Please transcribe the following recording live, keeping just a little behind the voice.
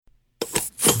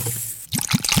To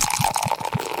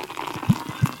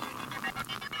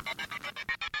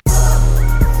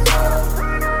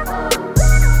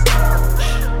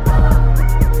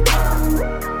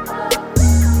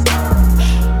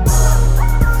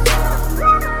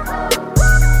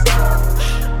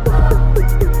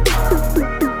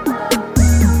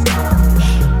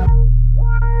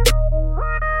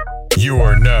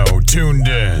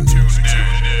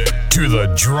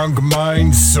the Drunk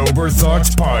Mind Sober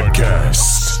Thoughts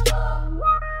Podcast.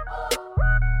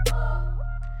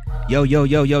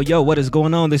 Yo, what is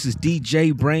going on? This is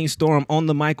DJ Brainstorm on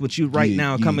the mic with you right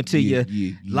now, coming to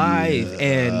you live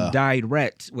and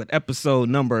direct with episode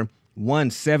number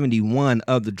 171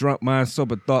 of the Drunk Mind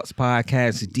Sober Thoughts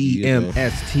Podcast,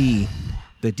 DMST.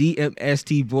 The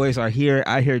DMST boys are here.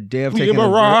 I hear Dev taking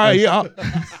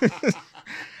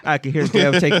I can hear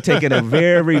Dev taking a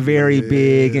very, very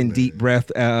big and deep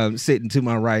breath, sitting to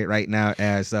my right now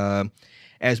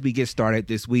as we get started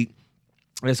this week.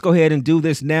 Let's go ahead and do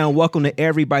this now. Welcome to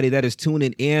everybody that is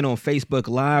tuning in on Facebook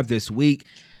Live this week.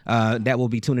 That will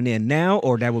be tuning in now,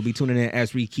 or that will be tuning in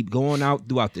as we keep going out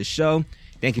throughout the show.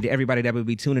 Thank you to everybody that will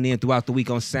be tuning in throughout the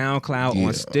week on SoundCloud,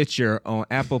 on Stitcher, on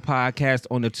Apple Podcasts,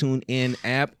 on the TuneIn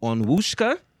app, on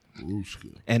Wooshka.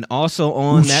 And also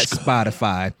on that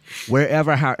Spotify,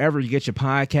 however you get your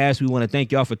podcast. We want to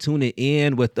thank y'all for tuning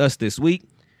in with us this week.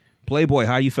 Playboy,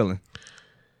 how you feeling?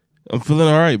 I'm feeling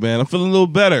all right, man. I'm feeling a little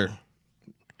better.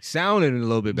 Sounding a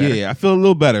little bit better. Yeah, I feel a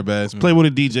little better, man. It's Playboy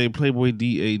the DJ, Playboy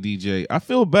D-A-DJ. I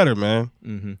feel better, man.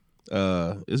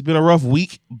 It's been a rough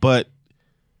week, but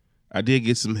I did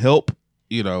get some help,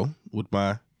 with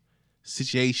my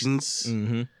situations,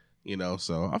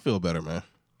 so I feel better, man.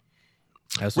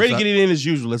 Ready to get it in as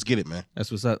usual. Let's get it, man.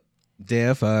 That's what's up,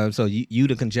 Dev. So you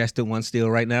the congested one still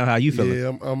right now. How you feeling?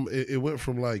 Yeah, it went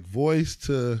from like voice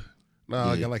to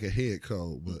I got like a head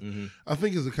cold, but I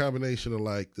think it's a combination of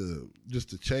like the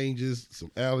changes,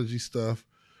 some allergy stuff,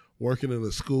 working in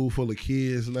a school full of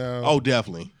kids now. Oh,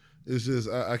 definitely. It's just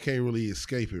I can't really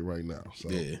escape it right now. So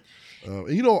yeah.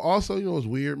 And also it's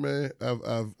weird, man.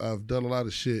 I've done a lot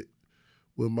of shit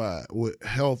with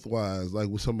health wise, like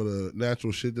with some of the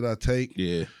natural shit that I take.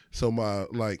 Yeah. So I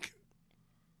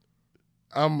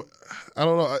don't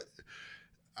know.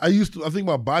 I think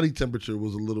my body temperature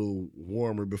was a little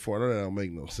warmer before. I know that don't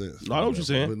make no sense. I know what you're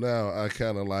saying. But now I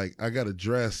kind of I got to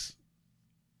dress.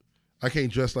 I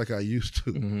can't dress like I used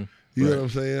to. Mm-hmm. You know what I'm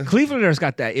saying? Clevelanders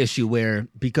got that issue where,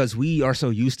 because we are so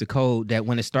used to cold, that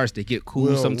when it starts to get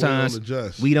cool sometimes,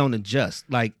 we don't adjust.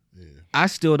 Like, I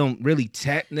still don't really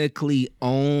technically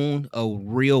own a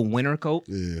real winter coat,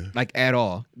 like at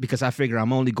all, because I figure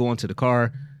I'm only going to the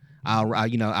car.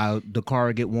 The car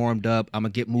will get warmed up. I'm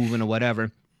gonna get moving or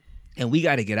whatever, and we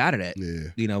got to get out of that. Yeah.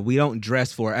 We don't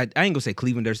dress for. I ain't gonna say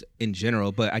Clevelanders in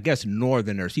general, but I guess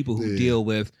Northerners, people who deal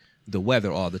with the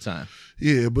weather all the time.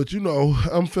 Yeah, but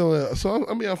I'm feeling. So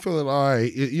I'm feeling all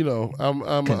right.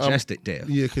 I'm congested, Dale.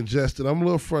 Yeah, congested. I'm a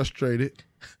little frustrated.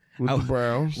 With the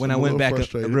Browns. When I went back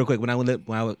real quick, when I was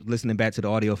listening back to the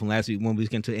audio from last week when we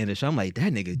came to the end of the show, I'm like,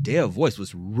 that nigga Dale's voice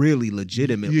was really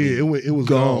legitimately it was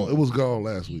gone. It was gone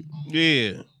last week.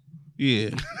 Yeah.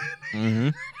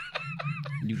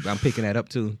 I'm picking that up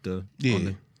too.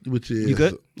 Which is you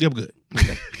good? Yeah, I'm good.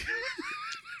 Okay.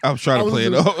 I was trying to play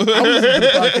it off. I was listening to the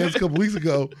podcast a couple weeks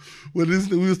ago when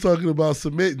we was talking about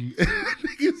submitting.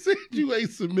 Nigga said you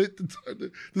ain't submit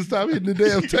to stop hitting the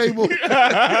damn table.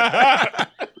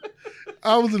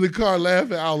 I was in the car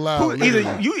laughing out loud.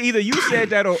 Either you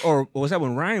said that or was that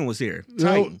when Ryan was here?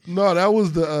 No, that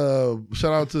was the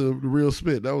shout out to the Real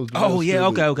Spit. That was the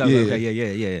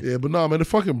okay. Yeah, but no, man, the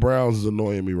fucking Browns is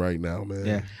annoying me right now, man.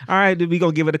 Yeah. All right, we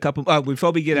gonna give it a couple.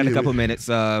 Before we get at a couple minutes,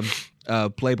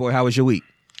 Playboy, how was your week?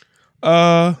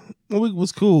 My week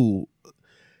was cool.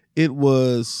 It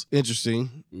was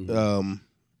interesting. Like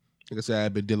I said,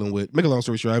 I've been dealing with. Make a long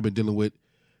story short, I've been dealing with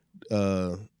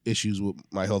issues with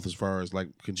my health as far as like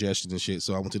congestion and shit.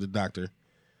 So I went to the doctor.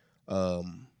 I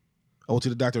went to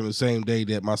the doctor on the same day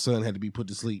that my son had to be put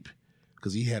to sleep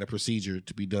because he had a procedure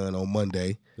to be done on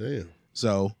Monday. Damn.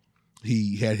 So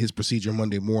he had his procedure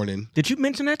Monday morning. Did you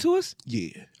mention that to us? Yeah.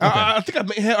 Okay. I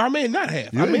think I may not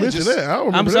have. You didn't mention that. I don't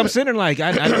remember I'm sitting like,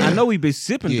 I know we've been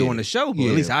sipping during the show, but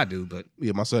at least I do. But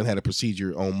yeah, my son had a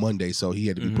procedure on Monday, so he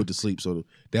had to be put to sleep. So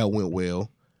that went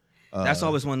well. That's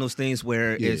always one of those things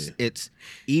where it's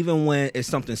even when it's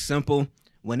something simple,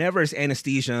 whenever it's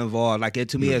anesthesia involved, like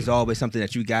to me, it's always something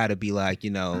that you got to be like,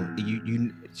 you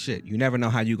never know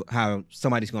how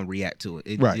somebody's going to react to it.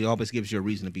 It always gives you a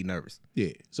reason to be nervous.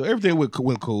 Yeah. So everything went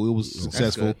cool. It was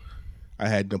successful. I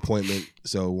had an appointment,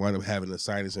 so wound up having a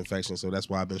sinus infection. So that's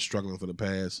why I've been struggling for the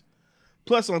past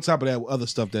Plus, on top of that, other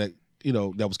stuff that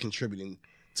that was contributing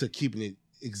to keeping it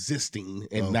existing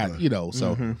and not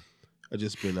So I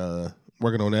just been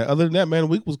working on that. Other than that, man, the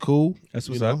week was cool. That's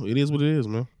what's up. It is what it is,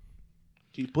 man.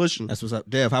 Keep pushing. That's what's up.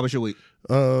 Dev, how was your week?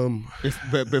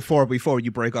 Before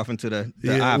you break off into the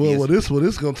obvious. Well,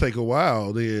 this gonna take a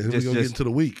while. Then we're gonna get into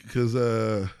the week because.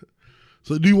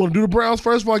 So do you want to do the Browns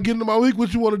first before I get into my week?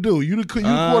 What you want to do? You the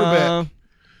quarterback.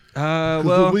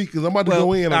 Because I'm about to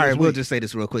go in. All right, we'll just say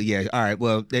this real quick. Yeah. All right.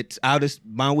 Well,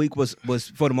 my week was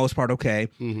for the most part okay.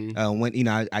 Mm-hmm. When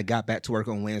I got back to work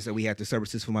on Wednesday, we had the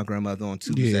services for my grandmother on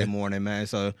Tuesday morning, man.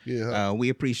 So we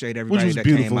appreciate everybody that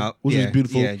came out. Which was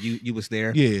beautiful. Yeah, you was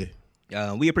there.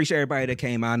 Yeah. We appreciate everybody that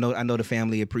came out. I know the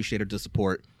family appreciated the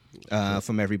support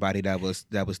from everybody that was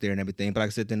there and everything. But like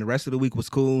I said, then the rest of the week was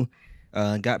cool.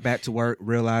 Got back to work,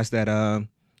 realized that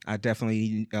I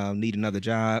definitely need another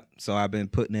job, so I've been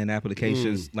putting in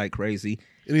applications like crazy.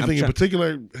 Anything in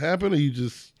particular happen, or you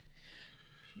just...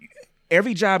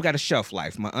 Every job got a shelf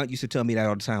life. My aunt used to tell me that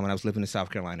all the time when I was living in South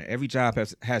Carolina. Every job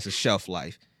has a shelf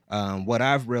life. What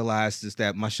I've realized is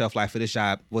that my shelf life for this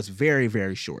job was very,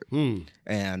 very short. And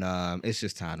it's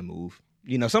just time to move.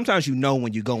 Sometimes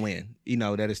when you go in,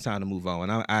 that it's time to move on.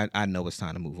 I know it's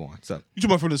time to move on. So you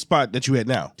talking about from the spot that you at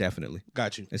now? Definitely.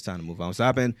 Got you. It's time to move on. So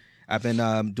I've been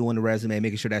doing the resume,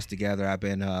 making sure that's together. I've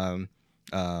been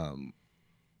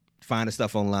finding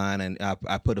stuff online, and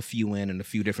I put a few in a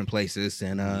few different places,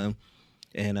 and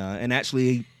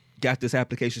actually got this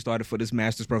application started for this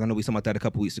master's program. I know we talked about that a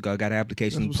couple weeks ago. I got an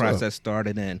application process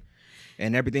started and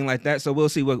everything like that. So we'll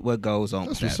see what goes on.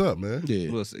 That's what's up, man. Yeah,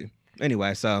 we'll see.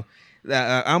 Anyway, so.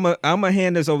 I'm gonna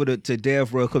hand this over to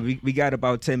Dev real quick. We got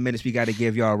about 10 minutes. We got to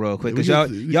give y'all real quick because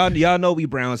y'all know we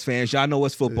Browns fans. Y'all know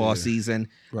it's football season.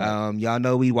 Right. Y'all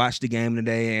know we watched the game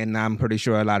today, and I'm pretty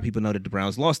sure a lot of people know that the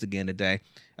Browns lost again today.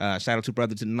 Shout out to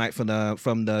Brother Tonight from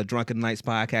the Drunken Nights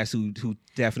podcast who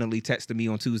definitely texted me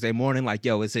on Tuesday morning like,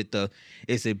 "Yo, is it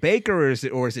Baker or is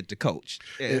it the coach?"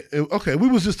 Okay, we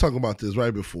was just talking about this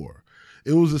right before.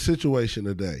 It was a situation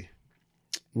today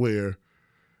where.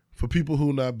 For people who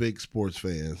are not big sports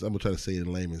fans, I'm gonna try to say it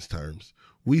in layman's terms.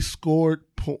 We scored.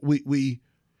 We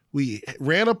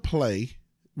ran a play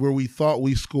where we thought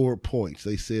we scored points.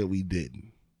 They said we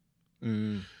didn't.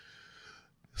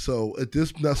 So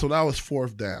now it's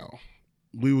fourth down.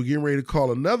 We were getting ready to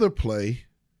call another play.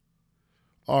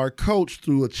 Our coach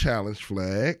threw a challenge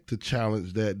flag to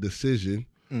challenge that decision.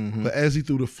 But as he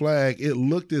threw the flag, it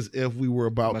looked as if we were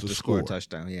about to score a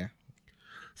touchdown. Yeah.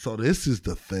 So this is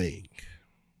the thing.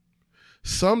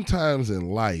 Sometimes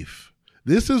in life,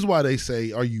 this is why they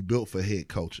say, are you built for head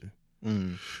coaching?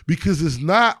 Because it's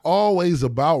not always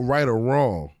about right or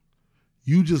wrong.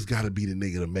 You just got to be the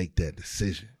nigga to make that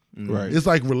decision. Right. It's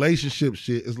like relationship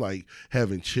shit. It's like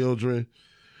having children.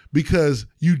 Because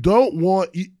you don't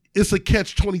want, it's a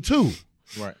catch-22.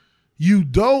 Right. You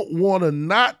don't want to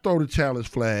not throw the challenge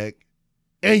flag,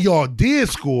 and y'all did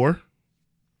score.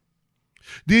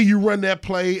 Then you run that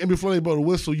play, and before they blow the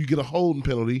whistle, you get a holding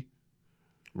penalty.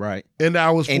 Right. And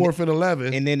now it's 4th and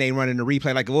 11. And then they run in the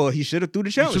replay like, well, he should have threw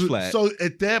the challenge flag. So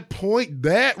at that point,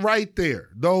 that right there,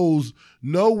 those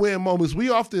no-win moments, we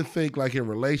often think like in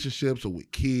relationships or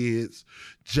with kids,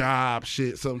 job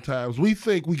shit sometimes, we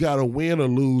think we got to win or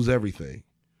lose everything.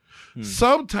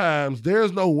 Sometimes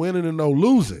there's no winning and no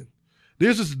losing.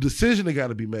 There's just a decision that got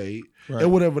to be made. Right.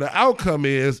 And whatever the outcome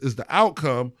is the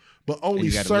outcome, but only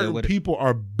certain people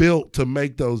are built to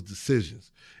make those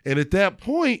decisions. And at that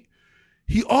point,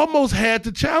 he almost had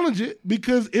to challenge it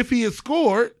because if he had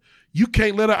scored, you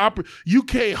can't you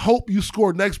can't hope you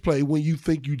score next play when you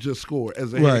think you just scored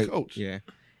as a head coach. Yeah,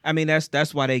 I mean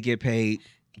that's why they get paid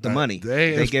the money.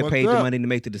 They get paid the money to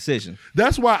make the decision.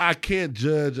 That's why I can't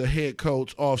judge a head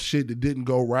coach off shit that didn't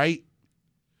go right.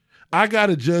 I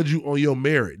gotta judge you on your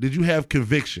merit. Did you have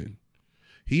conviction?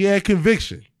 He had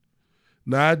conviction.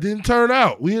 Now, it didn't turn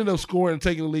out. We ended up scoring and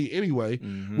taking the lead anyway,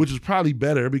 which is probably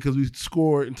better because we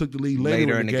scored and took the lead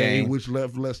later in the game, which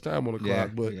left less time on the clock.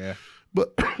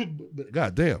 But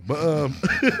goddamn. But,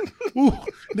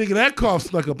 nigga, that cough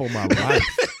snuck up on my life.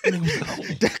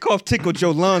 That cough tickled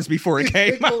your lungs before it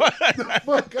came out.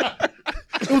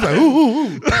 It was like,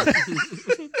 ooh.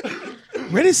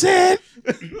 Ready, set.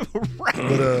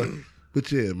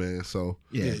 But yeah, man. So,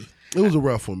 yeah. It was a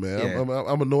rough one, man. Yeah.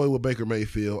 I'm annoyed with Baker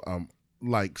Mayfield. I'm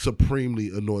like supremely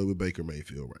annoyed with Baker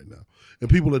Mayfield right now. And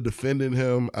people are defending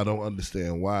him. I don't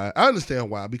understand why. I understand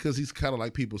why, because he's kind of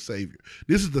like people's savior.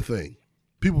 This is the thing.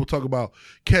 People talk about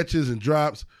catches and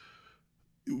drops.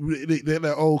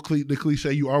 That old the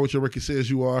cliche, you are what your record says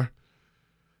you are.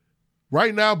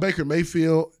 Right now, Baker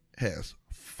Mayfield has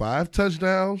 5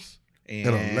 touchdowns And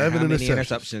 11 how many interceptions.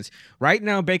 interceptions. Right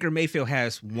now, Baker Mayfield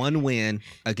has one win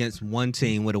against one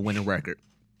team with a winning record.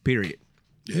 Period.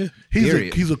 Yeah.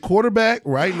 He's a quarterback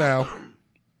right now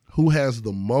who has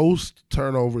the most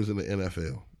turnovers in the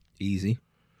NFL. Easy.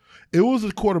 It was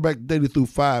a quarterback that threw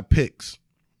 5 picks,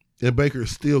 and Baker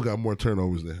still got more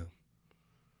turnovers than him.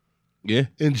 Yeah.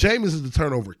 And Jameis is the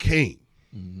turnover king.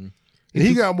 Mm-hmm. And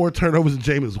he got more turnovers than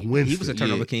Jameis Winston. He was a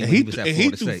turnover king when he he was at and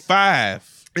Florida he threw State.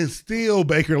 5. And still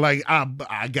Baker like,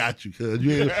 I got you, cuz.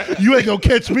 You ain't gonna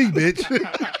catch me, bitch.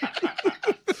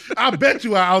 I bet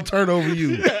you I'll turn over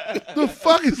you. The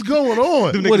fuck is going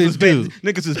on? What is do?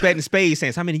 Niggas was betting spades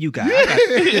saying, how many you got? I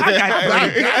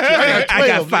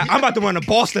got 5. I'm about to run to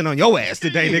Boston on your ass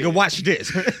today, nigga. Watch this.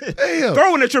 Damn.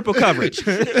 Throw in the triple coverage.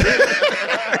 And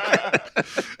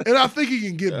I think he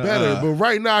can get better, but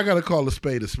right now I gotta call a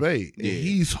spade a spade. And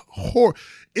he's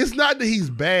It's not that he's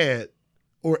bad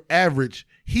or average.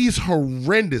 He's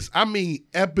horrendous. I mean,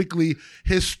 epically,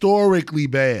 historically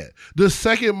bad. The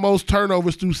second most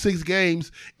turnovers through 6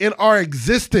 games in our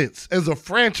existence as a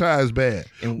franchise bad.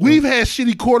 We've had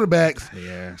shitty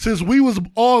quarterbacks since we was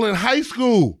all in high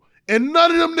school, and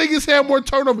none of them niggas had more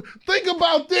turnovers. Think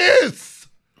about this.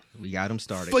 We got him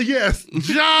started. But yes,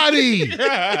 Johnny,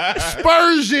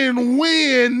 Spurgeon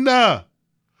win.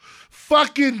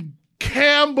 Fucking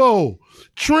Campbell,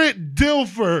 Trent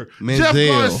Dilfer, Jeff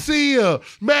Garcia,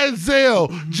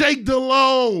 Manziel, Jake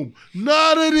Delhomme.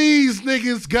 None of these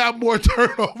niggas got more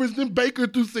turnovers than Baker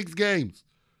through 6 games.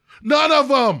 None of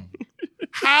them.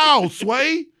 How,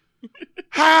 Sway?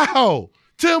 How?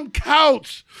 Tim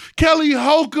Couch, Kelly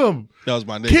Holcomb, That was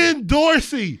my nigga. Ken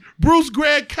Dorsey, Bruce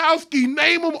Gradkowski,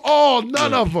 name them all.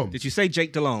 None of them. Did you say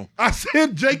Jake Delhomme? I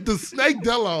said Jake the Snake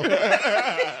Delhomme.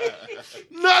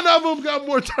 None of them got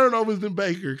more turnovers than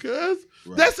Baker, cuz.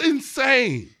 Right. That's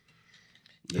insane.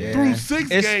 Yeah. Through 6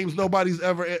 games, nobody's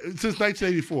ever, since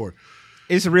 1984.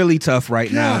 It's really tough right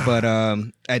now, but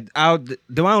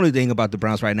the only thing about the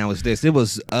Browns right now is this. It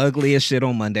was ugly as shit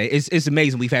on Monday. It's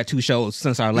amazing we've had 2 shows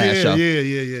since our last show.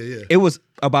 Yeah. It was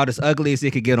about as ugly as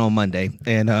it could get on Monday.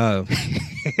 And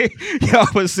y'all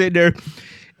was sitting there,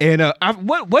 and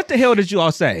what the hell did you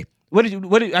all say?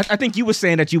 I think you were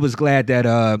saying that you was glad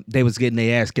that they was getting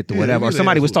their ass kicked or whatever. Or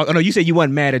somebody was talking. Oh, no, you said you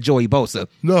wasn't mad at Joey Bosa.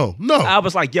 No. I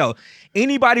was like, yo,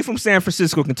 anybody from San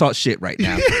Francisco can talk shit right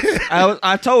now. What did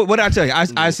I tell you?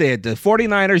 I said the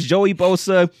 49ers, Joey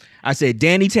Bosa. I said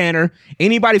Danny Tanner.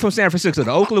 Anybody from San Francisco,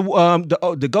 the Oakland,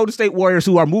 the Golden State Warriors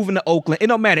who are moving to Oakland. It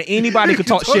don't matter. Anybody could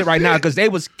talk shit right now because they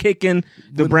was kicking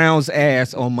the Browns'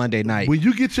 ass on Monday night. When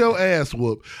you get your ass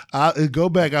whooped, I go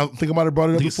back. I think I might have brought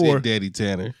it up before. Daddy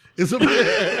Tanner. It's a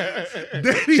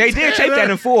They did tape that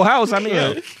in Full House. I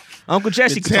mean, Uncle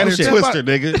Jesse could talk Tanner shit. Twister,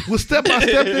 nigga. Was Step by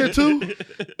Step there too?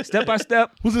 Step by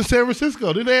Step Was in San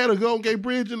Francisco. Then they had a Golden Gate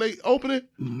Bridge and they opened it.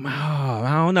 Oh,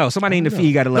 I don't know. Somebody in the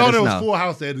feed got to let us No, know. there was Full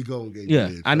House. They had the Golden Gate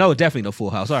Bridge. I know definitely the Full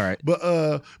House. All right. But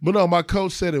no, my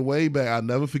coach said it way back. I'll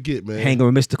never forget, man. Hanging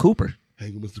with Mr. Cooper.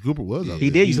 Hanging with Mr. Cooper was out He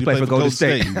there. did used to play for Golden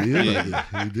State. He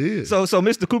did. So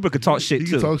Mr. Cooper could talk shit He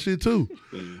too. could talk shit too.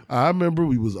 I remember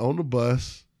we was on the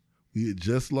bus. We had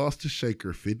just lost to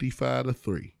Shaker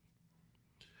 55-3.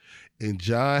 And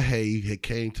John Hay had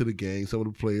came to the game. Some of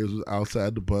the players was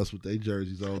outside the bus with their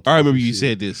jerseys on. I remember you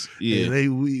said this. Yeah.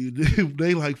 And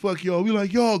they like, fuck y'all. We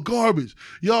like, y'all garbage.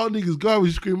 Y'all niggas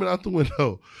garbage, screaming out the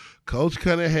window. Coach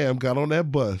Cunningham got on that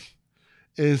bus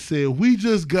and said, we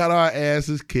just got our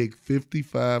asses kicked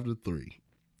 55-3.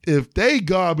 If they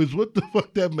garbage, what the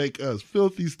fuck that make us?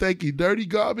 Filthy, stinky, dirty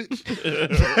garbage?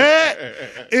 That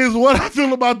is what I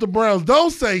feel about the Browns. Don't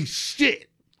say shit.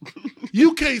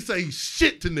 You can't say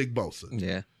shit to Nick Bosa.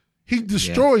 Yeah. He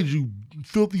destroyed you,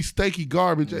 filthy, stinky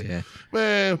garbage. Yeah.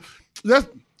 Man, this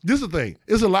is the thing.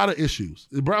 There's a lot of issues.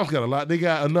 The Browns got a lot. They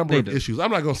got a number of issues.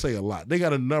 I'm not going to say a lot. They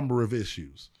got a number of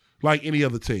issues like any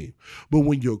other team. But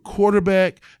when your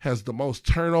quarterback has the most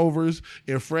turnovers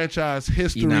in franchise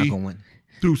history, You're not going to win.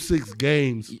 Through 6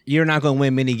 games. You're not going to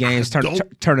win many games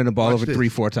turning the ball over this.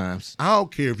 3-4 times. I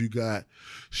don't care if you got,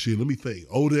 let me think,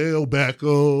 Odell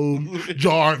Beckham,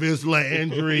 Jarvis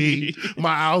Landry,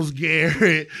 Myles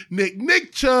Garrett,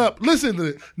 Nick Chubb. Listen to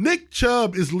this. Nick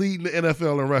Chubb is leading the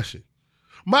NFL in rushing.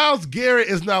 Myles Garrett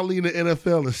is now leading the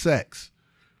NFL in sacks.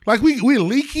 Like, we're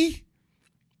leaky,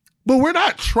 but we're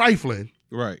not trifling.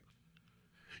 Right.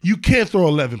 You can't throw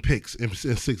 11 picks in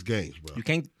 6 games, bro. You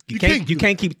can't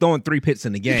keep throwing 3 pits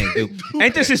in the game, dude.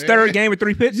 Ain't this his 3rd game with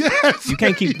 3 pits? Yes. You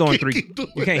can't keep throwing 3.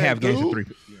 You can't have games with 3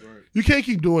 pits. You can't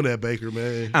keep doing that, Baker,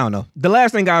 man. I don't know. The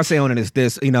last thing I'll say on it is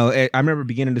this. You know, I remember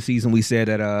beginning of the season we said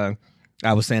that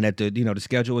I was saying that the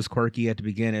schedule was quirky at the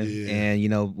beginning,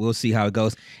 and we'll see how it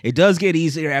goes. It does get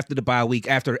easier after the bye week,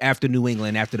 after New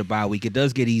England, after the bye week. It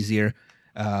does get easier,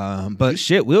 but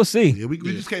shit, we'll see. Yeah, we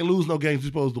just can't lose no games we're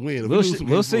supposed to win. If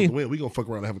we'll see. We're gonna fuck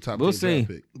around and have a top 10 see.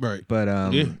 draft pick. Right. But I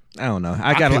don't know.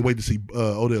 I can't wait to see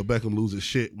Odell Beckham lose his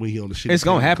shit when he on the shit. It's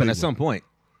gonna happen at some point.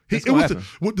 It was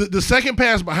the second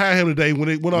pass behind him today when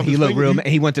it went off. He looked real.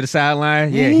 He went to the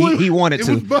sideline. Yeah, he wanted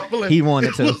to. He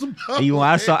wanted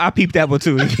to. I peeped that one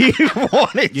too. He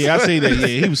wanted. Yeah, I see that. Yeah,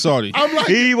 he was salty. I'm like,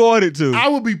 he wanted to. I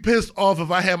would be pissed off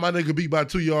if I had my nigga beat by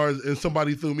 2 yards and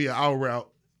somebody threw me an out route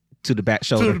to the back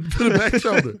shoulder. To the back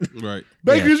shoulder. Right.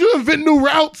 Bakers, you invent new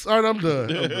routes. All right, I'm done.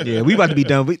 Yeah, we about to be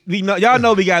done. We know, y'all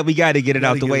know we got to get it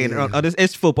out the way.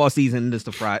 It's football season. It's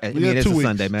the Friday. It's a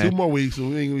Sunday, man. 2 more weeks.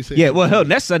 And we ain't gonna be saying yeah, well, hell,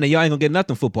 next Sunday y'all ain't gonna get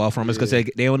nothing football from us because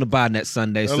they on the bye next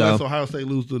Sunday. Unless Ohio State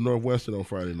lose to Northwestern on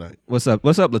Friday night. What's up,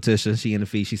 Letitia? She in the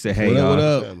feed. She said, "Hey, what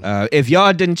y'all. up? If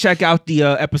y'all didn't check out the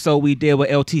episode we did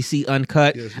with LTC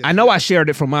Uncut, I know I shared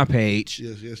it from my page.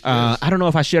 Yes. I don't know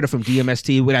if I shared it from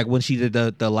DMST when she did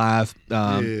the live.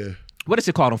 What is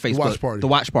it called on Facebook? The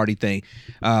watch party thing.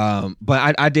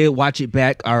 But I did watch it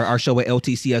back. Our show with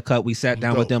LTC Uncut. We sat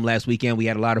down with them last weekend. We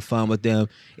had a lot of fun with them.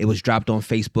 It was dropped on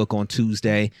Facebook on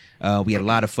Tuesday. We had a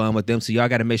lot of fun with them. So y'all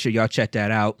got to make sure y'all check that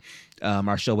out.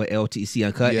 Our show with LTC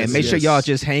Uncut. And make sure y'all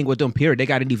just hang with them, period. They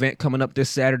got an event coming up this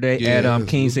Saturday at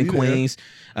Kings and Queens.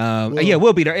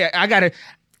 We'll be there.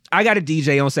 I got a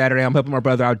DJ on Saturday. I'm helping my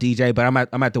brother out DJ, but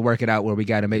I'm at to work it out where we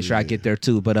got to make sure I get there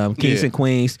too. But Kings and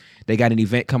Queens, they got an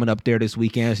event coming up there this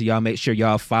weekend, so y'all make sure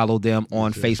y'all follow them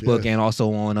on Facebook and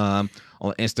also on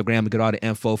Instagram to get all the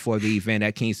info for the event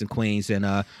at Kings and Queens, and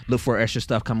look for extra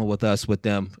stuff coming with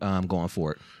them going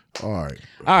forward. All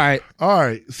right.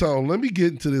 So let me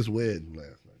get into this wedding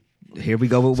last night. Here we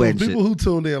go with wedding. People who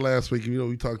tuned in last week,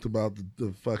 we talked about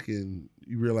the fucking.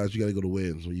 You realize you got to go to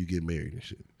weddings when you get married and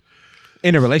shit.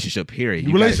 In a relationship, period.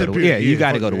 You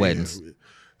got to go to weddings. Yeah.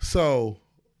 So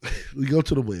we go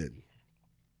to the wedding.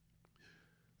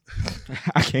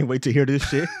 I can't wait to hear this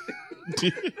shit.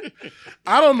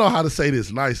 I don't know how to say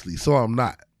this nicely, so I'm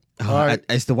not. All right.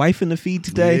 Is the wife in the feed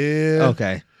today? Yeah.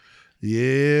 Okay.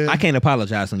 Yeah. I can't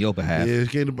apologize on your behalf. Yeah,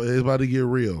 it's about to get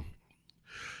real.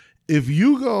 If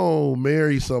you gonna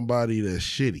marry somebody that's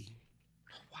shitty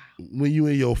when you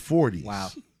in your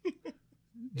 40s,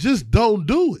 just don't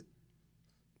do it.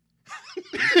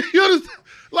 You understand?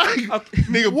 Like,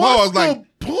 nigga, what's pause. Like,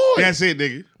 the point? That's it,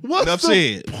 nigga. What's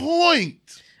the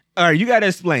point? All right, you got to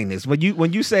explain this. When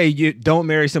you say you don't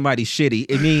marry somebody shitty,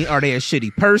 it mean are they a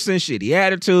shitty person, shitty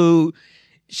attitude,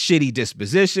 shitty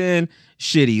disposition,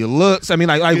 shitty looks? I mean,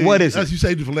 like what is it? As you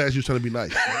saved it for last, you're trying to be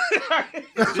nice.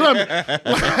 That's what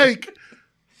like,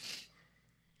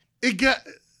 it got.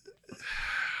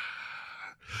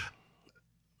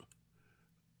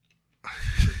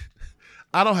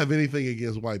 I don't have anything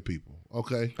against white people,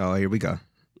 okay? Oh, here we go.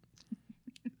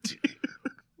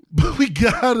 But we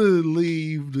gotta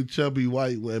leave the chubby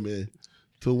white women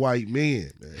to white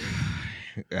men, man.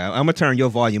 I'm gonna turn your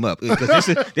volume up because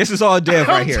this is all dead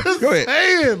right here. Go ahead,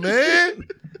 saying, man.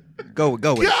 Go with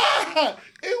God,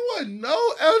 it wasn't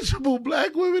no eligible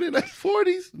black women in their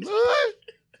 40s.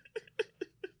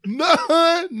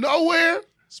 None, nowhere.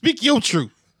 Speak your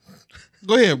truth.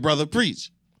 Go ahead, brother.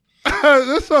 Preach.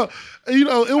 That's all. It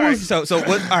was. Right, so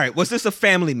what? All right, was this a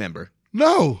family member?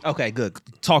 No. Okay, good.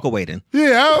 Talk away then.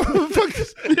 Yeah,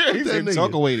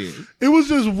 talk away then. It was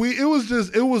just we. It was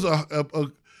just. It was a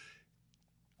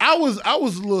I was a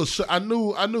little. I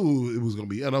knew it was gonna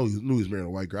be. I knew he was marrying a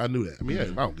white girl. I knew that. I mean, I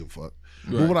don't give a fuck.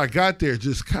 Right. But when I got there, it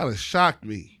just kind of shocked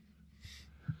me.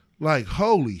 Like,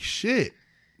 holy shit!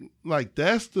 Like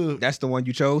that's the one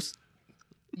you chose.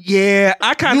 Yeah,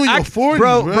 I kind of, 40s,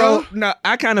 bro. No,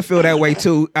 I kind of feel that way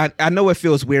too. I know it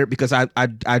feels weird because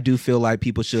I do feel like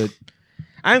people should.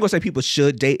 I ain't gonna say people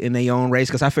should date in their own race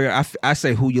because I figure I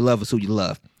say who you love is who you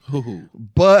love.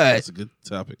 But that's a good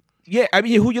topic. Yeah, I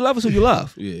mean, who you love is who you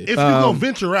love. Yeah. If you're gonna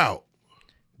venture out,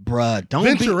 bruh,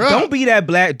 don't be that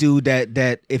black dude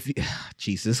that if you,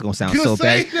 Jesus, this is gonna sound so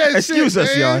bad. Excuse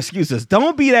us, y'all. Excuse us.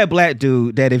 Don't be that black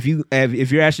dude that if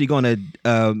you're actually gonna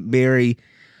marry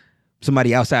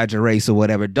somebody outside your race or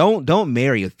whatever, don't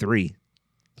marry a 3.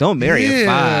 Don't marry a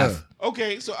 5.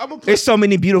 Okay, so I'm gonna. There's so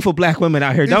many beautiful black women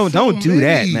out here. Don't do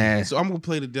that, man. So I'm gonna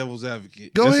play the devil's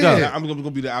advocate. Go ahead. I'm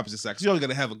gonna be the opposite side. 'Cause you only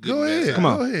gotta have a good. Go ahead. Come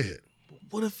on. Go ahead.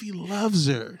 What if he loves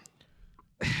her?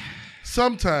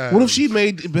 Sometimes. What if she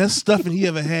made the best stuffing he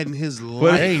ever had in his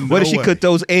life? What if she cooked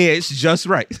those eggs just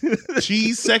right?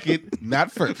 Cheese second,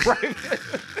 not first. Right.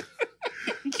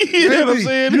 You know what I'm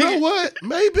saying? You know what?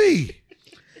 Maybe.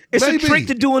 It's a trick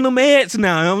to doing them ads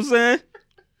now. You know what I'm saying?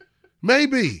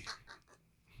 Maybe.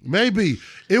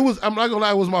 It was. I'm not gonna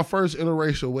lie. It was my first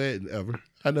interracial wedding ever.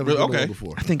 I never been to one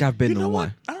before. I think I've been to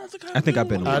one. I don't think I think I've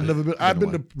been to one. I've never been. I've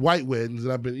been to white weddings,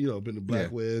 and I've been to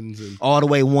black weddings, and all the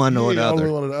way one or the all the other.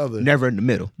 way one or the other. Never in the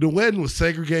middle. The wedding was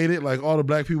segregated. Like all the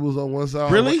black people was on one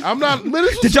side. Really? I'm not. Man,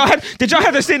 this was, Did y'all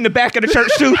have to sit in the back of the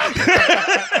church too?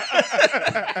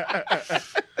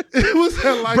 it was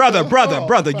like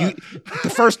brother. You the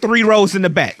first 3 rows in the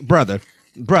back, brother.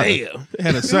 Damn. It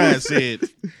had a sign said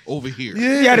over here.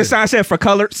 Yeah. Yeah, the sign said for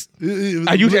colors. Is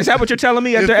that what you're telling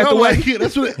me at the felt wedding? like it.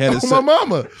 That's what it, Had a my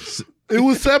mama. It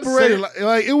was separated.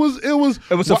 Like it was. It was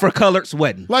a for colors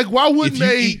wedding. Like why wouldn't If you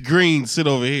they eat green, sit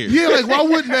over here. Yeah, like why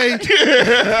wouldn't they?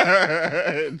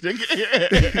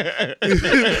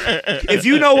 If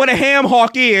you know what a ham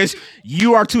hock is,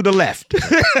 you are to the left.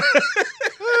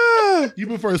 You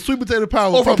prefer sweet potato pie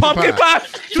Over pumpkin pie to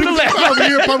Sweet the potato left. pie over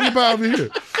here, pumpkin pie over here.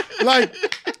 Like,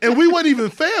 and we weren't even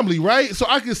family, right? So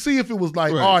I could see if it was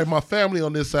like, Right. all right, my family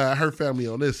on this side, her family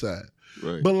on this side.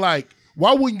 Right. But like,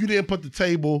 why wouldn't you then put the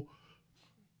table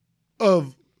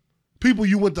of people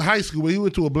you went to high school with? You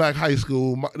went to a black high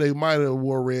school. They might have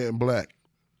wore red and black.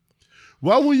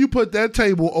 Why wouldn't you put that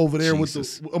table over there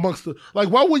Jesus. with amongst the like?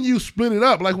 Why wouldn't you split it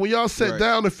up? Like when y'all sat Right.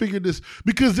 down and figured this,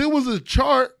 because it was a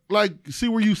chart. Like, see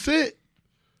where you sit.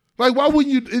 Like, why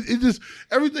wouldn't you? It just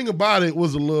everything about it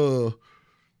was a little.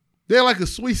 They're like a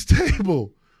sweets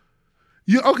table.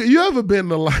 You ever been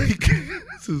to like?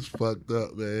 This is fucked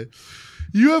up, man.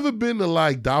 You ever been to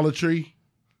like Dollar Tree?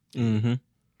 Mm-hmm.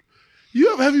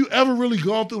 Have you ever really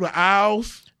gone through the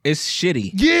aisles? It's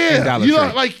shitty. Yeah, in Dollar you know,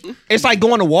 Tree. like It's like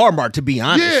going to Walmart, to be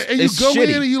honest. yeah, and you It's go shitty.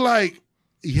 in and you like,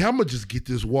 yeah, I'm gonna just get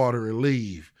this water and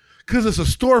leave, cause it's a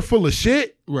store full of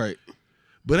shit, Right.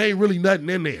 but ain't really nothing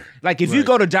in there. Like if you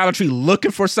go to Dollar Tree looking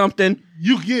for something,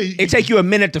 it take you a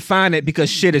minute to find it because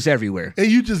shit is everywhere. and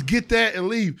you just get that and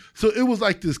leave. So it was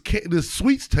like this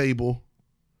sweets table,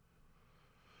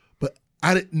 but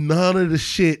none of the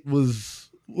shit was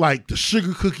like the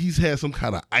sugar cookies had some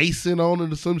kind of icing on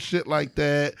it or some shit like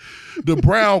that. The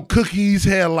brown cookies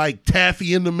had like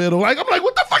taffy in the middle. Like I'm like,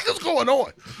 what the fuck is going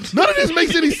on? None of this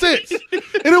makes any sense.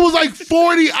 And it was like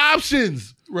 40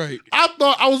 options. Right. I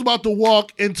thought I was about to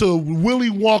walk into Willy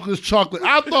Wonka's chocolate.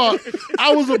 I thought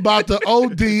I was about to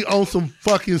OD on some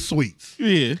fucking sweets.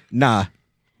 Yeah. Nah,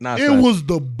 It son. was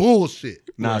the bullshit.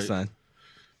 Nah, Right. son.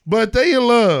 But they in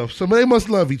love, so they must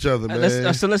love each other, man.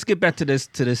 Let's get back to this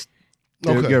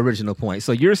Okay. your original point.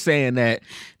 So you're saying that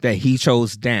he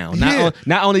chose down. Yeah.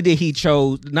 Not only did he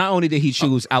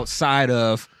choose outside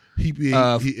of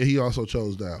he also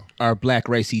chose down. our black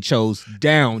race, he chose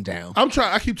down.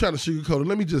 I keep trying to sugarcoat it.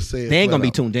 Let me just say it. They ain't gonna be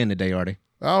flat tuned in today, are they?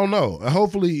 out. I don't know.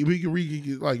 Hopefully we can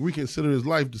reconsider his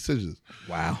life decisions.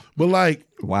 Wow. But like,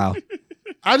 Wow.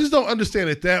 I just don't understand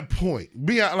at that point. I'm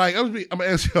gonna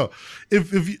ask y'all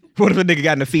if you. What if a nigga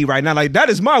got in the feed right now? Like,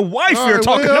 that is my wife All you're right,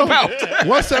 talking well, about.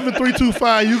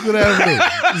 17325. You could have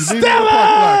it.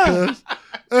 Stella.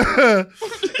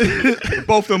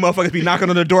 Both of them motherfuckers be knocking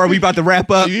on the door. We about to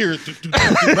wrap up. You hear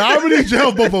Now, I'm gonna need your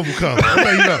help. Both of them come. I'm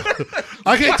letting you know.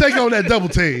 I can't take on that double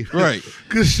team. Right.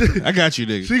 Cause I got you,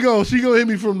 nigga. she gonna hit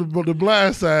me from the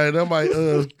blind side. I'm like,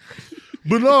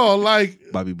 but no, like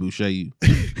Bobby Boucher, you.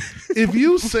 if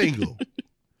you single,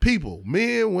 people,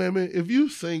 men, women, if you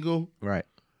single, Right.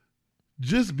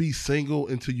 just be single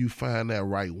until you find that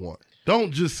right one.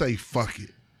 Don't just say fuck it.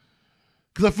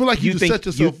 Because I feel like you just set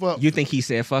yourself up. You think he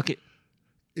said fuck it?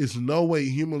 It's no way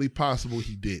humanly possible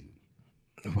he didn't.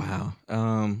 Wow.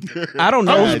 I don't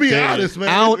know. I'm just being honest, man.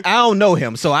 I don't know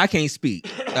him, so I can't speak.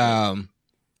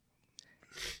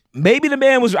 Maybe the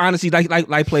man was honestly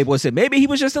like Playboy said. Maybe he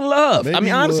was just in love. Maybe I mean,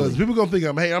 he honestly, was. People gonna think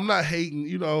I'm not hating.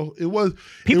 You know, it was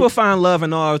people find love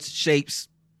in all shapes,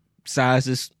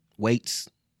 sizes, weights,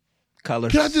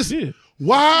 colors. Can I just?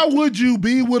 Why would you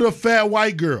be with a fat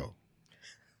white girl?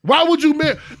 Why would you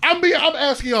marry? I'm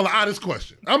asking y'all an honest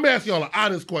question. I'm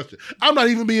not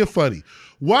even being funny.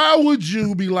 Why would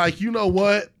you be like, you know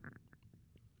what?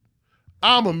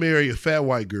 I'm gonna marry a fat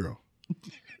white girl.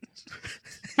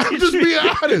 I'm just being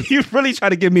honest. You really try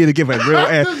to get me to give a real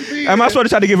answer. being- Am I supposed to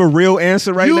try to give a real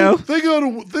answer right now? Think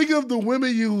of the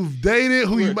women you've dated,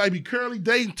 who you might be currently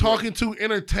dating, talking to,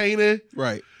 entertaining.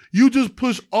 Right. You just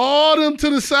push all them to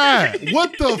the side.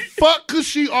 What the fuck could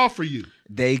she offer you?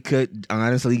 They could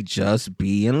honestly just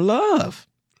be in love.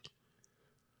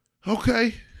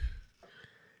 Okay.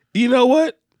 You know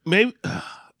what? Maybe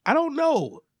I don't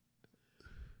know.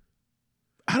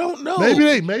 Maybe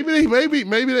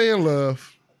they in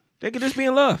love. They could just be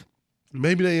in love.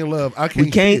 Maybe they in love. I can't.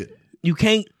 We can't. See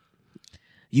it.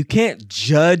 You can't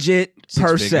judge it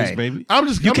per figures, se. baby.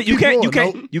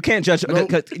 You can't judge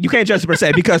you can't judge per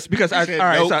se because all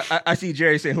right. Nope. So I see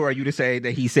Jerry saying, "Who are you to say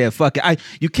that he said fuck it?"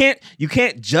 You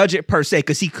can't judge it per se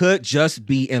because he could just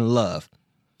be in love.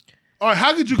 All right,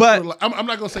 how could you go to, I'm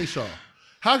not gonna say Shaw.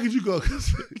 How could you go?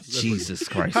 Jesus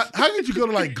Christ! How could you go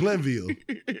to like Glenville?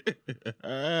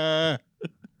 I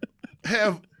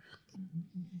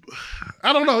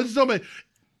don't know. It just don't make.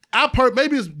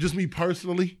 Maybe it's just me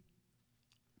personally.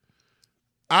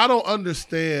 I don't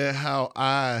understand how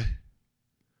I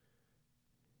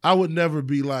would never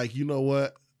be like, you know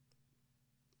what?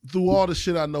 Through all the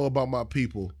shit I know about my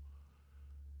people,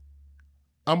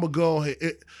 I'm gonna go ahead.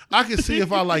 I can see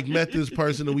if I like met this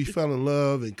person and we fell in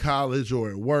love in college or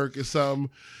at work or something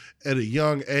at a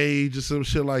young age or some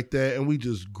shit like that, and we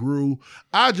just grew.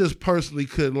 I just personally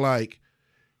couldn't like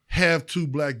have 2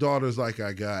 black daughters like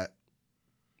I got.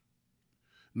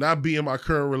 Not be in my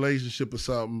current relationship or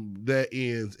something that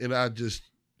ends, and I just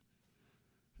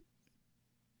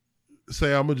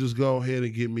say I'm gonna just go ahead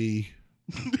and get me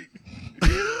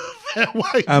that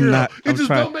white girl.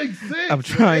 Don't make sense. I'm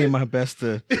trying my best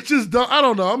to. It just don't. I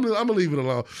don't know. I'm gonna leave it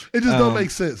alone. It just don't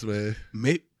make sense, man.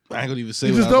 Maybe, I ain't gonna even say.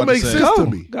 It what just I was don't make about to say. sense to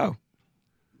me. Go.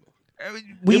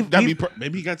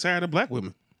 Maybe he got tired of black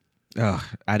women. Oh,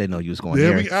 I didn't know you was going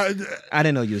there. I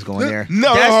didn't know you was going there.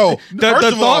 No.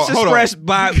 The thoughts expressed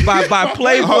by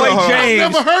Playboy James.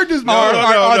 I've never heard this.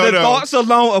 Are the thoughts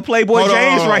alone of Playboy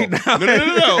James right now?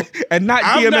 No. And not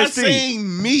DMSC. I'm not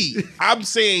saying me. I'm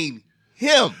saying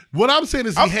him. What I'm saying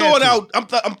is I'm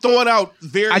throwing out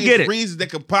various reasons that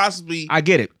could possibly. I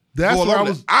get it. That's where I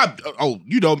was.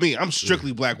 You know me. I'm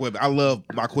strictly black women. I love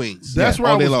my queens. That's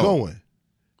where I was going.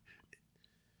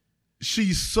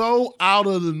 She's so out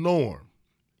of the norm.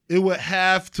 It would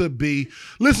have to be.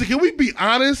 Listen, can we be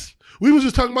honest? We were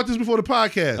just talking about this before the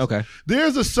podcast. Okay.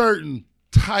 There's a certain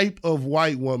type of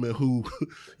white woman who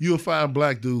you'll find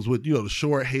black dudes with, the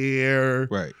short hair.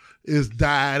 Right. Is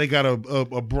dyed. They got a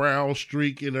brown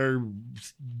streak in her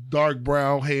dark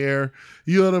brown hair.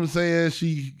 You know what I'm saying?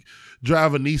 She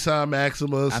drive a Nissan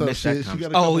Maxima or some shit. She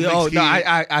got a couple mixed kids.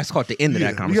 I caught the end of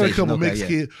that conversation. You got a couple mixed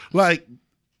kids. Like,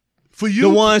 for you, the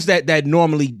ones that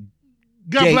normally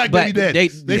got black baby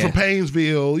daddies. They from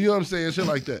Painesville. You know what I'm saying? Shit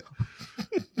like that.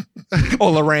 Or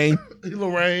Lorraine.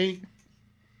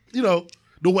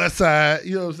 The West Side.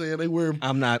 You know what I'm saying? They wear.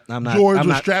 I'm not. George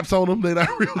with straps on them. They're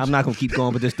not real. I'm not gonna keep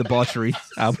going with this debauchery.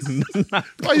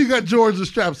 Why you got George with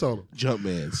straps on them?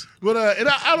 Jumpmans. But and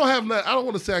I don't have nothing. I don't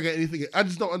want to say I got anything. I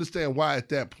just don't understand why at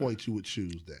that point you would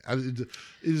choose that.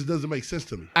 It just doesn't make sense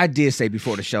to me. I did say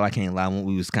before the show, I can't lie, when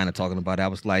we was kind of talking about it, I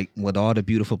was like, with all the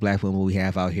beautiful black women we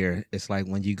have out here, it's like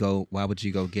when you go, why would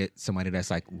you go get somebody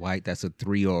that's like white, that's a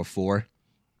 3 or a 4?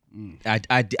 I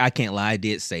can't lie, I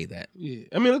did say that. Yeah,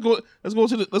 I mean, let's go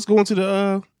into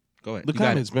the go ahead. The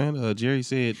comments, man. Jerry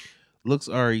said, "Looks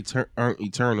aren't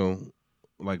eternal."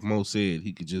 Like Mo said,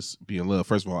 he could just be in love.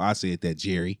 First of all, I said that,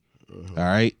 Jerry. All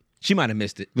right, she might have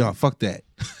missed it. No, fuck that.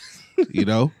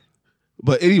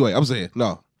 But anyway, I'm saying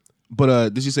no.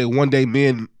 But did you say one day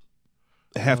men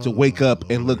have to wake up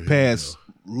and look past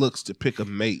looks to pick a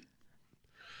mate?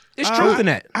 It's truth in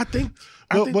that. I think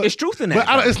it's truth in that.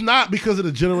 But it's not because of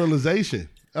the generalization.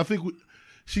 I think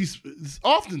she's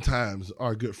oftentimes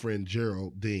our good friend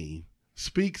Geraldine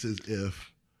speaks as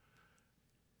if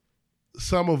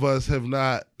some of us have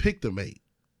not picked a mate.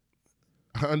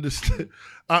 I understand.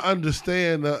 I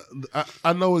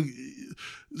know.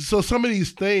 So some of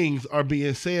these things are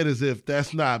being said as if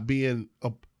that's not being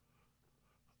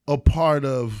a part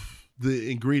of the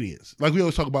ingredients. Like we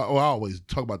always talk about. I always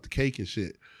talk about the cake and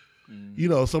shit.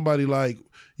 Somebody like,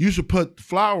 you should put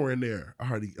flour in there. I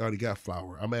already got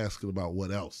flour. I'm asking about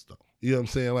what else though. You know what I'm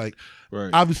saying? Like, right.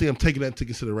 Obviously I'm taking that into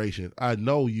consideration. I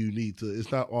know you need to.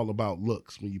 It's not all about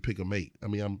looks when you pick a mate. I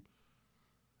mean, I'm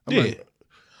yeah. Like,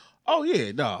 oh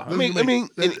yeah, no. I mean,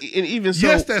 and even so,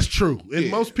 yes, that's true.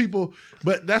 And most people,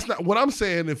 but that's not what I'm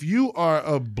saying. If you are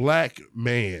a black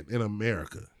man in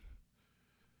America,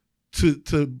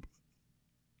 to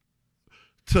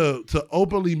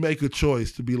openly make a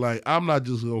choice to be like, I'm not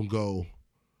just gonna go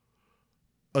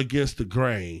against the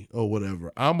grain or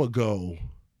whatever. I'm gonna go.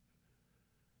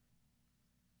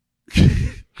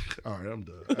 All right, I'm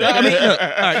done. I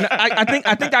mean,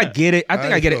 I think I get it.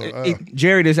 I get it.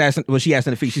 Jared is asking. Well, she asked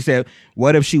in the feed. She said,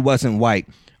 "What if she wasn't white?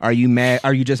 Are you mad?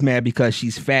 Are you just mad because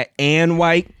she's fat and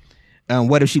white?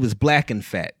 What if she was black and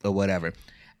fat or whatever?"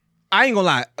 I ain't gonna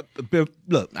lie.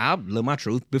 Look, I'll live my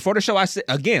truth. Before the show, I said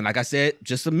again, like I said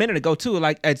just a minute ago too.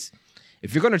 Like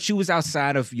if you're gonna choose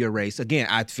outside of your race, again,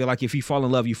 I feel like if you fall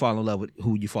in love with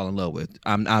who you fall in love with.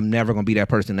 I'm never gonna be that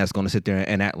person that's gonna sit there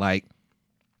and act like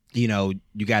you know,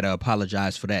 you got to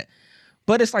apologize for that.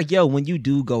 But it's like, yo, when you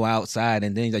do go outside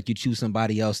and then like you choose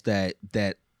somebody else that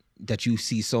you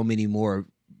see so many more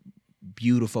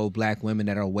beautiful black women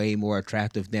that are way more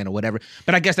attractive than or whatever.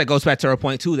 But I guess that goes back to her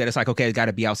point too, that it's like, okay, it's got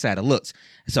to be outside of looks.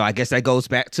 So I guess that goes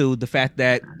back to the fact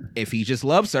that if he just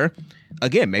loves her,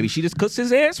 again, maybe she just cooks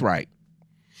his ass right.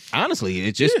 Honestly,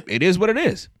 it is what it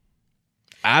is.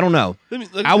 I don't know.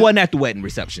 I wasn't at the wedding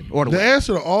reception or the The wedding.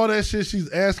 answer to all that shit she's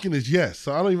asking is yes.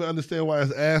 So I don't even understand why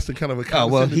it's asked in kind of a Oh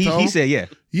well, condescending tone. he said yeah.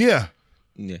 Yeah.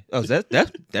 Yeah. Oh, so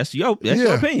that's your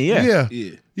opinion. Yeah.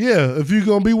 Yeah. If you're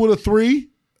gonna be with a 3,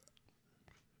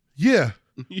 yeah.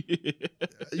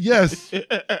 Yes.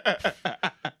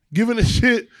 Given the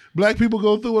shit black people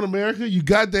go through in America, you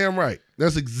goddamn right.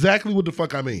 That's exactly what the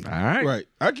fuck I mean. All right.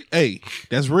 Right. Hey,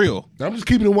 that's real. I'm just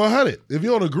keeping it 100. If you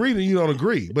don't agree, then you don't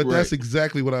agree. But Right. that's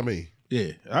exactly what I mean.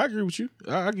 Yeah, I agree with you.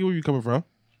 I get where you're coming from.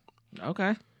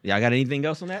 Okay. Yeah. I got anything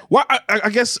else on that? Well, I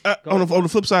guess on the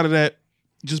flip side of that,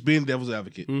 just being devil's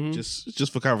advocate,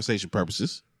 just for conversation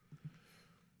purposes.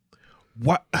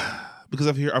 What? Because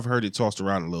I've heard it tossed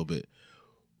around a little bit.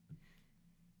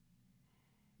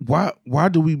 Why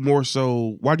do we more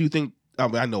so? Why do you think? I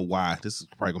mean, I know why. This is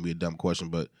probably gonna be a dumb question,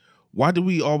 but why do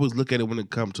we always look at it when it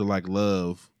comes to like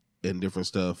love and different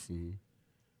stuff?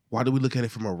 Why do we look at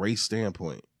it from a race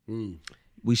standpoint?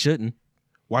 We shouldn't.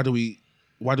 Why do we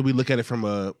look at it from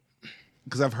a?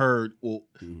 Because I've heard, well,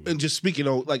 and just speaking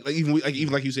on like even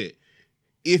like you said,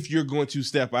 if you're going to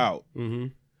step out,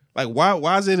 like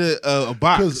why is it a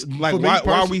box? 'Cause Like for me why are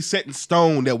personally- we set in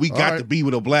stone that we got right. to be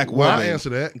with a black Well, woman I'll answer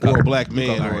that. or a black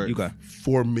man? All right, Or, you go.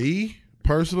 For me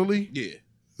personally, yeah,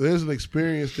 there's an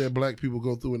experience that black people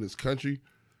go through in this country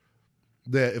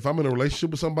that if I'm in a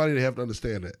relationship with somebody, they have to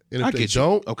understand that. And if I they get you.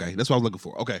 don't, Okay, that's what I'm looking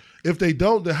for. Okay, if they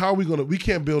don't, then how are we gonna? We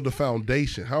can't build the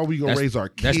foundation. How are we gonna raise our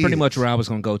kids? That's pretty much where I was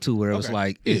gonna go to, where it was Okay.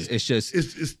 like it's just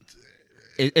It's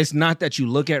it's not that you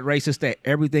look at race, it's that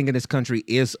everything in this country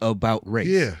is about race.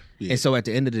 Yeah. And so at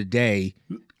the end of the day,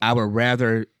 I would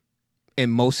rather,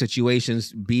 in most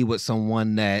situations, be with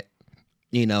someone that,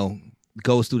 you know,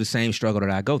 goes through the same struggle that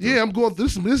I go through. yeah. I'm going.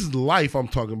 This is life. I'm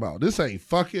talking about. This ain't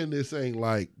fucking. This ain't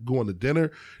like going to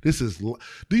dinner. This is. Do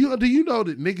you know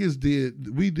that niggas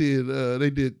did? We did. They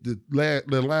did the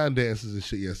line dances and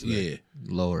shit yesterday. yeah,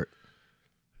 Lord.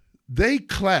 They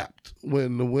clapped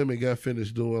when the women got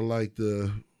finished doing like the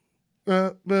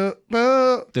The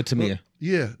Tamia.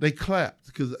 yeah, they clapped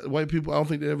because white people, I don't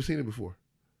think they've ever seen it before.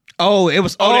 Oh, it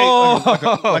was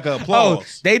like a applause. Oh,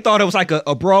 they thought it was like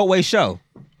a Broadway show.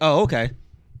 Oh, okay.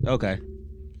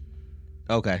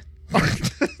 I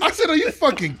said, are you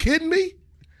fucking kidding me?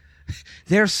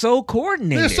 They're so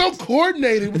coordinated. They're so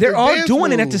coordinated. With They're their all dance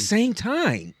doing it at the moves. same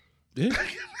time.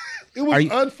 It was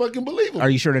unfucking believable. Are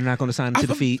you sure they're not going to sign them to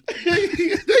the feet?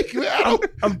 If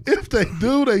they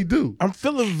do, they do. I'm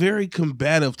feeling very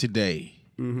combative today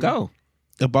Go.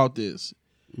 about this.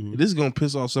 This is gonna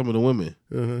piss off some of the women.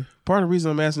 Part of the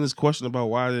reason I'm asking this question about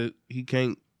why he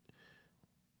can't.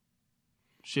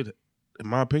 Shit, in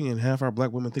my opinion, half our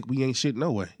black women think we ain't shit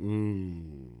no way.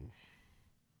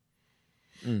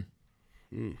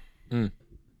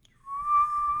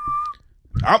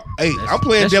 I'm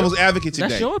playing that's devil's advocate today.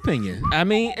 That's your opinion. I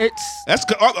mean, it's... That's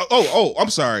I'm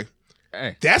sorry.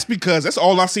 Hey. That's because that's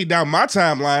all I see down my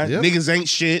timeline. Yep. Niggas ain't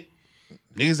shit.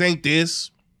 Niggas ain't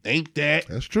this. Ain't that.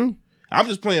 That's true. I'm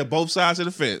just playing both sides of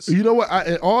the fence. You know what?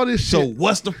 And all this So shit.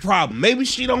 what's the problem? Maybe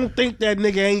she don't think that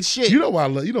nigga ain't shit. You know why I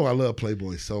love. You know I love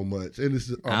Playboy so much. And this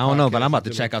is I don't know, but I'm about to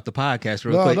check out the podcast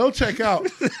real No, quick. don't check out.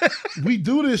 We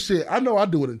do this shit. I know I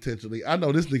do it intentionally. I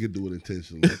know this nigga do it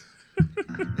intentionally.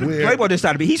 Where- Playboy just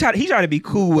trying to be... He trying to be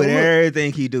cool with Look.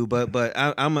 everything he do, but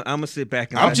I'm gonna sit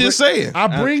back and... I'm just saying.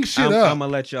 I bring shit up. I'm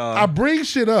gonna let y'all... I bring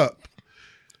shit up,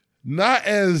 not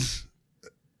as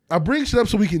I bring shit up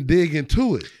so we can dig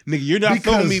into it. Nigga, you're not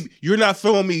Because- throwing me. You're not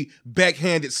throwing me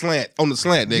backhanded slant on the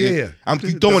slant, nigga. Yeah. I'm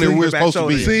throwing it where it's supposed to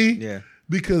be. See, Yeah.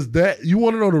 because that you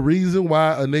want to know the reason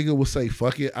why a nigga will say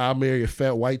 "fuck it," I'll marry a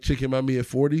fat white chick in my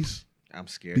mid-40s I'm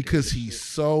scared. because he's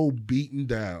so beaten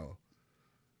down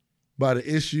by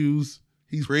the issues.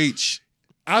 He's. Preach.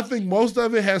 I think most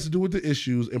of it has to do with the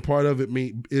issues, and part of it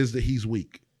is that he's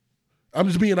weak. I'm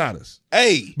just being honest.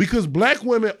 Hey, Because black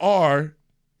women are,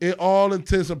 in all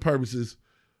intents and purposes,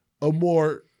 a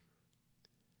more,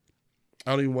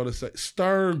 I don't even want to say,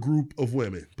 stern group of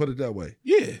women. Put it that way.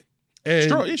 yeah. And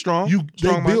Strong- you're strong. You,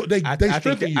 Strong they build, they, I they think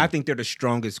strengthen you. I think they're the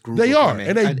strongest group. They of are, women.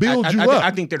 and they build you up. I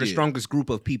think they're the Yeah. strongest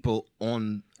group of people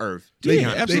on earth. To they, be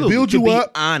honest. they absolutely. build To you be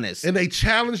up, honest. and they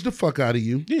challenge the fuck out of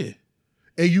you, Yeah.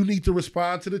 and you need to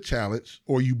respond to the challenge,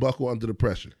 or you buckle under the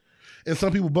pressure. and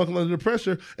some people buckle under the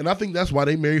pressure, and I think that's why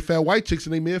they marry fat white chicks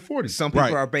in their mid-40s. Some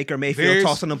people are Baker Mayfield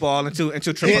tossing the ball into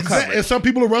triple coverage. And some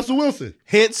people are Russell Wilson.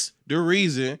 Hence the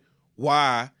reason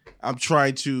why I'm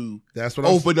trying to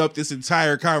open up this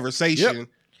entire conversation. Yep.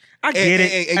 I get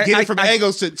it. And get it from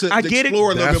angles to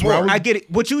explore a little bit more. I get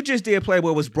it. What you just did,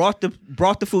 Playboy, was brought the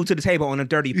food to the table on a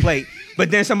dirty plate,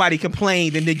 but then somebody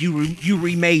complained, and then you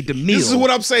remade the meal. This is what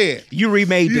I'm saying. You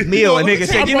remade the meal, and nigga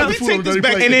said,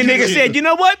 and then nigga said, you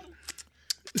know what?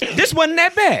 This wasn't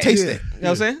that bad. Taste it. You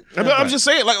know what I'm saying? I'm just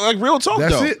saying, like real talk,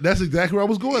 That's though. it. That's exactly where I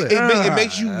was going at. It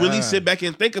makes you really sit back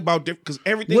and think about different, because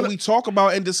everything we talk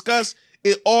about and discuss,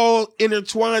 it all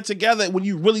intertwined together when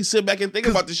you really sit back and think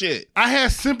about the shit. I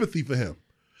had sympathy for him.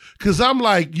 Because I'm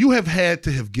like, you have had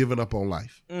to have given up on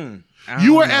life.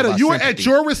 You were at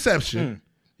your reception.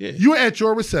 Yeah. You were at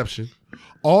your reception.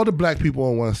 All the black people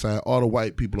on one side, all the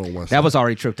white people on one side. That was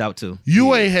already tripped out too.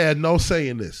 You ain't had no say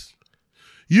in this.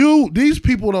 These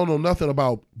people don't know nothing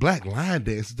about black line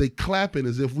dances. They clapping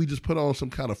as if we just put on some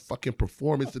kind of fucking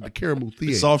performance at the Karamu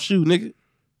Theater. Soft shoe, nigga.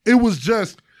 It was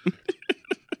just,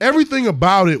 everything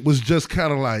about it was just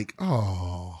kind of like,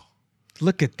 oh.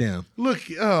 Look at them. Look,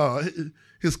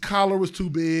 his collar was too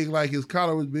big, like his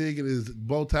collar was big and his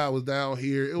bow tie was down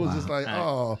here. It was just like,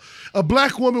 oh. A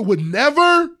black woman would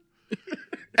never,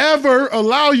 ever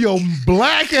allow your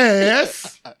black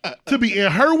ass to be in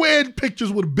her wedding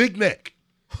pictures with a big neck.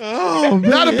 Oh,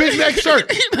 man. Not a big neck shirt.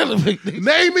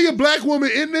 Name me a black woman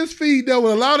in this feed that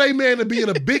would allow their man to be in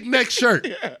a big neck shirt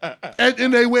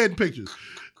in their wedding pictures.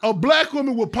 A black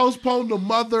woman would postpone the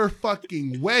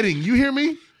motherfucking wedding. You hear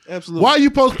me? Absolutely. Why you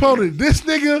postponing? This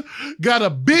nigga got a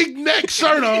big neck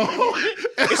shirt on.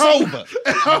 It's over.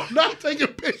 And I'm not taking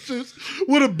pictures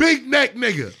with a big neck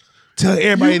nigga. Tell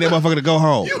everybody in that motherfucker to go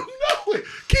home. You know it.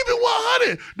 Keep it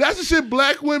 100. That's the shit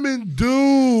black women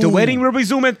do. The wedding will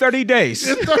resume in 30 days.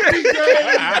 In 30 days.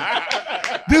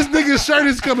 This nigga's shirt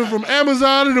is coming from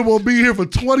Amazon and it will be here for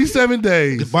 27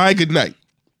 days. Goodbye, good night.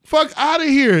 Fuck out of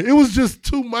here. It was just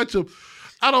too much of,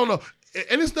 I don't know.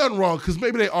 And it's nothing wrong because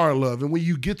maybe they are in love. And when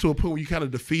you get to a point where you kind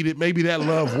of defeat it, maybe that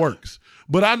love works.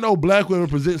 But I know black women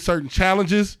present certain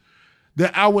challenges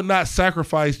that I would not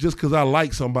sacrifice just because I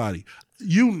like somebody.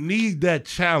 You need that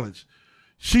challenge.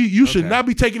 You should not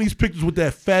be taking these pictures with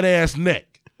that fat ass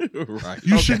neck. Right.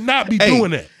 You should not be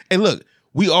doing that. And look,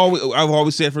 I've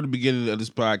always said from the beginning of this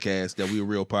podcast that we're a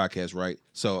real podcast, right?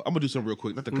 So I'm gonna do something real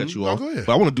quick, not to cut you off, go ahead.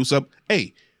 but I want to do something.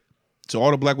 Hey, to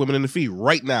all the black women in the feed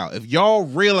right now, if y'all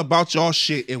real about y'all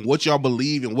shit and what y'all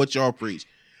believe and what y'all preach,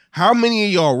 how many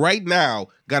of y'all right now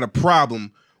got a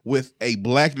problem with a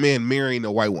black man marrying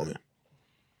a white woman?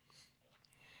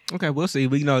 Okay, we'll see.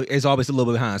 We know it's always a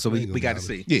little bit behind, so we got to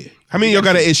see. Yeah, how many of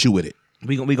y'all got an issue with it?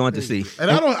 We going to see.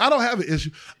 And I don't have an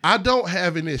issue. I don't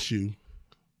have an issue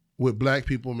with black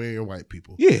people marrying white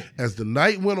people. Yeah. As the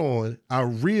night went on, I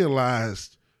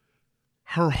realized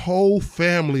her whole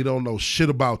family don't know shit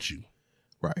about you.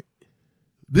 Right.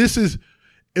 This is,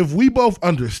 if we both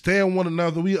understand one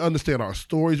another, we understand our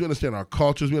stories, we understand our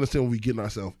cultures, we understand what we're getting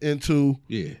ourselves into.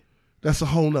 Yeah. That's a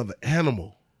whole nother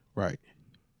animal. Right.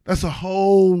 That's a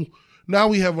whole, now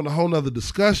we having a whole nother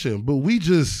discussion, but we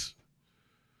just,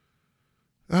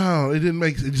 it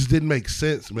just didn't make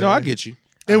sense, man. No, I get you.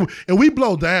 And we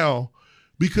blow down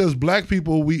because black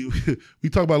people, we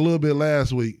talked about a little bit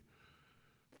last week.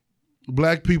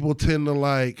 Black people tend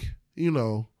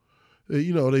to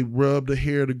they rub the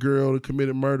hair of the girl that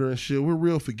committed murder and shit. We're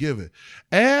real forgiving.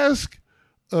 Ask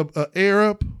a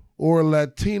Arab or a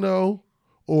Latino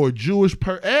or a Jewish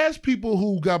person. Ask people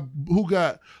who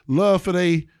got love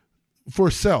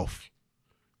for self,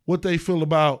 what they feel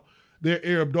about their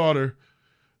Arab daughter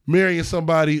marrying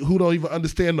somebody who don't even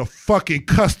understand the fucking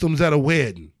customs at a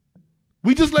wedding.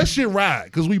 We just let shit ride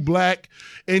because we black,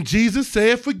 and Jesus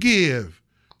said forgive.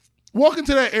 Walk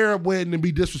into that Arab wedding and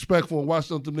be disrespectful and watch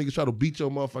some niggas try to beat your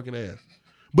motherfucking ass.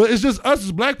 But it's just us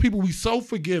as black people, we so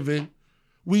forgiving.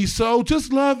 We so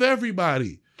just love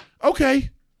everybody. Okay.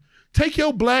 Take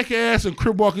your black ass and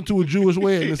crib walk into a Jewish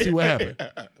wedding and see what happens.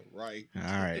 Right. All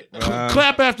right.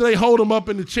 Clap after they hold him up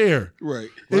in the chair. Right.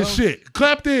 And shit.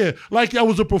 Clap then like that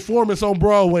was a performance on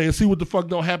Broadway and see what the fuck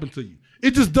don't happen to you.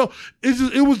 It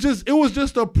was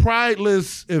just a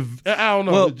prideless. I don't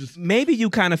know. Well, maybe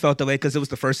you kind of felt that way because it was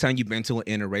the first time you've been to an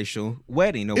interracial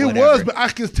wedding or whatever. It was, but I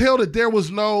could tell that there was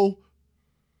no.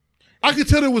 I could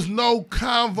tell there was no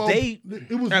convo.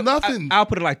 It was nothing. I'll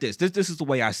put it like this. This is the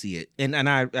way I see it, and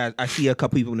I see a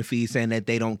couple people in the feed saying that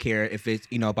they don't care if it's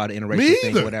about an interracial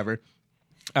thing or whatever.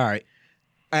 All right,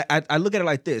 I look at it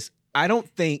like this. I don't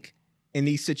think in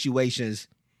these situations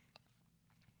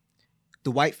the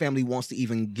white family wants to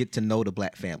even get to know the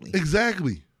black family.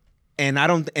 Exactly.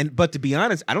 But to be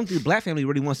honest, I don't think the black family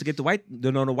really wants to get the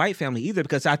white family either,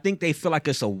 because I think they feel like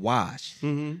it's a wash.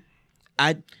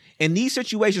 Mm-hmm. In these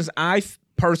situations, I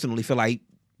personally feel like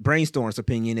Brainstorm's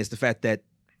opinion is the fact that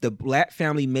the black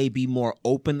family may be more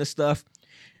open to stuff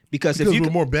because if you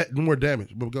more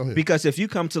damage. But go ahead. Because if you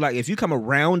come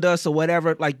around us or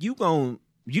whatever, like you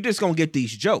just gonna get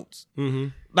these jokes. Mm-hmm.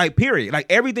 Like period. Like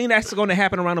everything that's gonna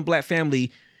happen around the black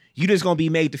family, you just gonna be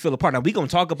made to feel a part. Now we gonna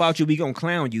talk about you, we gonna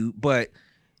clown you, but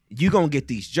you gonna get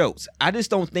these jokes. I just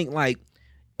don't think like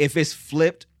if it's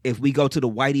flipped, if we go to the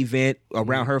white event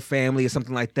around her family or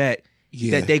something like that,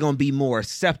 that they gonna be more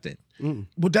accepting.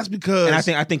 Well, that's because,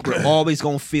 and I think we're always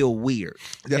gonna feel weird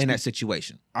in that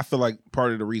situation. I feel like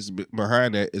part of the reason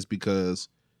behind that is because,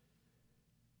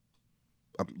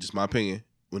 just my opinion,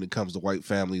 when it comes to white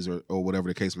families or whatever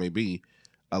the case may be,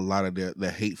 a lot of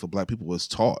the hate for black people was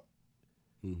taught.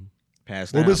 Mm-hmm.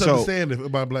 Passed down. Misunderstanding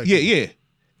about black people. Yeah.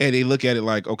 And they look at it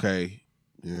like, okay,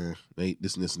 yeah, they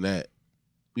this and this and that.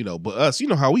 You know, but us, you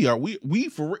know how we are. We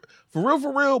for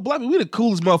real, black people, we the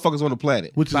coolest motherfuckers on the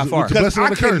planet. Which is by far. Because I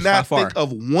curse. cannot think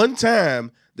of one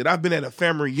time that I've been at a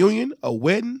family reunion, a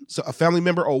wedding, so a family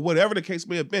member, or whatever the case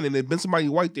may have been, and there's been somebody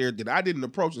white there that I didn't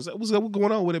approach and say, what's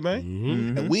going on with it, man?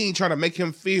 Mm-hmm. And we ain't trying to make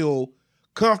him feel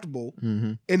comfortable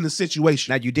in the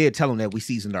situation. Now you did tell him that we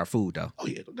seasoned our food though. Oh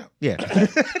yeah, no doubt. Yeah.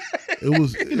 It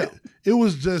was it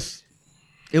was just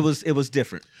it was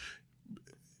different.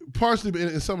 Partially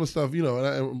in some of the stuff, you know,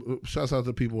 and shouts out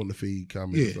to people in the feed,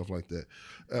 comments and stuff like that.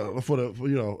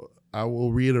 I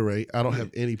will reiterate, I don't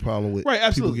have any problem with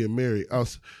people getting married.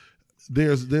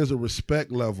 There's a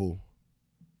respect level.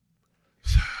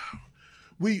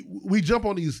 We jump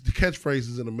on these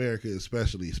catchphrases in America,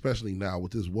 especially now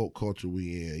with this woke culture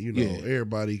we in. You know,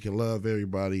 everybody can love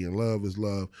everybody, and love is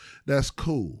love. That's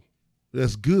cool.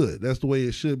 That's good. That's the way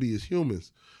it should be as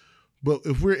humans. But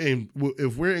if we're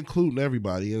including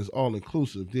everybody and it's all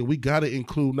inclusive, then we got to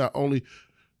include not only.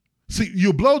 See,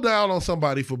 you blow down on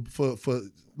somebody for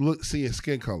seeing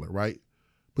skin color, right?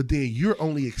 But then you're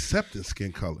only accepting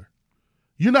skin color.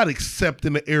 You're not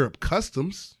accepting the Arab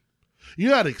customs.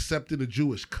 You're not accepting the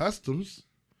Jewish customs.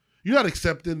 You're not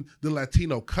accepting the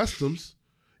Latino customs.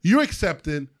 You're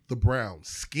accepting the brown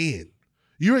skin.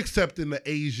 You're accepting the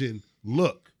Asian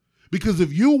look. Because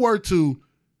if you were to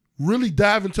really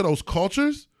dive into those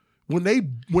cultures, when they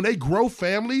grow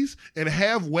families and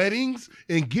have weddings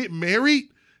and get married,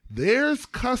 there's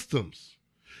customs.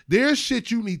 There's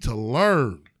shit you need to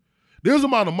learn. There's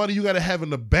amount of money you got to have in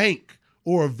the bank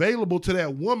or available to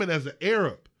that woman as an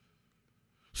Arab.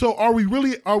 So are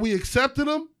we accepting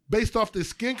them based off their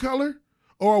skin color,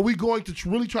 or are we going to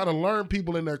really try to learn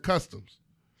people and their customs?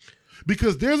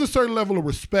 Because there's a certain level of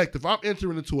respect if I'm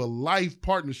entering into a life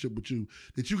partnership with you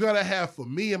that you got to have for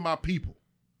me and my people.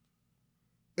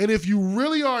 And if you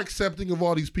really are accepting of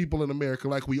all these people in America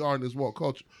like we are in this woke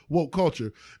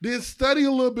culture, then study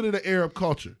a little bit of the Arab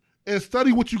culture and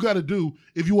study what you got to do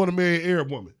if you want to marry an Arab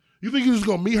woman. You think you're just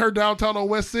going to meet her downtown on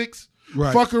West 6,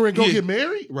 fuck her and go get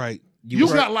married? Right. You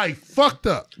got life fucked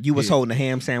up. You was holding a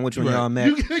ham sandwich when y'all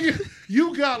met.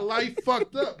 You got life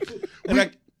fucked up.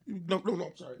 No,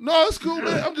 I'm sorry. No, it's cool,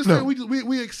 man. I'm just saying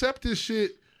we accept this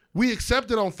shit. We accept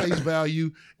it on face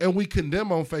value and we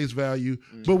condemn on face value,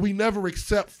 but we never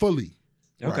accept fully.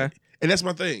 Okay. Right. And that's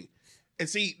my thing. And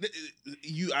see,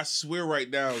 I swear right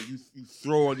now, you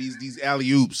throw on these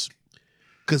alley-oops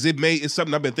because it's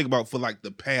something I've been thinking about for like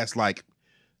the past, like,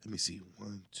 let me see,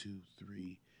 1, 2,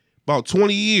 3, about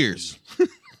 20 years.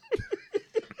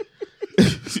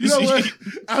 You know what?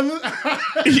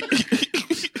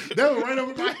 That was right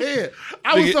over my head.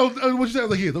 I was so what you said, I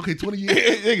was like, yes, okay, 20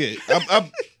 years.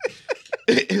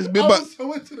 It's been about,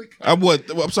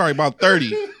 I'm sorry, about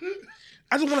 30.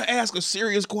 I just want to ask a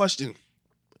serious question.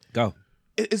 Go.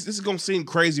 This is gonna seem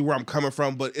crazy where I'm coming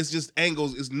from, but it's just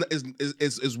angles.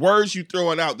 It's words you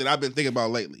throwing out that I've been thinking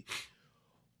about lately.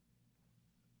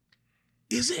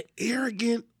 Is it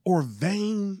arrogant or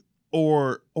vain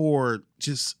or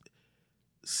just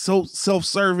so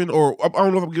self-serving, or I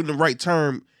don't know if I'm giving the right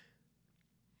term.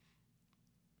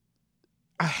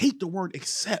 I hate the word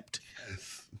accept.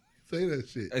 Yes. Say that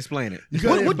shit. Explain it. You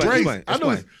got what explain. I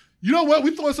know. You know what?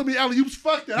 We throwing so many alley-oops.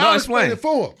 Fuck that. No, I'll explain it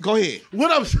for him. Go ahead.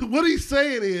 What he's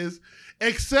saying is,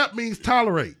 accept means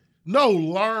tolerate. No,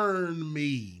 learn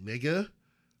me, nigga.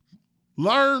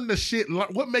 Learn the shit.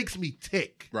 What makes me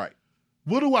tick? Right.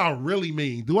 What do I really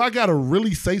mean? Do I gotta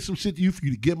really say some shit to you for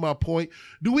you to get my point?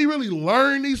 Do we really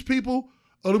learn these people,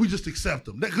 or do we just accept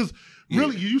them? Because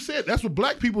really, you said that's what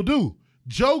black people do.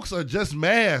 Jokes are just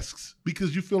masks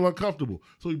because you feel uncomfortable.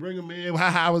 So we bring them in.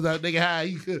 How was that nigga? How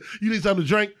you need something to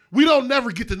drink? We don't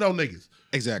never get to know niggas.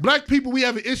 Exactly. Black people, we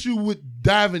have an issue with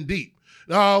diving deep.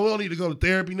 No, we don't need to go to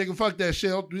therapy, nigga. Fuck that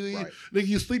shit. Nigga,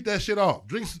 you sleep that shit off.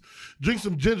 Drink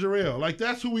some ginger ale. Like,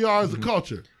 that's who we are as a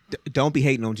culture. Don't be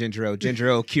hating on ginger ale. Ginger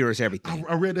ale cures everything.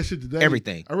 I read that shit today.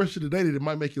 Everything. I read shit today that it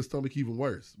might make your stomach even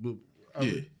worse. But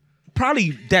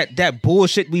Probably that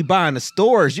bullshit we buy in the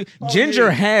stores. Ginger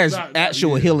has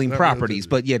actual healing not properties,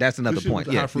 but yeah, that's another this shit point.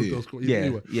 was the Yeah, high fructose corn. yeah,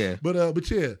 Anyway. yeah.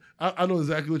 But yeah, I know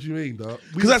exactly what you mean, dog.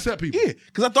 We Because accept people. Yeah,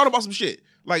 because I thought about some shit.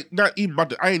 Like, not even about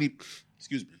the. I ain't even.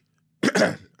 Excuse me.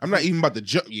 I'm not even about to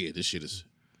jump. Yeah, this shit is.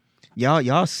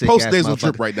 Y'all sick. Post ass nasal motherfuckers.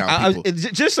 drip right now, people.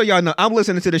 Just so y'all know, I'm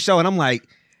listening to the show and I'm like,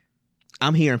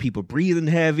 I'm hearing people breathing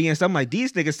heavy and stuff. I'm like,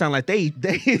 these niggas sound like they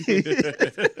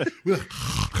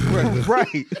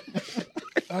right.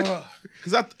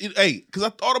 Because I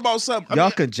thought about something.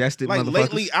 Y'all congested, like motherfuckers.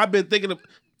 lately, I've been thinking of.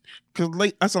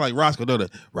 Because I sound like Roscoe, don't I?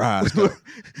 Roscoe.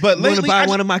 But Want to lately, buy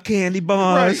one of my candy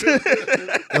bars?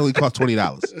 it only cost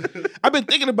 $20. I've been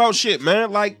thinking about shit,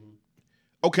 man. Like,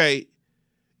 okay,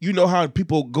 you know how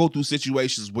people go through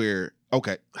situations where,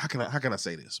 okay, how can I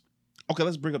say this? Okay,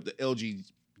 let's bring up the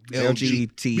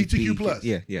LGBTQ plus.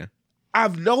 Yeah.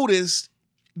 I've noticed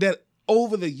that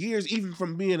over the years, even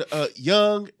from being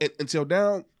young until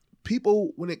now,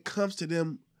 people, when it comes to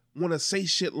them, want to say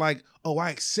shit like, "Oh, I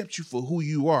accept you for who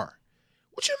you are."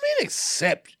 What you mean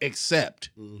accept?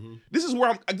 Mm-hmm. This is where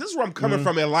I'm coming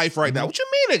from in life right now. What you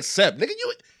mean accept, nigga?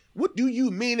 What do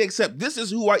you mean accept? This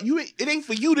is who you. It ain't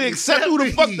for you to accept who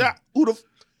the fuck that.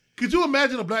 Could you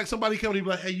imagine somebody coming and be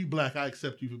like, "Hey, you black? I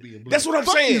accept you for being black." That's what I'm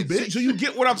Fuck saying. you, bitch. So you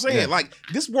get what I'm saying? Yeah. Like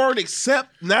this word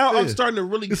accept. Now I'm Yeah. starting to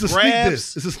really It's a grasp. sneak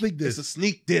diss. It's a sneak diss. It's a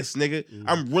sneak diss, nigga.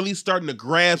 I'm really starting to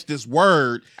grasp this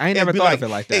word. I ain't and never be thought of it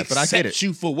like that, but I get it. Accept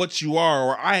you for what you are,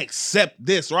 or I accept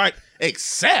this, right?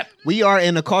 Accept. We are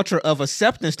in a culture of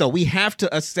acceptance, though. We have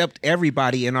to accept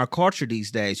everybody in our culture these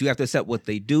days. You have to accept what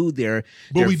they do, But their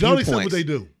we don't accept viewpoints. what they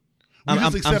do. We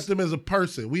just accept them as a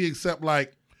person. We accept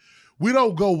we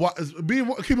don't go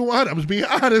keep it 100. I'm just being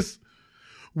honest.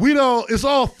 We don't. It's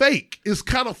all fake. It's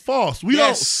kind of false. We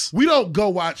don't go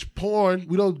watch porn.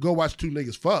 We don't go watch two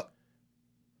niggas fuck.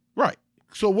 Right.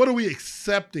 So what are we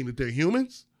accepting, that they're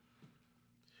humans?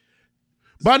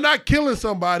 By not killing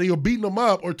somebody or beating them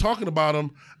up or talking about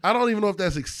them, I don't even know if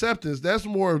that's acceptance. That's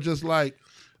more of just like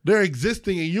they're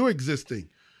existing and you're existing.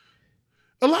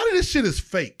 A lot of this shit is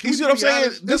fake. You see what I'm saying?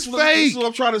 This This fake. is what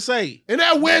I'm trying to say. And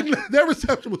that wedding, their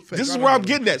reception was fake. This is where I'm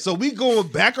getting at. So we going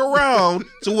back around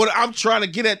to what I'm trying to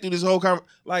get at through this whole conversation.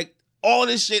 Like all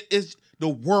this shit is, the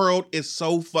world is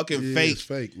so fucking fake. It's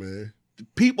fake, man. The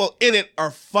people in it are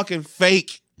fucking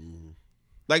fake.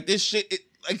 Like this shit,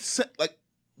 like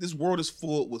this world is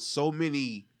full with so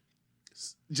many.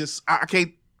 Just I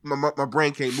can't. My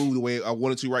brain can't move the way I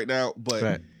wanted to right now. But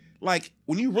Right. like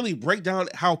when you really break down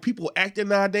how people acting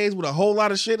nowadays with a whole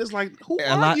lot of shit, it's like who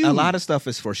are you? A lot of stuff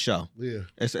is for show. Yeah.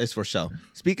 It's for show.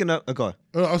 Speaking of, go ahead.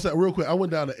 I was real quick. I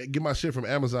went down to get my shit from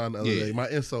Amazon the other Yeah. day. My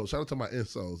insoles. Shout out to my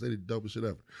insoles. They did the dopest shit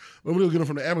ever. But we were getting them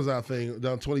from the Amazon thing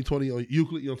down 2020 on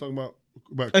Euclid. You know what I'm talking about?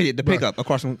 Oh yeah, the pickup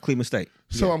across from Cleveland State.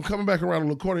 So I'm coming back around the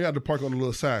little corner. You had to park on a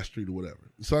little side street or whatever.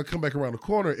 So I come back around the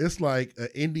corner. It's like an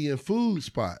Indian food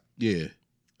spot Yeah.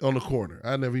 on the corner.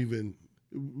 I never even.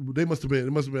 It must have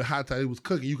been hot time. It was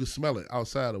cooking. You could smell it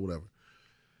outside or whatever.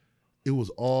 It was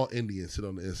all Indians sitting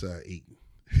on the inside eating.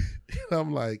 And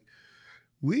I'm like,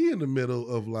 we in the middle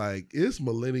of it's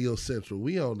Millennial Central.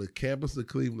 We on the campus of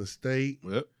Cleveland State.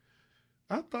 Yep.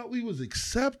 I thought we was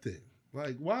accepting.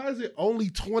 Like, why is it only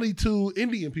 22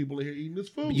 Indian people in here eating this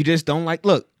food? You just don't like.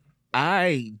 Look,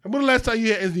 When the last time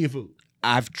you had Indian food?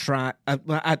 I've tried.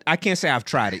 I can't say I've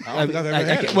tried it. I don't think I've ever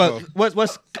had it well, before.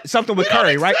 what's something with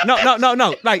curry, right?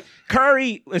 No. Like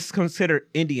curry is considered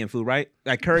Indian food, right?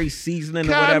 Like curry seasoning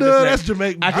or whatever. Kinda. That's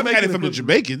Jamaican. I've had it from the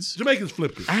Jamaican. Jamaicans. Jamaicans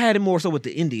flipped it. I had it more so with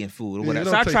the Indian food or Yeah, whatever.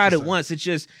 it So I don't taste tried the it same. once. It's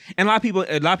just, and a lot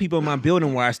of people in my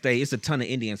building where I stay, it's a ton of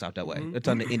Indians out that way. A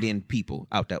ton of Indian people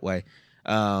out that way.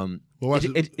 Well, watch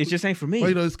It just ain't for me.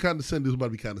 Well, it's condescending. This is about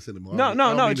to be condescending. No, I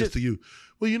don't mean this just- to you.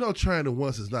 Well, trying it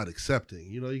once is not accepting.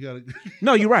 You got to.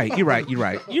 No, you're right. You're right. You're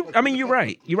right.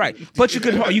 But you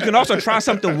can also try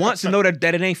something once and know that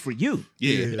it ain't for you.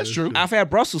 Yeah, that's true. I've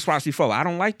had Brussels sprouts before. I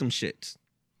don't like them shits.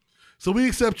 So we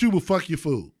accept you, but fuck your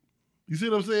food. You see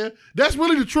what I'm saying? That's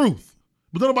really the truth.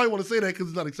 But nobody want to say that because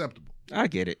it's not acceptable. I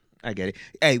get it.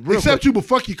 Hey, Accept you, but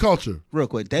fuck your culture. real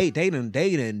quick. They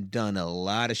done a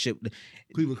lot of shit.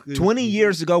 Cleveland, 20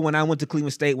 years ago when I went to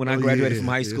Cleveland State, when I graduated from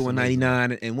high yeah, school it's in amazing.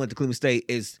 99 and went to Cleveland State,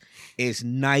 is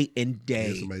night and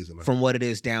day It's amazing, man. from what it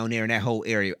is down there in that whole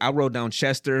area. I rode down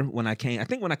Chester when I came. I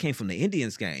think when I came from the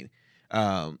Indians game.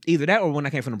 Either that or when I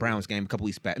came from the Browns game a couple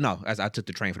weeks back. No, as I took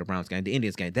the train for the Browns game, the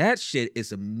Indians game. That shit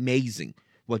is amazing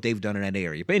what they've done in that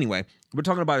area. But anyway, we're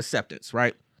talking about acceptance,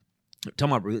 right? We're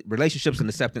talking about relationships and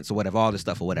acceptance or whatever, all this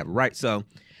stuff or whatever, right? So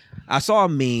I saw a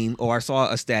meme or I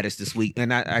saw a status this week,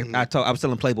 and I was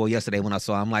telling Playboy yesterday when I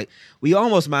saw it, I'm like, we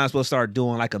almost might as well start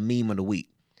doing like a meme of the week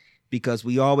because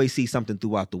we always see something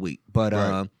throughout the week. But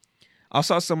Right. I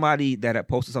saw somebody that had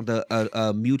posted something,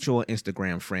 a mutual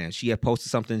Instagram friend. She had posted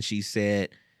something. She said,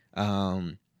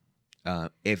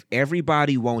 if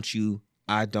everybody wants you,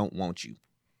 I don't want you.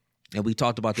 And we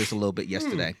talked about this a little bit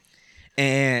yesterday.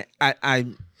 And I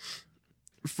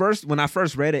when I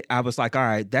first read it, I was like, all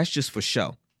right, that's just for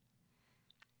show.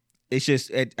 It's just,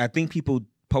 I think people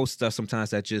post stuff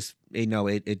sometimes that just,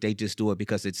 they just do it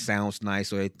because it sounds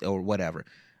nice or whatever.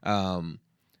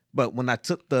 But when I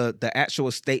took the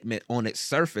actual statement on its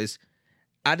surface,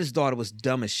 I just thought it was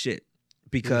dumb as shit.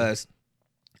 Because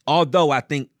although I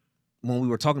think when we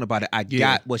were talking about it, I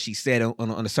got what she said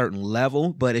on a certain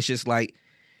level, but it's just like,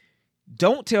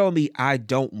 don't tell me I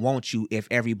don't want you if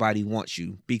everybody wants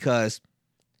you, because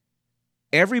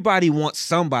everybody wants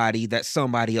somebody that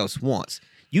somebody else wants.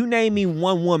 You name me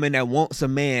one woman that wants a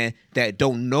man that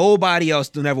don't nobody else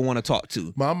to never want to talk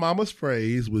to. My mama's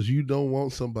phrase was, you don't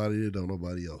want somebody that don't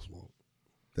nobody else want.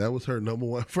 That was her number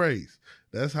one phrase.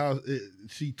 That's how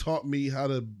she taught me how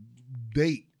to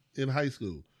date in high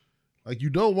school. Like, you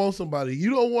don't want somebody, you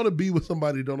don't want to be with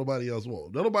somebody that don't nobody else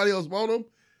want. Don't nobody else want them,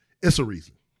 it's a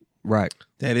reason. Right.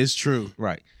 That is true.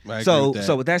 Right. I agree So with that.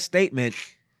 so with that statement,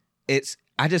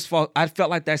 I felt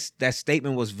like that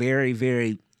statement was very,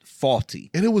 very faulty.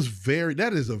 And it was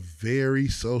that is a very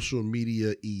social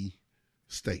media-y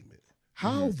statement.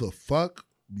 How the fuck,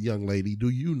 young lady, do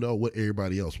you know what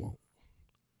everybody else wants?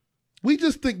 We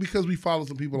just think because we follow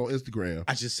some people on Instagram.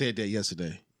 I just said that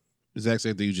yesterday. Exact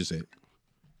same thing you just said.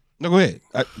 No, go ahead.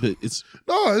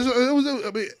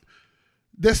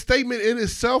 That statement in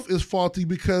itself is faulty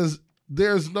because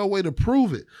there's no way to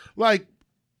prove it. Like,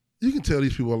 you can tell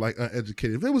these people are like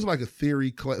uneducated. If it was like a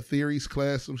theories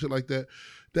class, some shit like that,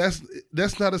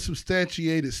 that's not a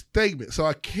substantiated statement. So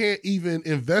I can't even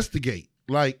investigate.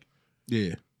 Like,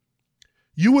 Yeah.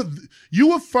 you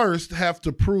would first have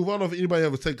to prove. I don't know if anybody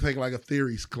ever taken like a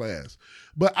theories class,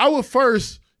 but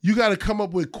you got to come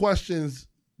up with questions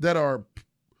that are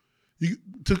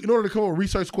in order to come up with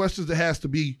research questions that has to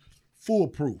be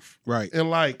foolproof. Right. And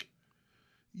like,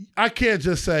 I can't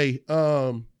just say,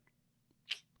 don't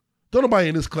nobody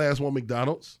in this class want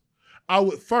McDonald's. I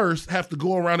would first have to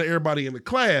go around to everybody in the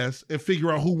class and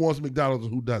figure out who wants McDonald's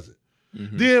and who doesn't.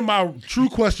 Mm-hmm. Then my true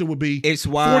question would be, it's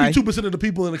why 42% of the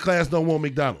people in the class don't want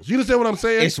McDonald's. You understand what I'm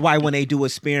saying? It's why when they do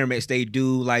experiments, they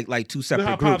do like two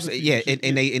separate groups. Yeah,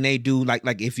 and they do like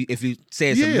if you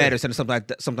say it's a medicine or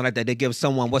something like that, they give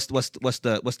someone what's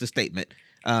the statement?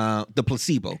 The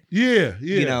placebo. Yeah.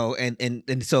 You know,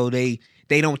 and so they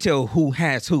don't tell who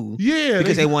has who. Yeah.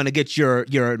 Because they want to get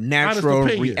your natural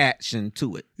reaction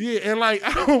to it. Yeah, and like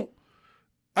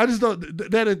I just don't.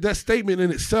 That statement in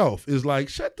itself is like,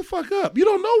 shut the fuck up. You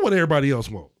don't know what everybody else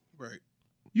wants. Right.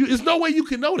 There's no way you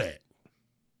can know that.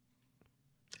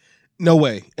 No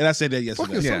way. And I said that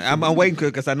yesterday. Yeah, I'm waiting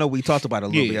because I know we talked about it a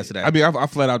little bit yesterday. I mean, I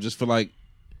flat out just feel like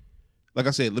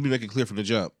I said, let me make it clear from the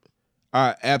jump.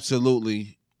 I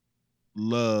absolutely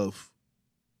love.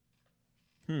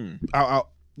 I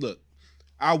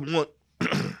want.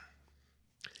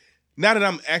 Now that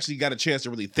I'm actually got a chance to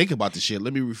really think about this shit,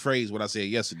 let me rephrase what I said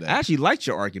yesterday. I actually liked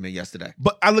your argument yesterday.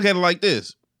 But I look at it like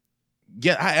this.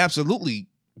 Yeah, I absolutely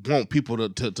want people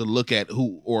to look at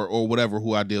who or whatever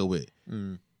who I deal with.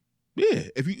 Mm. Yeah,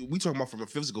 we talking about from a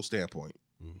physical standpoint.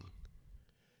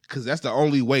 Because that's the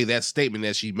only way that statement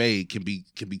that she made can be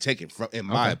taken from, in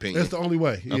my opinion. That's the only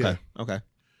way. Yeah. Okay.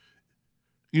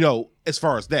 You know, as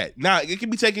far as that. Now, it can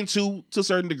be taken to a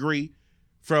certain degree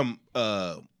from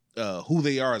who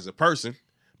they are as a person,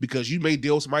 because you may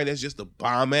deal with somebody that's just a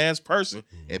bomb ass person,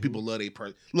 and people love their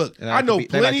person. Look, I know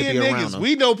plenty of niggas.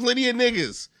 We know plenty of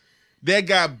niggas that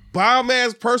got bomb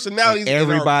ass personalities. And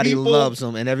everybody loves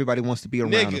them, and everybody wants to be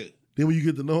around them. Then when you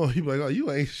get to know them, you be like, oh,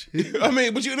 you ain't shit. I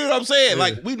mean, but you know what I'm saying? Yeah.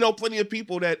 Like, we know plenty of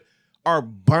people that are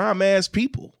bomb ass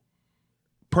people,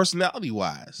 personality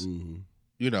wise. Mm-hmm.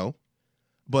 You know,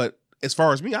 but as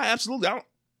far as me, I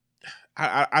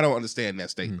don't understand that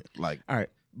statement. Mm-hmm. Like, all right.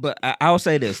 But I'll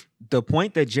say this: the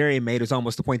point that Jerry made is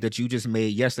almost the point that you just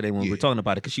made yesterday when we were talking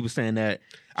about it, because she was saying that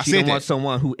she didn't want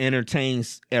someone who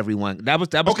entertains everyone. That was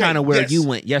kind of where you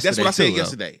went yesterday. That's what I said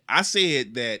yesterday. I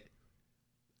said that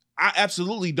I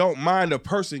absolutely don't mind a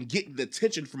person getting the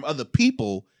attention from other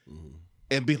people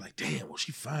and be like, "Damn, well,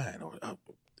 she fine," or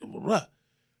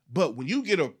But when you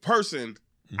get a person,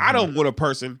 I don't want a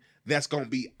person that's going to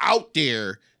be out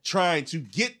there trying to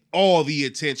get all the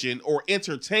attention or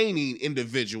entertaining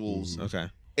individuals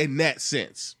in that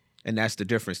sense. And that's the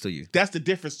difference to you. That's the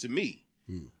difference to me.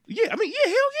 Yeah, I mean, yeah,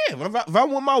 hell yeah. If I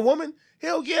want my woman,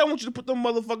 hell yeah, I want you to put them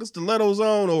motherfucking stilettos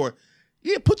on, or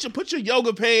put your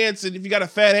yoga pants, and if you got a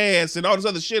fat ass and all this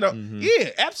other shit on. Yeah,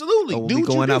 absolutely. When we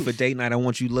going out for date night, I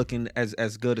want you looking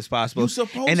as good as possible. You're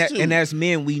supposed to. And as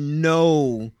men, we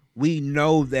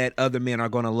know that other men are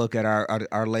going to look at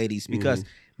our ladies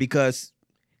because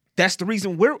that's the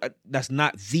reason that's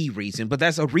not the reason, but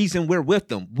that's a reason we're with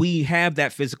them. We have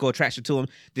that physical attraction to them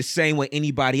the same way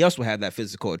anybody else would have that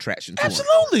physical attraction to them.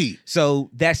 Absolutely.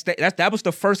 So that was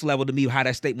the first level to me, how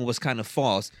that statement was kind of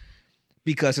false,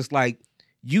 because it's like,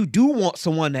 you do want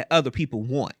someone that other people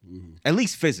want, at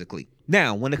least physically.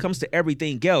 Now, when it comes to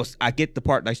everything else, I get the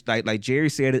part like Jerry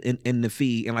said in the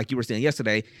feed, and like you were saying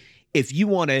yesterday, if you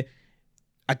want to,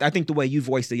 I think the way you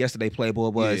voiced it yesterday, Playboy,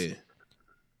 was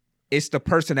it's the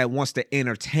person that wants to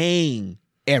entertain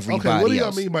everybody else. Okay, what do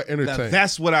y'all mean by entertain?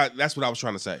 That's what I was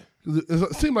trying to say.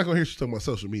 It seems like on here she's talking about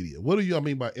social media. What do y'all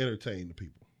mean by entertain the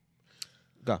people?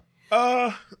 Go.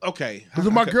 Okay. Because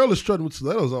if my girl is strutting with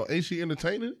stilettos on, ain't she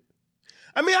entertaining?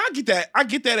 I mean, I get that. I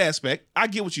get that aspect. I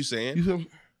get what you're saying.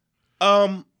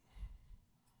 I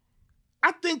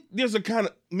think there's a kind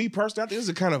of, me personally, I think there's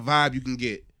a kind of vibe you can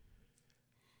get.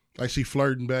 Like she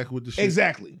flirting back with the shit?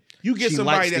 Exactly. You get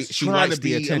somebody that's trying to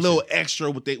be a little extra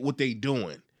with what they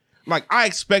doing. Like, I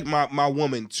expect my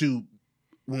woman to,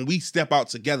 when we step out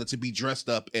together, to be dressed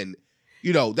up, and,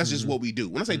 that's just what we do.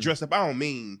 When I say dressed up, I don't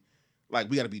mean like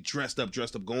we got to be dressed up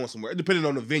going somewhere, depending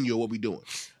on the venue or what we doing.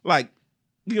 Like,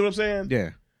 you know what I'm saying? Yeah.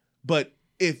 But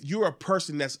if you're a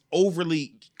person that's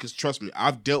overly, because trust me,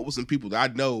 I've dealt with some people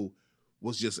that I know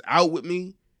was just out with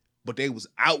me, but they was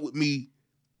out with me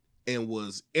and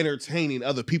was entertaining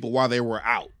other people while they were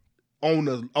out on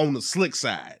the slick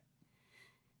side.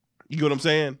 You get what I'm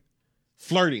saying?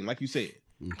 Flirting, like you said.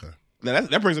 Okay. Now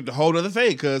that brings up the whole other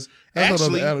thing, because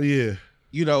actually, how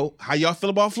y'all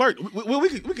feel about flirt?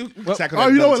 We can tackle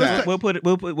that. You know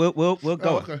what? We'll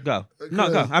go. Okay. Go.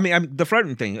 No, go. I mean, the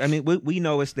flirting thing. I mean, we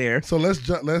know it's there. So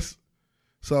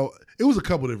So it was a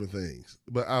couple different things,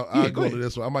 but I'll go to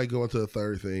this one. I might go into a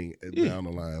third thing down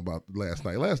the line about last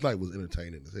night. Last night was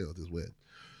entertaining as hell. This wedding.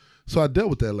 So I dealt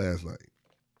with that last night.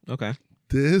 Okay.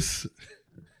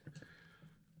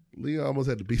 Leah almost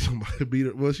had to beat somebody. Beat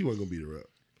her. Well, she wasn't gonna beat her up.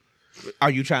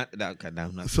 Are you trying? No.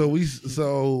 So we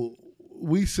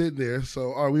sitting there.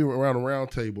 So we were around a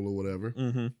round table or whatever.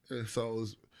 Mm-hmm. And so it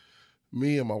was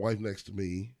me and my wife next to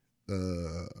me.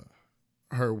 One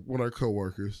of her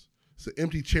coworkers. It's an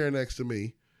empty chair next to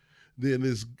me. Then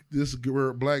this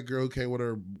girl, black girl came with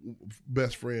her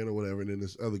best friend or whatever, and then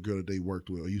this other girl that they worked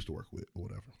with or used to work with or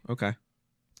whatever. Okay.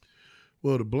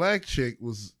 Well, the black chick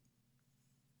was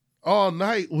all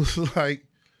night was like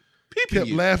kept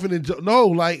laughing and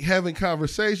like having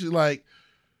conversations. Like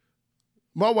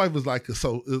my wife was like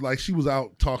she was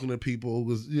out talking to people.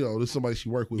 Was there's somebody she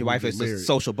worked with. Your wife is a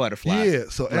social butterfly. Yeah.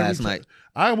 So last night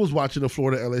I was watching the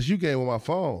Florida LSU game on my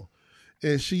phone.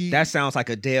 And that sounds like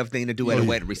a Dev thing to do at a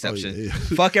wedding reception. Yeah.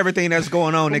 Fuck everything that's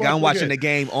going on, nigga. I'm watching the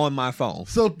game on my phone.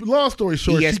 So long story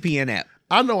short, ESPN app.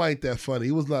 I know I ain't that funny.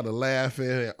 It was a lot of laughing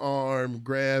and arm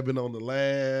grabbing on the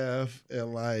laugh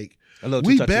and like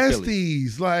we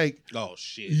besties. Like, oh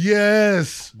shit.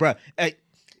 Yes. Bruh. Hey,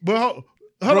 but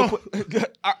hold on.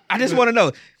 I just want to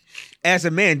know. As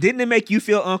a man, didn't it make you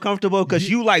feel uncomfortable? Because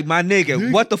you like, my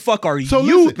nigga, what the fuck are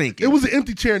you thinking? It was an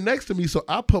empty chair next to me, so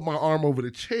I put my arm over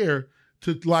the chair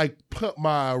to like put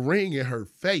my ring in her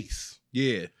face.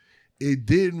 Yeah. It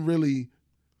didn't really,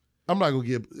 I'm not gonna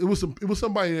give, it was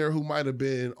somebody there who might have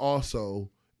been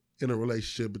also in a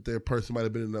relationship, but their person might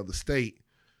have been in another state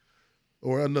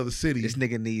or another city. This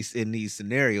nigga in these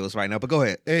scenarios right now, but go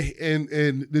ahead.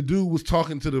 And the dude was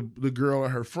talking to the girl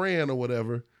and her friend or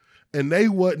whatever, and they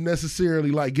wasn't necessarily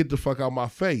like, get the fuck out my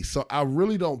face. So I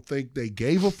really don't think they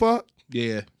gave a fuck.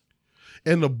 Yeah.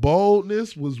 And the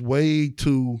boldness was way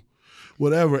too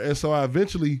whatever. And so I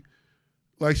eventually,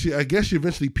 I guess she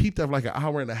eventually peeped after like an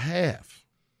hour and a half.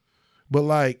 But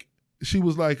like, she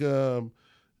was like,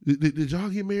 did y'all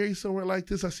get married somewhere like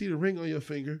this? I see the ring on your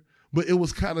finger. But it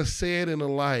was kind of said in a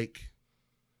like,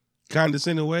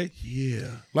 condescending way? Yeah.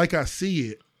 Like I see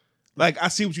it. Like, I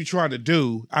see what you're trying to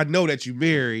do. I know that you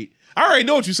married. I already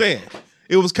know what you're saying.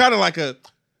 It was kind of like a,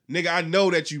 nigga, I know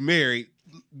that you married.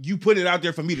 you put it out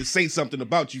there for me to say something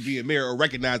about you being married or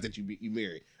recognize that you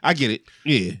married. I get it.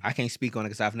 Yeah. I can't speak on it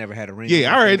because I've never had a ring.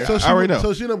 Yeah, all right. So I already know.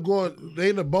 So she ended up going. They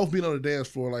ended up both being on the dance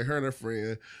floor, like her and her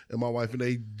friend and my wife, and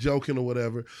they joking or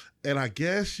whatever. And I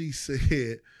guess she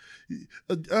said, your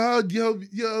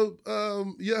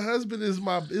husband is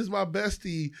my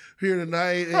bestie here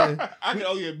tonight." And I can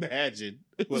only imagine.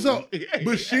 so,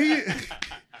 but she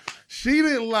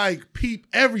didn't like peep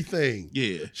everything.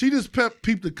 Yeah. She just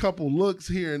peeped a couple looks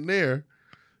here and there.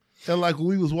 And like when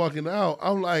we was walking out,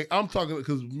 I'm talking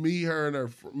because my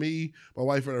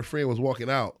wife and her friend was walking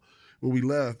out when we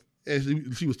left,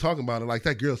 and she was talking about it like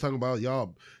that girl's talking about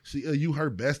y'all. You her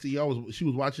bestie. She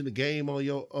was watching the game on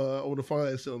the phone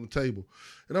and sitting on the table,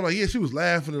 and I'm like, yeah, she was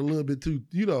laughing a little bit too,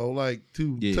 like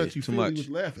too touchy. Too much. Was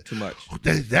laughing Too much.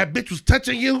 That bitch was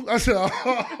touching you. I said,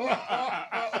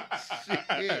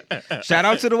 shit. Shout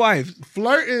out to the wife.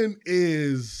 Flirting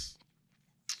is.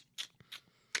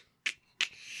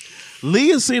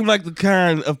 Leah seemed like the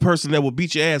kind of person that will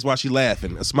beat your ass while she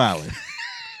laughing or smiling.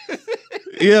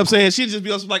 You know what I'm saying? She'd just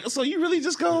be like, so you really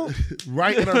just go?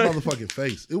 Right in her motherfucking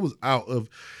face. It was,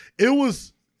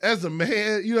 as a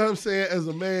man, you know what I'm saying? As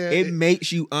a man. It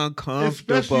makes you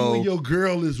uncomfortable. Especially when your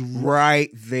girl is right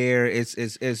there. It's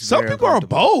some people are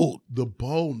bold. The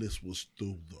boldness was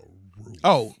through the roof.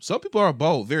 Oh, some people are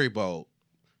bold, very bold.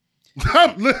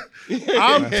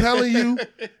 I'm telling you,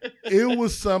 it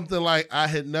was something like I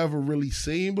had never really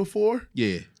seen before.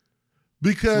 Yeah.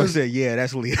 Because yeah,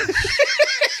 that's Leah.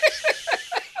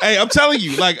 Hey, I'm telling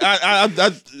you, like I'm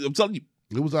telling you,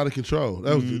 it was out of control.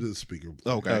 That was the speaker.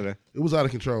 Okay. It was out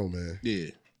of control, man.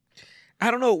 Yeah.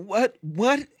 I don't know what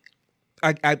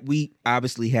we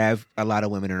obviously have a lot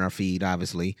of women in our feed,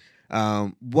 obviously.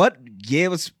 What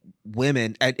gives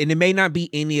women, and it may not be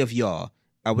any of y'all,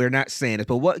 we're not saying it,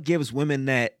 but what gives women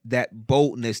that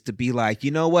boldness to be like,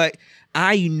 you know what?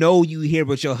 I know you here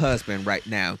with your husband right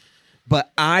now,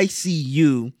 but I see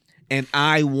you and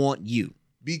I want you.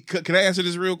 Can I answer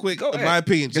this real quick? Go in ahead. my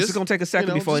opinion, This is going to take a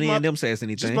second before any of them says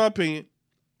anything. Just my opinion.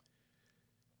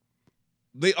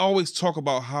 They always talk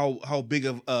about how big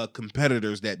of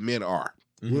competitors that men are.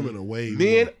 Mm-hmm. Women are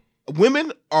way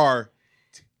Women are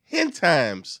 10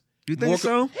 times. You think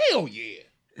so? Hell yeah.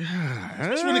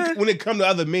 Especially when it comes to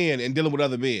other men and dealing with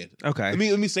other men. Okay.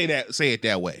 Let me say it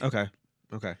that way. Okay.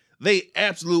 They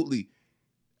absolutely.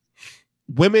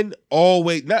 Women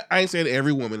always. I ain't saying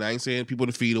every woman. I ain't saying people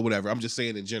to feed or whatever. I'm just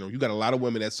saying in general. You got a lot of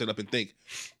women that sit up and think,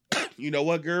 you know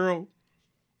what, girl?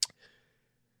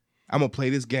 I'm gonna play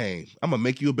this game. I'm gonna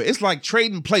make you a bet. It's like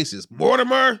trading places.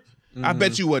 Mortimer, I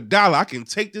bet you $1 I can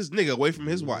take this nigga away from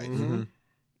his wife. Mm-hmm.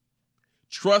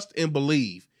 Trust and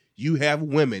believe. You have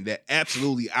women that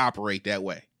absolutely operate that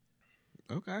way.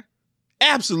 Okay.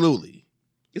 Absolutely.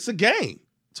 It's a game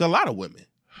to a lot of women.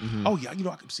 Mm-hmm. Oh, yeah,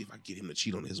 I can see if I can get him to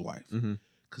cheat on his wife.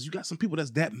 Because you got some people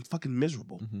that's that fucking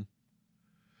miserable. Mm-hmm.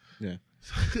 Yeah.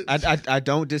 I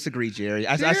don't disagree, Jerry.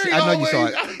 I know you saw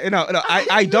it. No,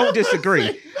 I don't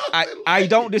disagree. I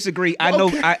don't disagree.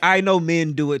 I know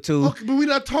men do it too. Okay, but we're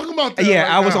not talking about that. Yeah,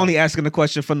 right I was now. only asking the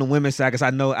question from the women's side because I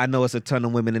know it's a ton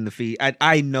of women in the feed.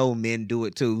 I know men do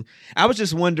it too. I was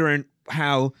just wondering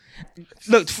how.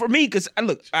 Look, for me, because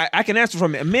I can answer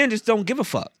from it. Men just don't give a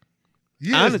fuck.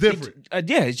 Yeah, it's different.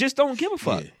 It's just don't give a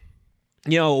fuck.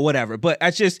 Yeah. Whatever. But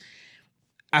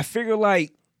I figure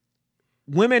like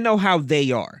women know how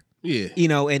they are. Yeah.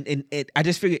 And I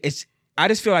just figure I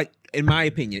just feel like, in my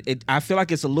opinion, I feel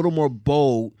like it's a little more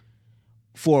bold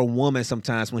for a woman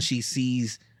sometimes when she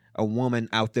sees a woman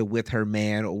out there with her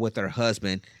man or with her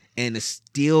husband and to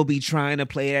still be trying to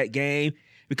play that game.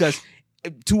 Because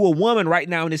to a woman right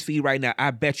now in this feed right now,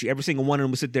 I bet you every single one of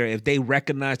them would sit there. If they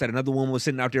recognize that another woman was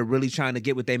sitting out there really trying to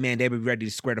get with their man, they'd be ready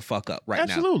to square the fuck up right now.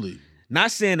 Absolutely.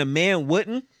 Not saying a man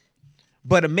wouldn't,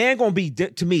 but a man gonna be,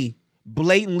 to me,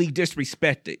 blatantly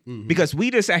disrespected. Because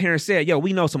we just sat here and said, yo,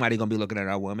 we know somebody gonna be looking at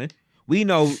our woman. We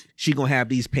know she gonna have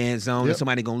these pants on and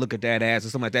somebody gonna look at that ass or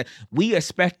something like that. We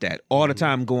expect that all the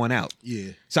time going out.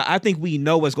 Yeah. So I think we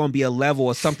know it's gonna be a level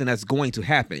of something that's going to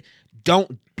happen.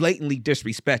 Don't blatantly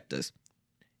disrespect us.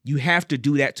 You have to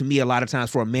do that to me a lot of times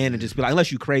for a man to just be like,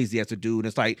 unless you crazy as a dude,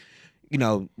 it's like,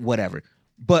 whatever.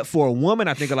 But for a woman,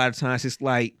 I think a lot of times it's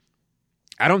like,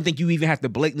 I don't think you even have to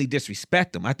blatantly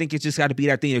disrespect them. I think it's just got to be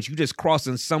that thing that you just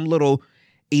crossing some little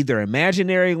either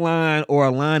imaginary line or a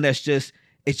line that's just,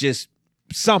 it's just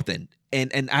something.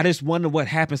 And I just wonder what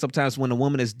happens sometimes when a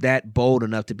woman is that bold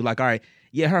enough to be like, all right,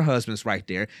 yeah, her husband's right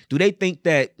there. Do they think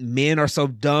that men are so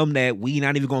dumb that we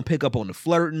not even going to pick up on the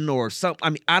flirting or something? I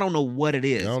mean, I don't know what it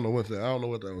is. I don't know what that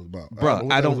was about. Bro,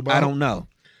 I don't know.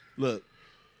 Look,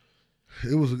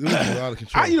 It was out of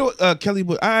control. Kelly,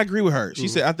 but I agree with her. She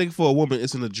said, I think for a woman,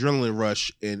 it's an adrenaline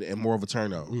rush and more of a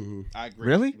turn on. I agree.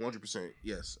 Really? 100%.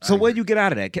 Yes. So what do you get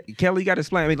out of that, Kelly? You got to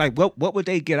explain. I mean, like, what would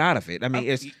they get out of it? I mean,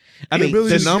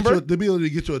 the number, the ability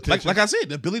to get your attention. Like I said,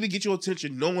 the ability to get your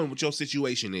attention, knowing what your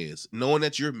situation is, knowing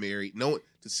that you're married, knowing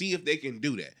to see if they can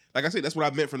do that. Like I said, that's what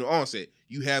I meant from the onset.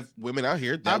 You have women out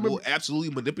here that will absolutely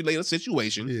manipulate a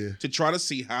situation to try to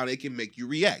see how they can make you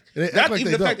react. Not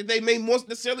even the fact that they may most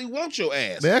necessarily want your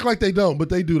ass. They act like they don't, but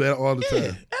they do that all the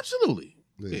time. Absolutely.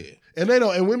 Yeah. And they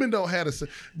don't. And women don't have to.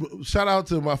 Shout out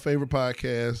to my favorite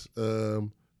podcast,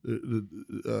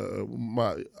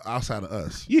 my Outside of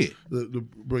Us. Yeah. The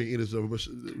bring in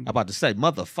I'm about to say,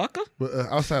 motherfucker. But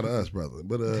Outside of Us, brother.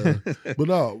 But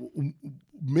no,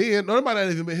 men. Nobody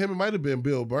had even been him. It might have been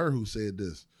Bill Burr who said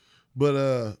this.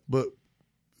 But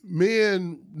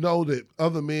men know that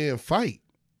other men fight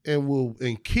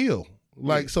and kill.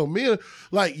 Like so, men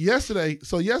like yesterday.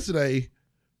 So yesterday,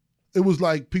 it was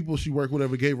like people she worked with,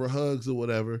 whatever, gave her hugs or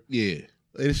whatever. Yeah.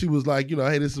 And she was like,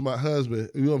 hey, this is my husband.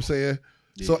 You know what I'm saying?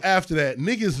 Yeah. So after that,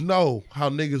 niggas know how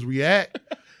niggas react.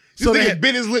 So they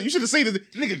bit his lip. You should have seen the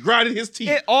nigga grinding his teeth.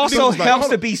 It also helps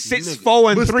to be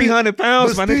 6'4" and 300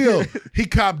 pounds. But still, he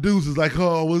cop dudes is like,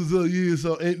 oh, what's up? Yeah.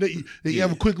 So and they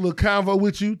have a quick little convo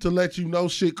with you to let you know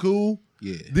shit cool.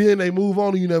 Yeah. Then they move on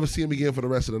and you never see them again for the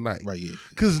rest of the night. Right, yeah.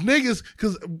 Because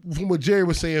from what Jerry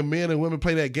was saying, men and women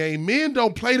play that game. Men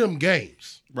don't play them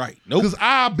games. Right. Nope. Because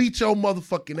I'll beat your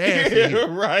motherfucking ass. Yeah,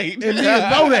 right. And men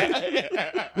know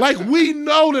that. Like, we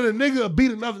know that a nigga will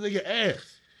beat another nigga ass.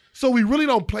 So we really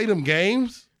don't play them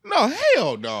games. No,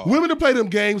 hell no. Women don't play them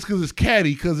games because it's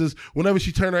catty, because it's whenever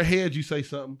she turn her head, you say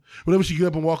something. Whenever she get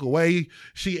up and walk away,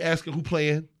 she asking who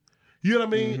playing. You know what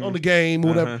I mean? Mm-hmm. On the game,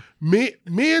 whatever.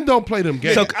 Men don't play them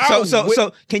games.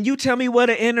 So can you tell me what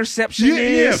an interception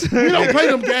is? Yeah. We don't play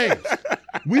them games.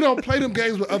 We don't play them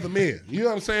games with other men. You know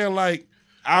what I'm saying? Like,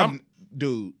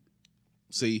 dude,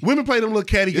 see. Women play them little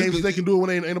catty games so they can do it when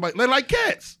ain't nobody. They're like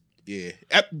cats. Yeah.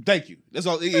 Thank you. That's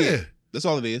all. Yeah. That's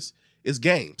all it is. It's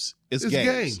games. It's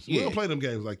games. We don't play them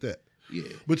games like that. Yeah.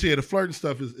 But yeah, the flirting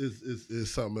stuff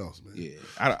is something else, man. Yeah.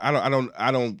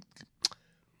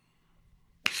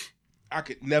 I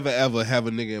could never ever have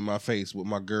a nigga in my face with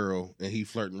my girl and he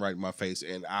flirting right in my face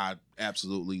and I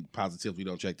absolutely positively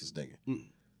don't check this nigga.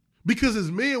 Because as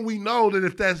men, we know that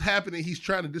if that's happening, he's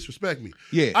trying to disrespect me.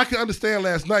 Yeah. I can understand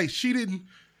last night she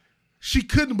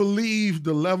couldn't believe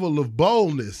the level of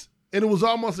boldness. And it was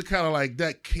almost a kind of like,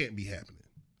 that can't be happening.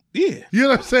 Yeah. You know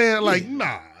what I'm saying? Like,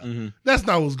 nah, that's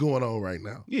not what's going on right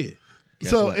now. Yeah.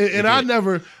 So, and I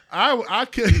never, I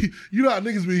can't, you know how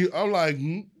niggas be, I'm like,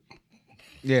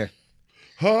 yeah.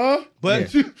 Huh?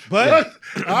 But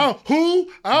I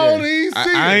don't even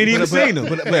see I ain't even seen them.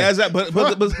 But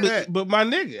my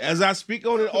nigga, as I speak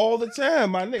on it all the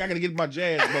time, my nigga, I gotta get my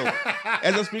jazz mode.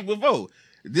 As I speak before,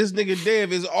 this nigga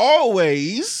Dev is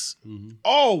always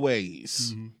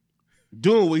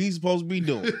doing what he's supposed to be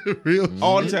doing. Real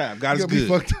all the time. God is good. Be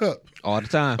fucked up. All the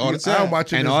time. All the time. I'm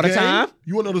watching and this all the game. time.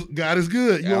 You want to know God is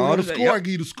good. You want to know the score? Yep. I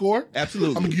give you the score.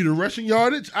 Absolutely. I'm gonna give you the rushing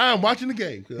yardage. I am watching the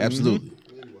game. Absolutely.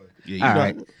 Yeah, all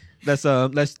right. Let's Can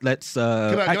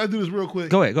I do this real quick?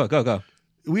 Go ahead. Go.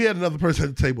 We had another person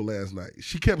at the table last night.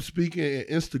 She kept speaking in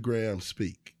Instagram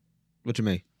speak. What you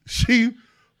mean? She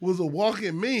was a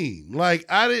walking meme. Like,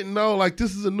 I didn't know. Like,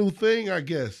 this is a new thing, I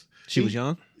guess. She was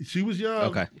young? She was young.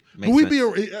 Okay. But we be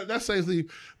that's basically,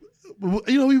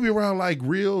 you know, we be around like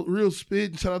real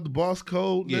spit. Shout out to Boss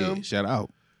Code. Yeah, them. shout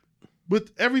out. But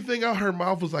everything out her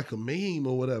mouth was like a meme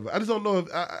or whatever. I just don't know if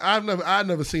I've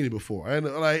never seen it before. And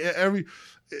like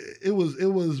it was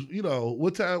you know,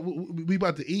 what time we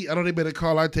about to eat? I know they better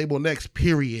call our table next.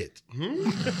 Period.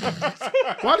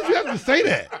 Why did you have to say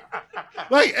that?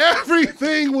 Like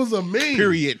everything was a meme.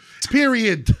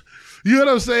 Period. You know what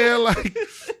I'm saying? Like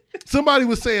somebody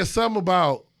was saying something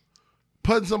about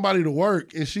putting somebody to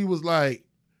work, and she was like,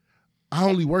 I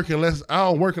don't work unless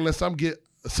I'm get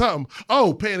something.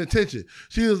 Oh, paying attention.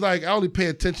 She was like, I only pay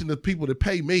attention to people that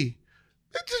pay me.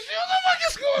 What the fuck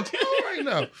is going on right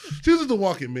now? She was just a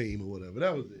walking meme or whatever.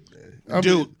 That was it, man.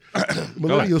 Dude,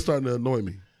 millennials starting to annoy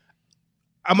me.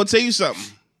 I'm gonna tell you something.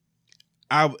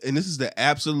 And this is the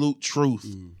absolute truth.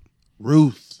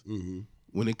 Ruth.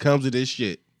 When it comes to this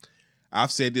shit,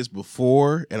 I've said this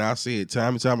before, and I'll say it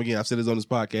time and time again. I've said this on this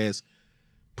podcast,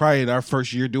 probably in our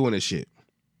first year doing this shit.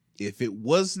 If it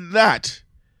was not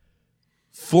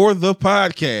for the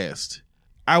podcast,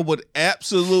 I would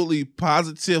absolutely,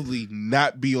 positively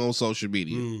not be on social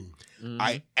media.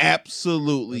 I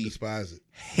absolutely despise it.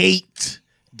 Hate,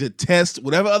 detest,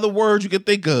 whatever other words you can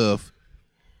think of,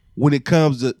 when it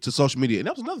comes to social media. And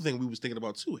that was another thing we was thinking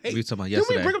about too. Hey, We were talking about didn't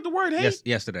yesterday. we bring up the word hate?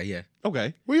 Yesterday, yeah.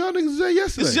 Okay. Where y'all niggas at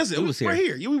yesterday? It's just, it It was was right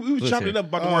here. We was was chopping here. it up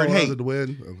about the Oh, word was hate. it the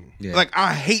wedding? Yeah. Like,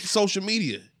 I hate social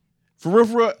media. For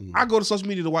real, I go to social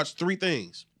media to watch 3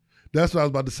 things. That's what I was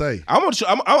about to say. I'm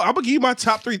gonna give you my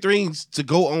top 3 things to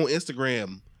go on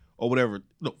Instagram or whatever.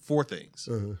 No, 4 things.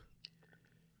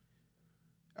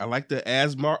 I like the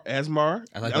Asmar.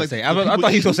 I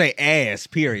thought he was gonna say ass.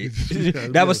 Period.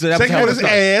 that was Second how one it is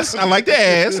started. ass. I like the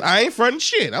ass. I ain't fronting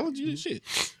shit. I let you do shit.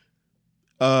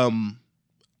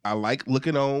 I like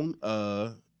looking on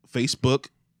Facebook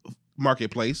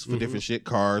Marketplace for different shit,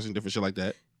 cars and different shit like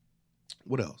that.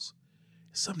 What else?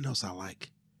 Something else I like.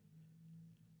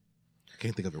 I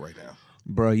can't think of it right now.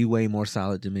 Bro, you way more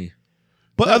solid than me.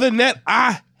 But other than that,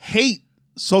 I hate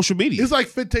social media. It's like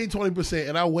 15-20%,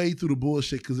 and I wade through the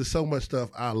bullshit because there's so much stuff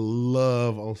I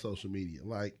love on social media.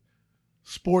 Like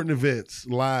sporting events,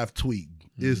 live tweet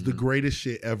is the greatest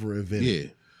shit ever invented. Yeah.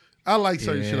 I like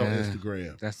certain shit on Yeah.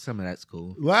 Instagram. Some of that's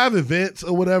cool. Live events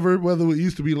or whatever, whether it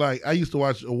used to be like, I used to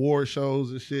watch award shows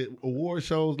and shit. Award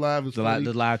shows live is The funny.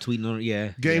 live tweeting on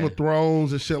it, Game of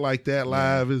Thrones and shit like that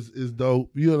live is dope.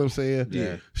 You know what I'm saying?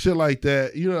 Yeah. Shit like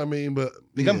that. You know what I mean? But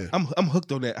Nigga, yeah. I'm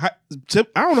hooked on that. I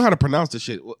don't know how to pronounce this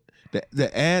shit.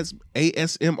 The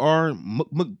ASMR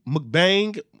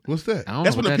mukbang. What's that? I don't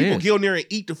That's know when what the that people is. get on there and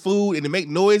eat the food and they make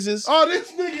noises. Oh,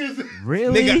 this nigga is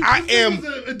Really? Nigga, I am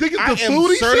addicted to I am foodie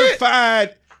shit.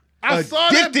 certified I saw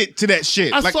that. addicted to that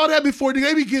shit. I Like, saw that before.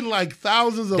 They be getting like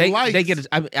thousands of likes. They get.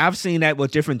 I've seen that with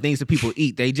different things that people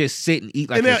eat. They just sit and eat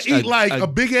like and they'll eat like a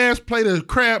big ass plate of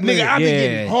crab nigga, meat. I be Yeah.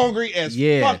 getting hungry as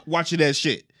Yeah. fuck watching that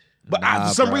shit. But Nah,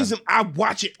 for some bruh. reason, I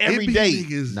watch it every It be day.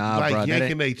 niggas Nah, like bruh, that yanking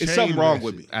ain't- they chain. It's something wrong and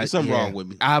with shit. me. It's something wrong with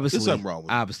me. Obviously, It's something wrong with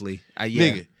me. Obviously, yeah.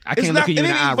 Nigga, I can't it's look at you in it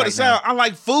the ain't eye even for the right sound. now. I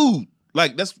like food.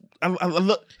 Like that's I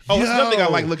look. Oh, that's another thing I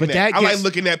like looking But at. that I like gets-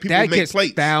 looking at people that make gets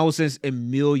plates. thousands and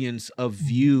millions of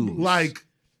views. Like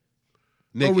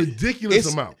a Nigga, ridiculous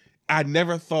it's- amount. I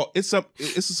never thought it's a They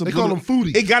call subliminal. them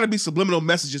foodies. It got to be subliminal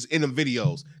messages in the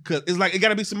videos because it's like it got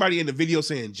to be somebody in the video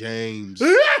saying James,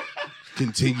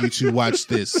 continue to watch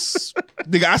this.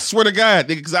 Nigga, I swear to God,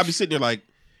 nigga, because I be sitting there like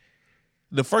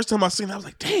the first time I seen it, I was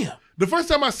like, damn. The first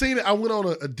time I seen it, I went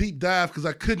on a deep dive because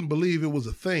I couldn't believe it was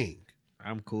a thing.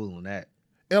 I'm cool on that.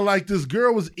 And like this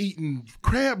girl was eating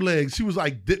crab legs. She was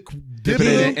like dipping Dipping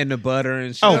it them. in the butter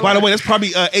and shit. Oh, by the way, that's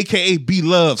probably AKA B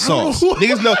Love sauce.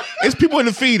 Niggas know it's people in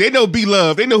the feed. They know B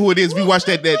Love. They know who it is. We watch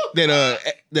the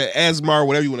Asmar,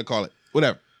 whatever you want to call it,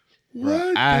 whatever.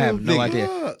 What I the have no fuck?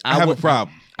 idea. I have a would-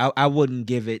 problem, I wouldn't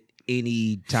give it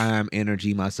any time,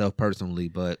 energy myself personally,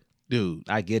 but dude.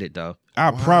 I get it though.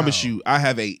 I promise you, I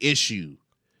have a issue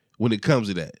when it comes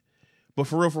to that. But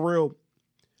for real,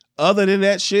 other than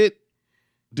that shit,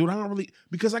 dude, I don't really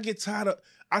because I get tired of.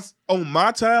 On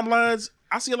my timelines,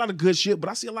 I see a lot of good shit, but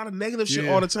I see a lot of negative shit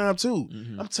Yeah. all the time too.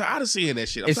 I'm tired of seeing that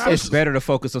shit. I'm It's tired it's of, better to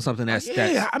focus on something that's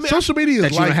yeah, I mean, Social media that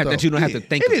is you don't life, have though. that you don't have to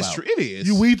think it is about. true. It is.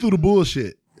 You weed through the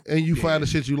bullshit and you find the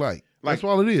shit you like. That's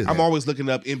all it is. I'm always looking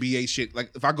up NBA shit.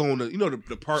 Like if I go on the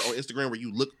the part on Instagram where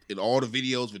you look at all the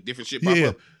videos with different shit pop Yeah.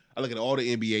 up. I look at all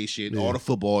the NBA shit, all the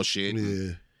football shit.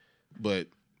 Yeah. But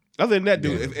other than that,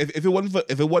 dude, if it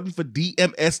wasn't for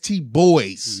DMST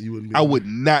boys, You wouldn't be I on would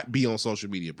not be on social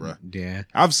media, bro. Yeah.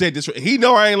 I've said this. He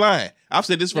know I ain't lying. I've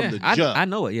said this from the I jump.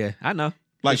 know it. Yeah, I know.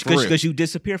 Like, for real. because you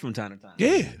disappear from time to time.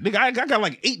 Yeah, nigga, I got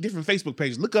like 8 different Facebook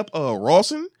pages. Look up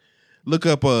Rawson. Look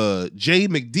up J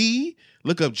McD.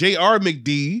 Look up JR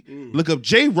McD. Look up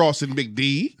J Rawson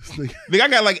McD. Nigga, I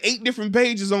got like 8 different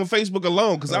pages on Facebook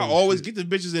alone because I always get the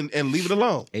bitches and leave it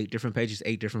alone. 8 different pages,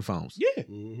 8 different phones. Yeah,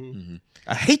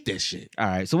 I hate that shit. All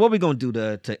right. So what we gonna do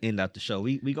to end out the show?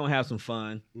 We gonna have some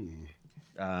fun.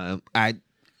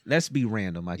 Let's be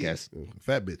random, I guess.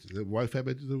 Fat bitches. White fat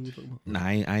bitches. Is that what we're talking about? Nah,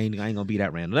 I ain't gonna be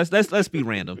that random. Let's be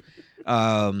random.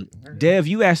 Dev,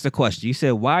 you asked a question. You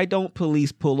said, "Why don't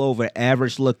police pull over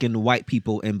average-looking white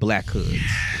people in black hoods?"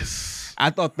 Yes. I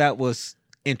thought that was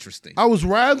interesting. I was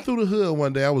riding through the hood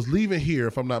one day. I was leaving here,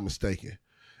 if I'm not mistaken.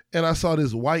 And I saw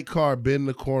this white car bend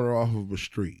the corner off of a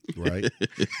street, right?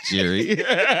 Jerry.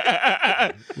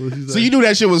 What she So say? you knew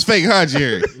that shit was fake, huh,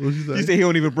 Jerry? What she say? He said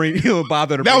he don't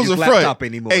bother to That bring was his a front. laptop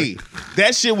anymore. Hey,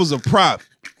 that shit was a prop.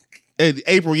 And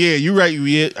April, yeah, you right.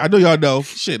 Yeah, I know y'all know.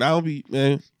 Shit, I don't be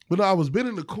man. But no, I was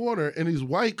bending the corner, and this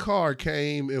white car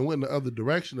came and went in the other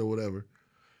direction or whatever.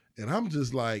 And I'm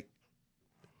just like,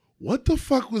 what the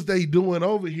fuck was they doing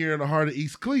over here in the heart of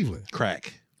East Cleveland?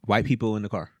 Crack. White people in the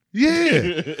car.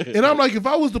 Yeah. And I'm like, if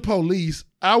I was the police,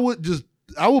 I would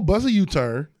bust a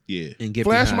U-turn, Yeah. And get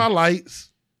flash behind. my lights,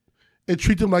 and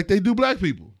treat them like they do black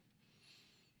people.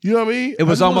 You know what I mean? It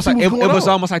was I almost just like wanna see what's it was going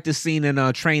on. almost like the scene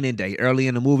in Training Day early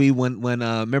in the movie when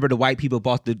remember the white people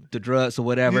bought the drugs or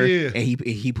whatever, Yeah. and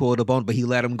he pulled up on, but he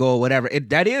let him go or whatever.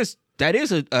 That is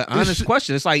a honest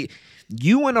question. It's like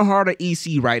you in the heart of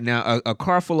EC right now, a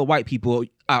car full of white people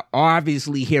are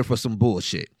obviously here for some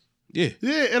bullshit. Yeah.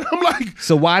 Yeah, and I'm like,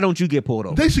 So why don't you get pulled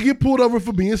over? they should get pulled over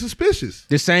for being suspicious.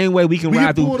 The same way we can We ride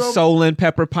get through pulled over, Solon,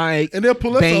 Pepper Pike, and they'll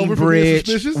pull us over for being Bainbridge,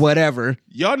 suspicious. whatever.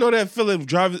 Y'all know that feeling of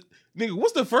driving. Nigga,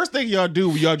 what's the first thing y'all do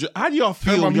when y'all how do y'all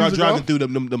Turn feel my when y'all music driving off. through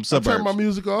them I turn suburbs? my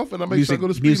music off and I make sure I go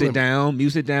to speed Music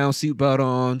limit. down, seatbelt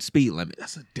on, speed limit.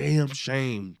 That's a damn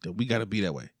shame that we gotta be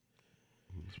that way.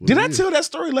 What Did it I is. tell that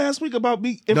story last week about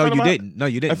me in No, front you of my didn't. No,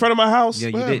 you didn't. in front of my house? Yeah,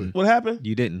 you What didn't. What happened?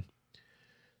 You didn't.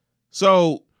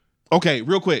 So, okay,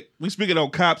 real quick. We speaking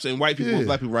on cops and white people and Yeah.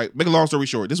 black people, right? Make a long story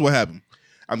short. This is what happened.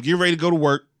 I'm getting ready to go to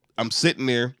work. I'm sitting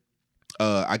there.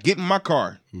 I get in my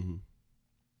car. Mhm.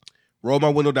 Roll my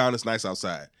window down. It's nice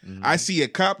outside. Mhm. I see a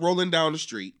cop rolling down the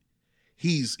street.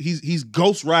 He's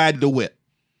ghost riding the whip.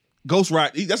 Ghost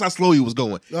ride. That's how slow he was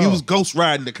going. He Oh. was ghost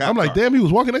riding the cop. I'm like, car. damn, he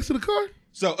was walking next to the car?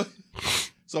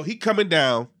 So he coming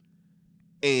down,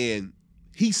 and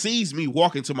he sees me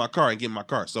walking to my car and get in my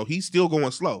car. So he's still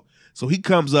going slow. So he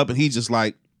comes up and he's just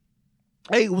like,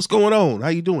 "Hey, what's going on? How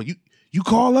you doing? You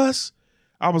call us?"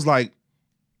 I was like,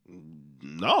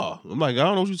 "No." I'm like, "I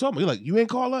don't know what you're talking about." He's like, "You ain't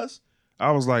call us?"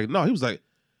 I was like, "No." He was like,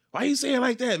 "Why you saying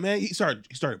like that, man?" He started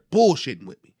bullshitting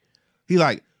with me. He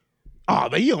like, "Oh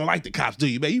man, you don't like the cops, do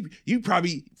you, man? You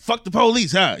probably fuck the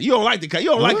police, huh? You don't like the cops. You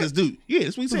don't like What? us, dude." Yeah,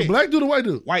 that's what he Was it said. a black dude or white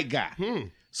dude? White guy. Hmm.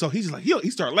 So he's like, he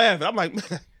started laughing. I'm like,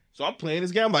 man. So I'm playing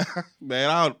this game. I'm like,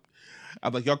 man,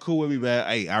 I'm like, y'all cool with me, man.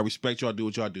 Hey, I respect y'all. Do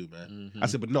what y'all do, man. I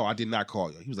said, but no, I did not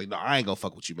call you. He was like, no, I ain't gonna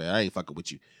fuck with you, man. I ain't fucking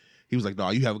with you. He was like, no,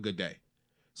 you have a good day.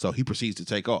 So he proceeds to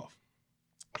take off.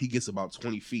 He gets about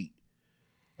 20 feet.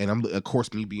 And I'm, of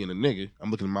course, me being a nigga,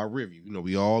 I'm looking at my rear view. You know,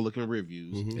 we all look in rear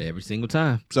views. Mhm. Every single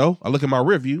time. So I look at my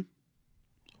rear view.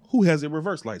 Who has their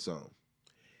reverse lights on?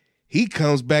 He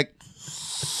comes back,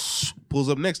 pulls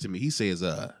up next to me. He says,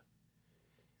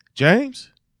 James?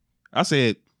 I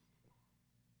said,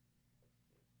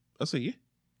 yeah.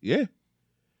 Yeah.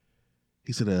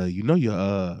 He said, you know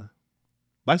your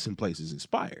license plate is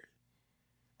expired.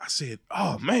 I said,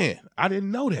 oh man, I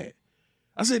didn't know that.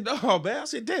 I said, oh man. I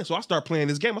said, damn. So I start playing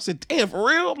this game. I said, damn, for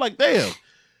real? I'm like, damn.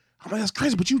 I'm like, that's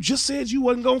crazy, but you just said you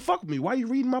wasn't gonna fuck with me. Why you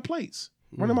reading my plates?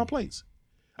 Running my plates.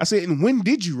 I said, and when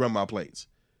did you run my plates?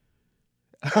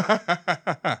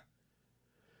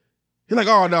 He's like,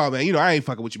 oh no, man, you know, I ain't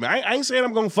fucking with you, man. I ain't saying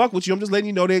I'm gonna fuck with you. I'm just letting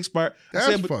you know they expired. I That's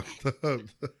said, fucked up.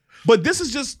 but this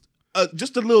is just a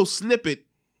little snippet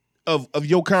of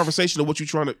your conversation of what you're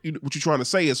trying to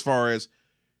say as far as,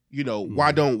 you know,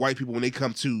 why don't white people when they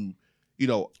come to, you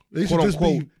know, They should quote just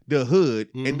unquote be- the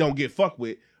hood Mhm. and don't get fucked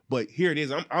with. But here it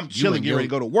is. I'm chilling, and getting ready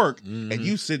to go to work, Mhm. and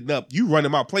you sitting up, you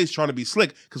running my place trying to be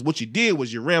slick. Because what you did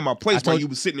was you ran my place I told while you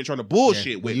was sitting there trying to bullshit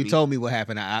Yeah, with when you me. told me what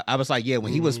happened, I was like, yeah,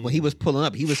 when he was pulling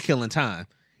up, he was killing time.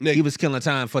 Nigga, He was killing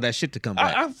time for that shit to come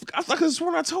back. I could have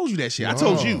sworn I told you that shit. I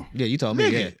told Oh. you. Yeah, you told me.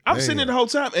 Nigga, Yeah, I'm sitting there Damn. the whole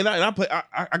time, and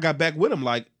I got back with him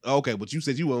like, okay, but you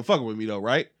said you wasn't fucking with me though,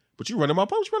 right? But you running my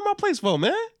place. What you running my place for,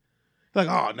 man? Like,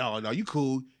 oh no, you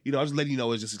cool. You know, I'm just letting you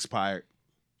know it's just expired.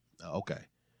 Oh, okay,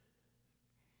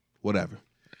 whatever.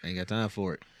 I ain't got time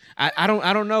for it. I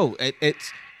don't know.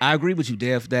 I agree with you,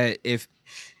 Dev, that if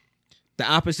the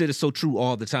opposite is so true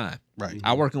all the time. Right.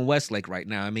 I work in Westlake right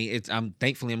now. I mean, I'm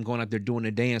thankfully I'm going out there doing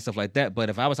the day and stuff like that. But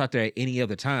if I was out there at any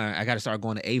other time, I got to start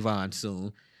going to Avon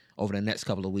soon over the next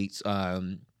couple of weeks.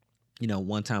 You know,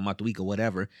 one time out the week or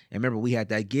whatever. And remember, we had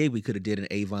that gig we could have did in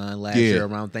Avon last year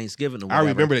around Thanksgiving or I whatever.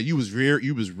 remember that you was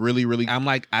really. I'm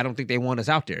like, I don't think they want us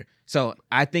out there. So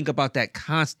I think about that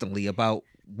constantly about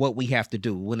what we have to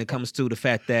do when it comes to the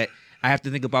fact that I have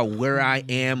to think about where I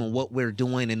am and what we're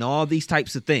doing and all these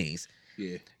types of things.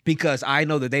 Yeah. Because I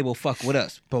know that they will fuck with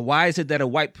us. But why is it that a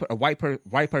white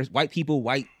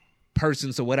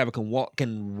persons or whatever can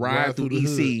ride through through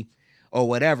the EC or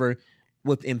whatever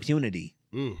with impunity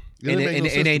Yeah, and that make no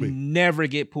sense they to me. never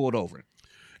get pulled over?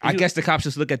 I guess the cops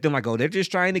just look at them like, oh, they're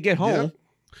just trying to get home.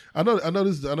 I know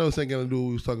this ain't gonna do what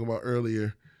we was talking about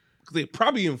earlier. They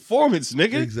probably informants,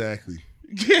 nigga. Exactly.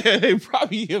 Yeah, they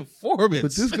probably informants.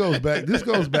 But this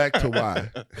goes back to why.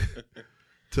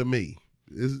 To me,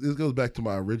 this goes back to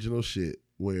my original shit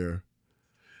where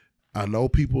I know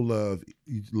people love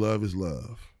is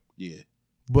love. Yeah.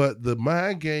 But the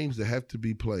mind games that have to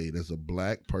be played as a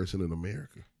black person in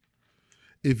America,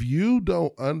 if you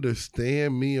don't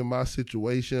understand me and my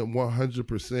situation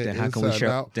 100%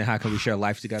 Then how can we share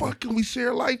life together? fuck can we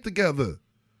share life together?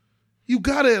 You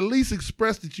gotta at least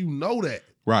express that you know that.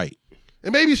 Right.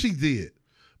 And maybe she did.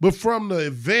 But from the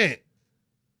event,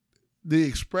 the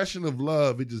expression of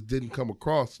love, it just didn't come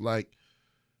across like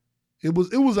it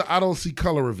was a I don't see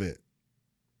color event.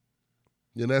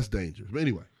 And that's dangerous. But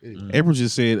anyway. April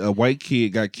just said a white kid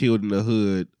got killed in the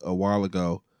hood a while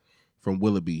ago from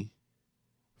Willoughby.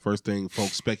 First thing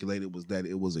folks speculated was that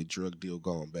it was a drug deal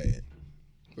gone bad.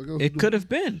 It could have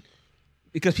been.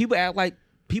 Because people act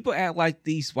like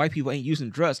these white people ain't using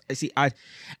drugs. See,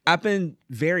 I've been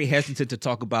very hesitant to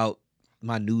talk about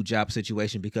my new job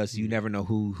situation because you never know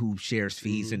who shares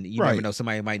feeds, and you never know,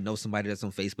 somebody might know somebody that's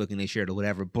on Facebook and they share it or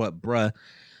whatever. But bruh,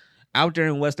 out there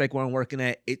in Westlake where I'm working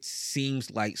at, it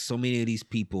seems like so many of these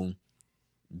people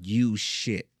use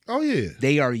shit. Oh yeah,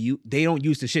 they don't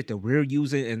use the shit that we're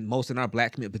using, and most in our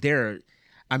black community.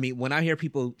 But when I hear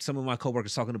people, some of my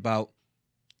coworkers talking about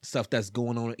stuff that's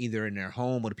going on either in their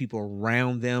home or the people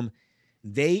around them,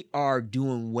 they are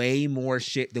doing way more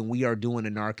shit than we are doing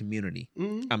in our community.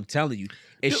 Mm-hmm. I'm telling you.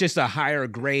 It's just a higher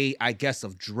grade, I guess,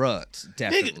 of drugs,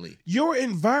 definitely. Nigga, your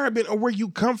environment or where you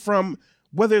come from,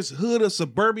 whether it's hood or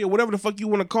suburbia, whatever the fuck you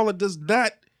want to call it, does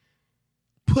not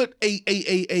put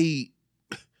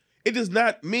it does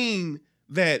not mean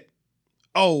that,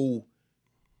 oh,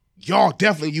 y'all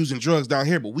definitely using drugs down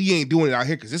here, but we ain't doing it out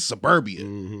here because it's suburbia.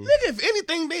 Mm-hmm. Nigga, if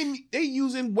anything, they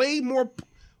using way more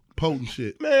potent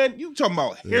shit. Man, you talking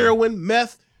about heroin,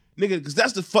 meth, nigga, because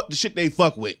that's the shit they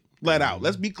fuck with. Flat out.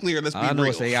 Let's be clear. Let's be real. I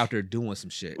know they out there doing some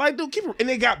shit. Like, dude, and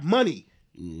they got money.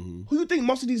 Mm-hmm. Who you think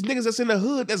most of these niggas that's in the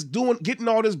hood that's getting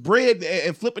all this bread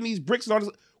and flipping these bricks and all this?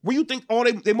 Where you think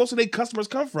most of their customers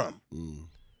come from?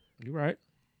 You're right.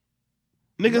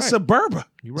 Nigga, right. Suburbia.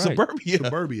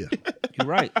 Suburbia. You're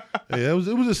right. Yeah, it was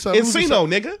just something. Encino,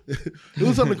 nigga. It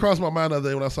was something that crossed my mind the other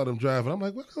day when I saw them driving. I'm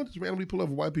like, why don't just randomly pull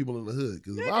over white people in the hood?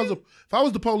 Because if I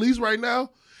was the police right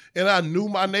now and I knew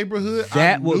my neighborhood,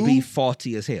 that would be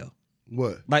faulty as hell.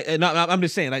 What? Like, no, I'm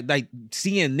just saying, like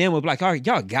seeing them would be like, all right,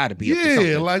 y'all got to be up to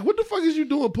something. Yeah, like what the fuck is you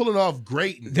doing pulling off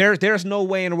Grayton? There's no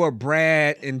way in the world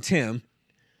Brad and Tim.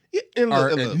 Yeah, and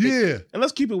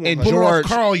let's keep it 100. And George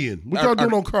Carlian. What y'all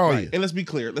doing on Carlian? Right. And let's be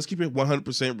clear. Let's keep it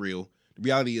 100% real. The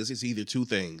reality is it's either two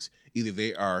things. Either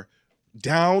they are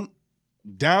downtrodden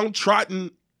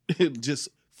just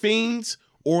fiends,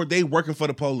 or they working for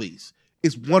the police.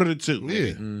 It's one of the two.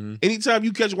 Yeah. Mm-hmm. Anytime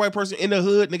you catch a white person in the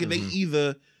hood, nigga, they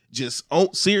either just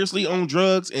seriously on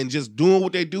drugs and just doing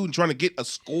what they do and trying to get a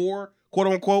score, quote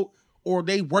unquote, or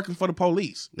they working for the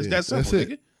police. It's that simple,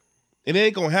 nigga. And it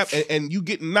ain't gonna happen. And you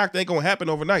getting knocked ain't gonna happen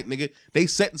overnight, nigga. They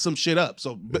setting some shit up.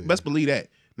 So best believe that,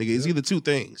 nigga. It's either two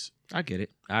things. I get it.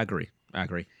 I agree. All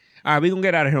right, we're gonna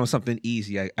get out of here on something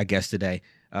easy, I guess, today.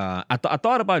 I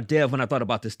thought about Dev when I thought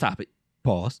about this topic.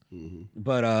 Pause. Mm-hmm.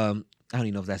 But I don't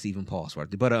even know if that's even pause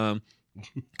worthy. But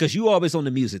because you always on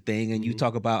the music thing, and you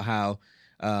talk about how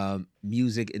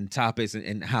music and topics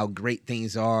and how great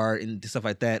things are and stuff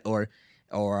like that, or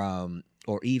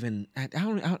even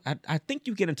I think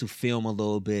you get into film a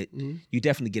little bit. Mm-hmm. You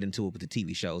definitely get into it with the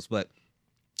TV shows. But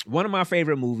one of my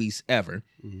favorite movies ever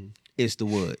is The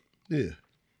Wood. Yeah.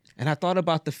 And I thought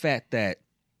about the fact that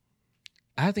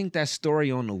I think that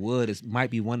story on The Wood might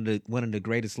be one of the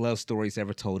greatest love stories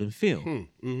ever told in film.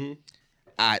 Mm-hmm.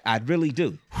 I really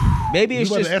do. Maybe it's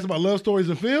just to ask about love stories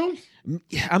in films.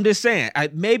 I'm just saying.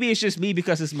 Maybe it's just me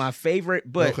because it's my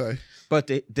favorite. But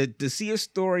to see a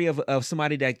story of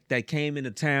somebody that came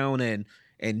into town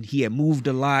and he had moved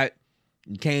a lot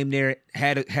and came there,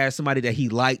 had somebody that he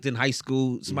liked in high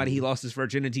school, somebody he lost his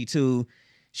virginity to.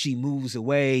 She moves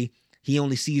away. He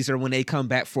only sees her when they come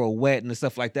back for a wedding and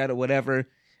stuff like that or whatever.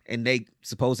 And I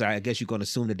guess you're going to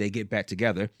assume that they get back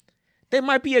together. That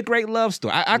might be a great love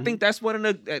story. I think that's one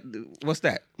of the. What's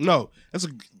that? No,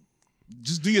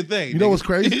 just do your thing. You know what's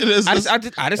crazy? I just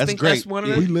think great. That's one of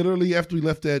the. We literally, after we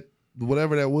left that,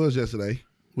 whatever that was yesterday,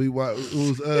 it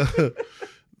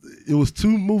was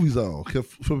two movies on, kept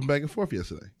flipping back and forth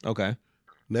yesterday. Okay.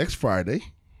 Next Friday.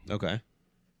 Okay.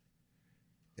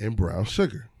 And Brown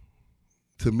Sugar.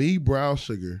 To me, Brown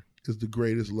Sugar is the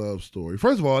greatest love story.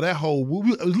 First of all, that whole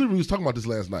we was talking about this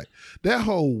last night. That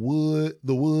whole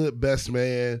The Wood, Best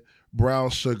Man, Brown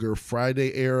Sugar,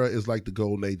 Friday era is like the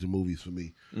golden age of movies for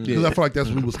me. Because I feel like that's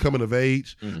when we was coming of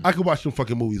age. Mm-hmm. I could watch them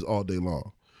fucking movies all day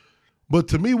long. But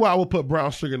to me, why I would put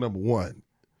Brown Sugar number one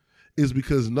is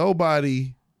because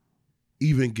nobody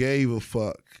even gave a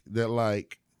fuck that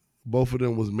like both of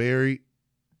them was married,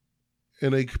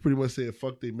 and they pretty much said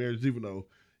fuck their marriage, even though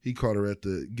he caught her at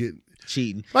the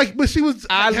cheating. Like, but she was.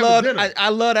 I love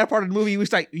that part of the movie. We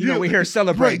was like, we're here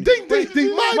celebrating. Right. Ding, ding,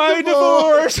 ding, my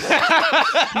divorce.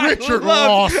 Richard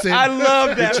Lawson. I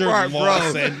love that part,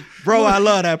 bro. Bro, I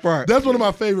love that part. That's one of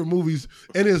my favorite movies,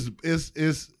 and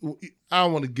it's I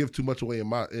don't want to give too much away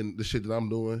in the shit that I'm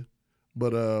doing.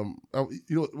 But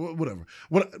whatever.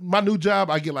 My new job,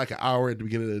 I get like an hour at the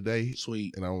beginning of the day.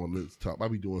 Sweet. And I don't want to talk. I'll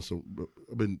be doing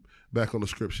I've been back on the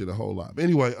script shit a whole lot. But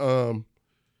anyway,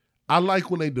 I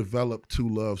like when they develop two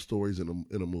love stories in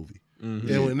a movie.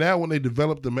 Mm-hmm. And when they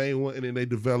develop the main one, and then they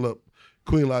develop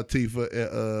Queen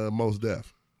Latifah and Mos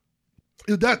Def.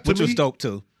 Which was dope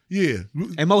too. Yeah,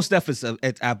 and Mos Def is. I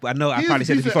know I probably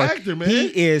said this before. Actor, man.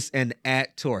 He is an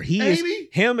actor. He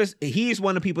is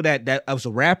one of the people that was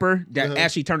a rapper that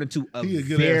actually turned into a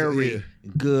very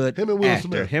good him and Will actor.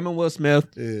 Smith. Him and Will Smith.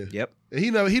 Yeah. Yep.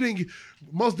 And he didn't.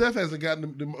 Mos Def hasn't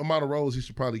gotten the amount of roles he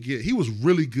should probably get. He was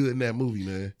really good in that movie,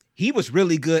 man. He was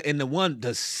really good in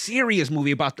the serious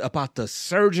movie about the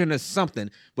surgeon or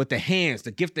something with the hands,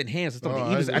 the gifted hands or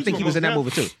something. I think he was in that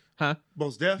movie too. Huh?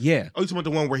 Mos Def? Yeah. Oh, you talking about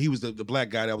the one where he was the black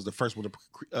guy that was the first one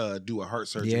to do a heart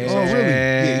surgery? Yeah. Oh, really?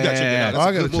 Yeah, you gotta check that out.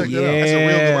 I gotta check that out. That's a real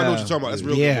good. I know what you're talking about. That's a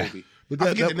real good movie. But I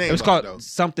forget the name. It was called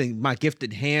something, My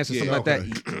Gifted Hands or something like that.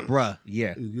 Bruh,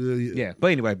 yeah. But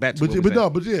anyway, back to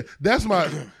that's my.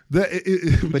 But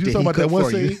you talking about that one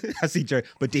scene? I see, Jerry.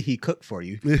 But did he cook for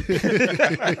you? It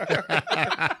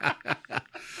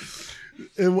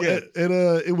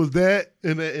was that,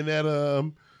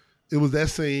 it was that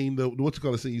scene. What you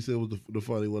call the scene? You said was the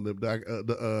funny one.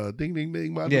 The ding ding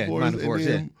ding. My divorce. And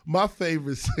then my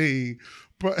favorite scene.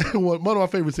 One of my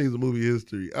favorite scenes in movie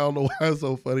history. I don't know why it's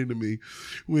so funny to me.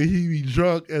 When he be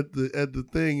drunk at the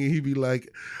thing and he be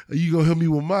like, "You gonna help me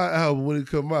with my album when it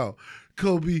come out?"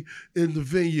 Kobe in the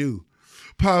venue.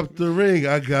 Pop the ring.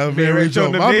 I got marriage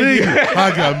on my menu.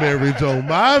 I got marriage on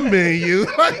my menu.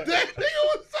 Like that nigga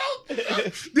was so.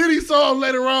 Then he saw him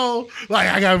later on. Like,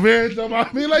 I got marriage on my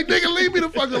menu. Like, nigga, leave me the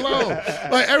fuck alone.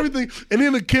 Like everything. And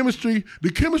then the chemistry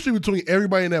between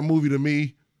everybody in that movie to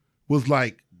me was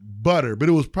like butter. But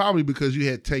it was probably because you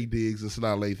had Taye Diggs and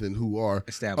Sanaa Lathan who are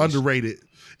underrated.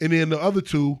 And then the other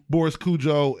two, Boris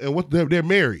Kodjoe and they're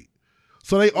married.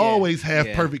 So they always have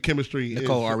perfect chemistry.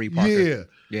 Nicole R.E. Parker.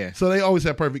 Yeah. So they always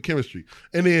have perfect chemistry.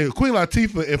 And then Queen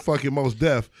Latifah and fucking Mos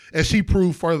Def, as she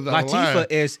proved further down the line,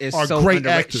 is are so great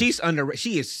underrated. actors. She's underrated.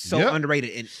 She is so underrated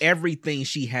in everything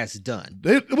she has done.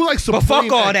 It was like but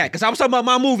fuck all that, because I was talking about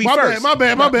my movie first. My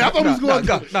bad. I thought we was going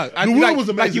to. The Wood was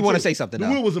amazing. Like you want to say something. The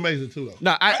Wood was amazing too, though.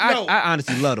 No, I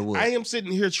honestly love The Wood. I am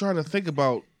sitting here trying to think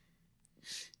about.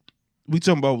 We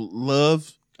talking about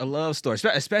love. A love story,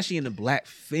 especially in the black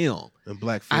film.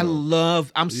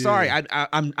 I'm sorry,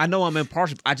 I know I'm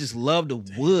impartial. I just love The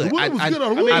Wood. The Wood was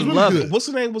good. I love it. What's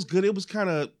the name? Was good. It was kind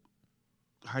of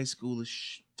high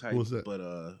schoolish type. What's that? But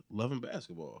Love and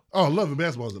Basketball. Oh, Love and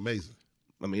Basketball is amazing.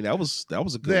 I mean, that was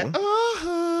a good one.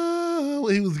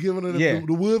 He was giving her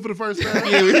the wood for the first time.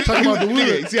 Talking about the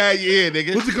wood. Yeah,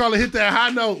 nigga. What's it called? Hit that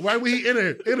high note right when he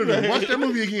entered her. Watch that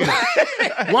movie again.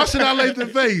 Watch it out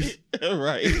Lathan face.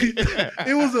 Right.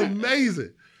 It was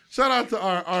amazing. Shout out to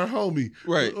our homie.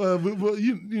 Right.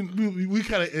 We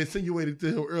kind of insinuated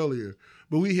to him earlier,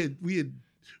 but we had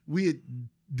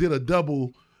did a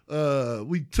double.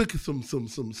 We took some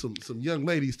young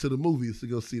ladies to the movies to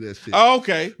go see that shit. Oh,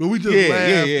 okay. But we just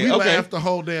laughed. We laughed the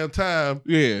whole damn time.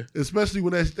 Yeah. Especially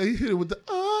when they hit it with the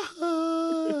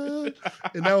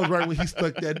and that was right when he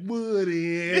stuck that wood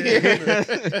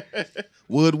in.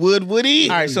 Woody.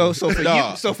 All right, so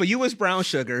for you it's Brown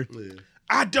Sugar. Yeah.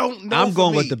 I don't know. I'm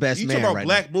going with The Best Man. You talking about right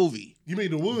black now. movie? You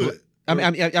mean The Wood?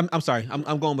 I'm sorry.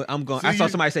 I'm going. See, I saw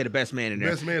somebody say The Best Man in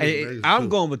there. Best Man is I'm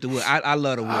going with The Wood. I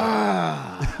love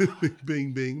The Wood.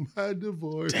 Bing bing, my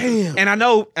divorce. Damn. And I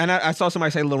know, and I saw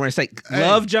somebody say Lawrence say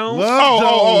Love Jones.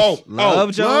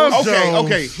 Love Jones.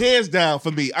 Okay. Hands down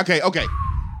for me. Okay.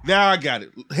 Now I got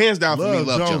it. Hands down for me.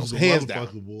 Love Jones.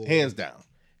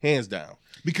 Hands down.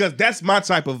 Because that's my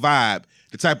type of vibe.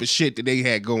 The type of shit that they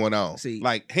had going on. See,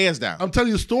 like, hands down. I'm telling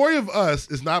you, Story of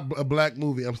Us is not a black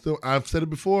movie. I've said it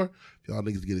before. If y'all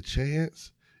niggas get a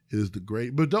chance, it is the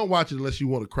great. But don't watch it unless you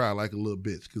want to cry like a little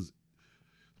bitch, because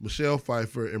Michelle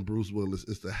Pfeiffer and Bruce Willis,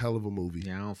 it's the hell of a movie.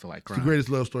 Yeah, I don't feel like crying. It's the greatest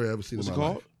love story I've ever seen in my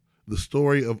life. The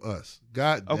Story of Us.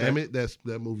 God damn it,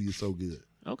 that movie is so good.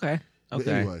 Okay. But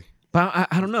anyway. But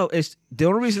I don't know. It's the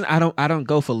only reason I don't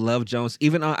go for Love Jones,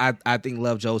 even though I think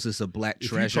Love Jones is a black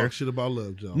treasure. You talk shit about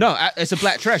Love Jones. No, it's a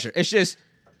black treasure. It's just,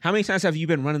 how many times have you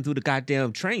been running through the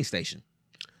goddamn train station?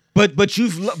 But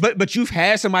you've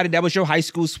had somebody that was your high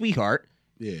school sweetheart.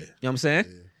 Yeah, you know what I'm saying.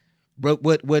 Yeah. But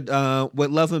with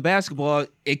Love and Basketball,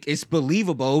 it's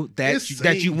believable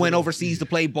that you went overseas to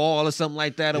play ball or something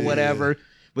like that or whatever.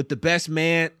 With The Best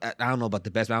Man, I don't know about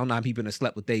The Best Man. I don't know how people have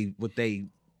slept with they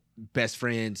best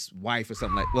friend's wife or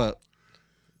something like. Well,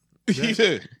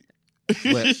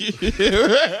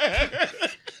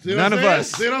 None of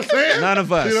us. See what I'm saying? None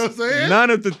of us. See what I'm saying? None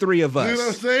of the three of See what I'm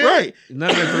us. saying? Right. None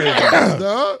of the three of us.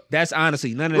 Dog. That's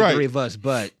honestly none of the Right. three of us.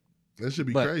 But That should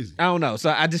be but crazy. I don't know. So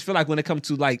I just feel like when it comes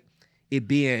to like it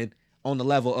being on the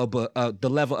level of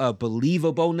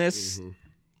believableness,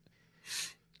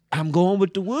 I'm going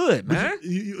with the Wood, man.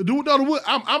 You do know the Wood.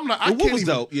 I'm not. I The Wood can't was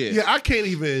even, dope, yeah. Yeah, I can't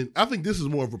even. I think this is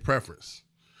more of a preference.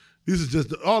 This is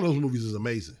just all those movies is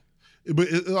amazing, but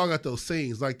it all got those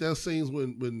scenes. Like those scenes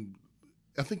when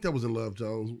I think that was in Love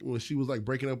Jones when she was like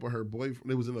breaking up with her boyfriend.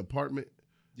 They was in an apartment.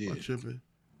 Yeah. I'm tripping.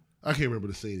 I can't remember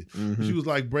the scene. She was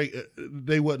like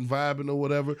they wasn't vibing or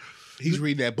whatever. He's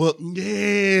reading that book. Yeah,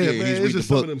 he's man. reading It's just the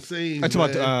some book. of them scenes. I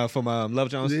talked man. about from Love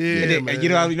Jones. Yeah, and then, man. you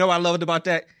know what I loved about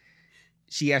that?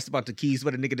 She asked about the keys,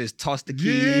 but the nigga just tossed the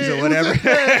keys Yeah, or it was whatever.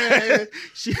 that.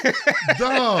 She-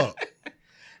 Dog.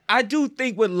 I do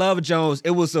think with Love Jones,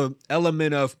 it was an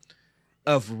element of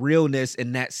realness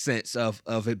in that sense of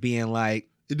it being like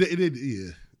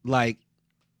Yeah.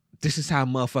 this is how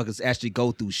motherfuckers actually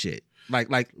go through shit. Like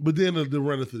But then the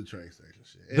running through the train station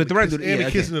shit. And But the running through- and yeah,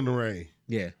 the kissing in the rain.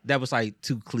 yeah, that was like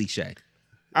too cliche.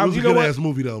 It was you a know good what? ass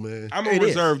movie though, man. I'm It gonna is.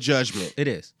 reserve judgment. It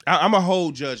is. I'm a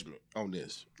hold judgment on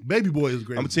this. Baby Boy is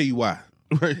great. I'm gonna tell you why.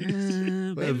 But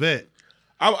Vet.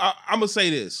 I'm gonna say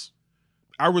this.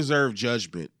 I reserve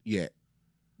judgment yet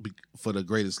for the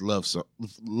greatest love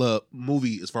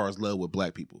movie as far as love with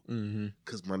black people.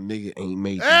 Cause my nigga ain't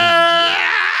made. the movie yet.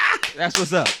 That's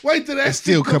what's up. Wait till that It's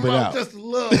still shit come coming out. Just to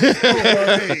love.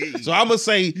 Hey. So I'm gonna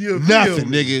say You nothing, feel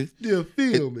me? nigga, You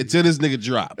feel me? until this nigga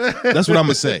drop. That's what I'm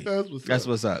gonna say. That's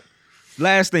what's up.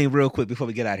 Last thing, real quick, before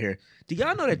we get out here. Do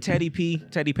y'all know that Teddy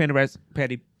Pendergrass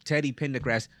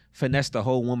finessed the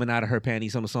whole woman out of her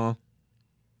panties on the song?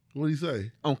 What do you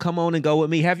say? On Come On and Go With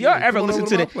Me. Have y'all Yeah, ever come on listened over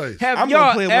to to my the place. Have I'm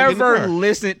gonna play y'all it when I get in the ever car.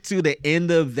 listened to the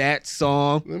end of that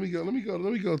song? Let me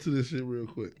go to this shit real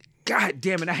quick. God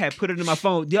damn it, I had put it in my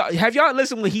phone. Have y'all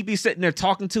listened when he be sitting there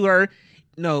talking to her?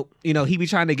 No, he be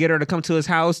trying to get her to come to his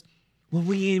house. Well,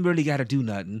 we ain't really gotta do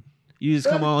nothing. You just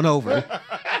come on over.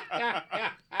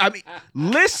 I mean,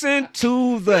 listen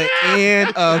to the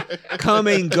end of Come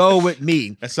and Go With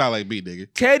Me. That sound like me, nigga.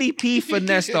 Teddy P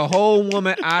finessed the whole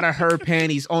woman out of her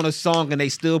panties on a song, and they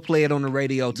still play it on the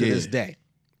radio to this day.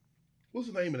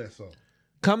 What's the name of that song?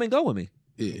 Come and Go With Me.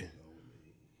 Yeah.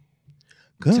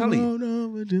 I'm telling you. on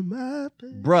over to my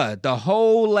place. Bruh, the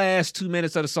whole last 2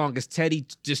 minutes of the song is Teddy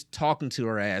just talking to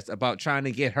her ass about trying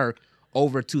to get her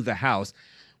over to the house,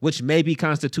 which may be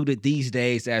constituted these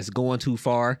days as going too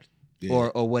far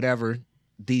or whatever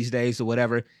these days or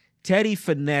whatever. Teddy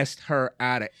finessed her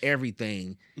out of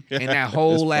everything in that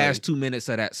whole last 2 minutes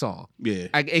of that song. Yeah.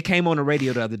 It came on the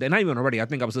radio the other day. Not even on the radio. I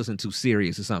think I was listening to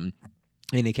Sirius or something.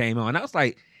 And it came on. I was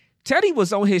like, Teddy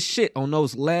was on his shit on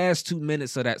those last 2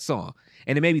 minutes of that song.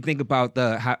 And it made me think about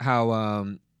how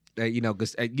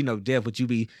because Dev, would you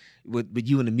be with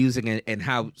you in the music and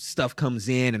how stuff comes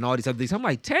in and all these other things. I'm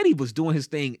like, Teddy was doing his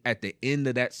thing at the end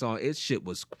of that song. It shit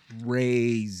was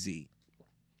crazy.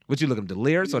 What you looking at, the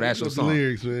lyrics or the actual The song?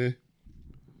 lyrics, man.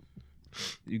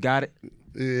 You got it?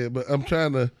 Yeah, but I'm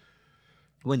trying to.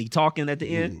 When he talking at the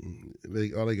end?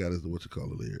 All they got is the what you call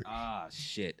the lyrics. Ah,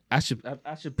 shit. I should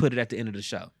put it at the end of the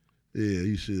show. Yeah,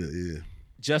 you should. Yeah,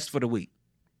 Just for the week.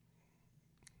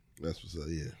 that's what's up.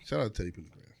 Yeah, shout out to Teddy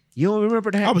Pendergrass. You don't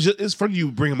remember that? It's funny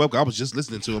you bring him up. I was just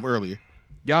listening to him earlier.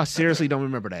 Y'all seriously don't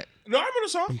remember that? No, I remember the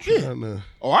song. Yeah. Trying to-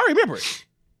 Oh, I remember it.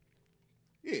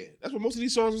 Yeah, that's what most of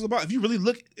these songs was about. If you really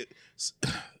look,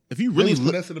 if you really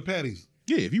look, Vanessa the Patties.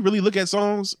 yeah, if you really look at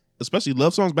songs, especially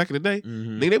love songs back in the day,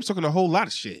 they was talking a whole lot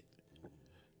of shit.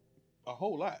 A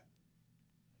whole lot.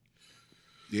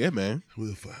 Yeah, man.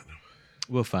 We'll find them.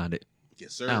 We'll find it.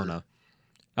 Yes, sir. I don't know.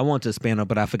 I wanted to expand on,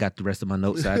 but I forgot the rest of my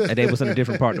notes. They was on a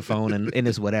different part of the phone, and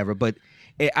it's whatever. But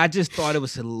I just thought it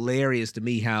was hilarious to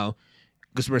me how,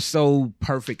 because we're so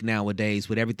perfect nowadays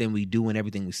with everything we do and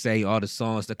everything we say, all the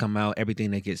songs that come out,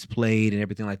 everything that gets played and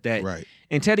everything like that. Right.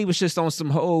 And Teddy was just on some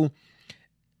whole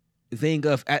thing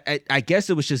of, I guess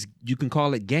it was just, you can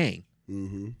call it gang.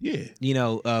 Yeah.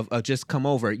 Of just come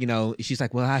over. She's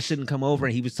like, well, I shouldn't come over.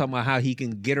 And he was talking about how he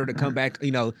can get her to come back,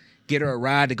 get her a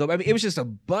ride to go. I mean, it was just a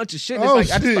bunch of shit.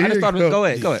 It's I just thought, go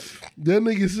ahead. That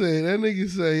nigga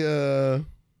say,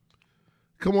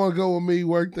 come on, go with me,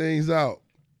 work things out.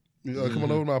 Come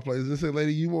on over to my place. And say,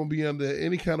 lady, you won't be under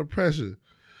any kind of pressure.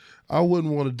 I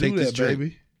wouldn't want to do Take this that, drink.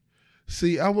 baby.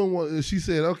 See, I wouldn't want. She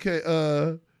said,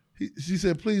 okay. She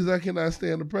said, please, I cannot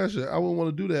stand the pressure. I wouldn't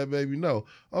want to do that, baby. No.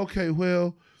 Okay,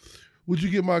 well, would you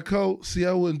get my coat? See,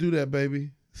 I wouldn't do that,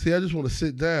 baby. See, I just want to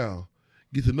sit down,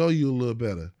 get to know you a little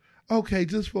better. Okay,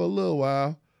 just for a little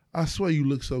while. I swear you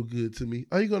look so good to me.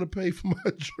 Are you gonna pay for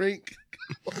my drink?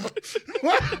 Teddy,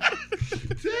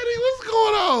 what's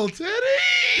going on,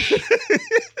 Teddy?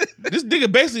 This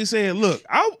nigga basically saying, look,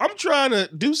 I'm trying to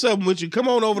do something with you. Come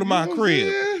on over to my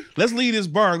crib. Let's leave this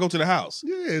bar and go to the house.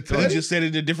 Yeah, So he just said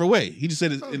it in a different way. He just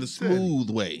said it in a smooth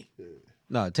way.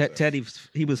 No, Teddy,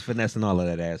 he was finessing all of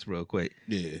that ass real quick.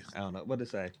 Yeah. I don't know what to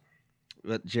say.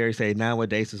 But Jerry said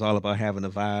nowadays it's all about having a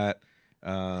vibe.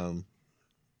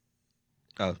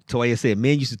 Toya said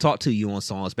men used to talk to you on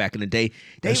songs back in the day.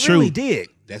 They That's really true. did.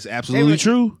 That's absolutely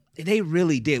true. They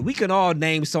really did. We can all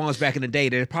name songs back in the day.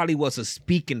 There probably was a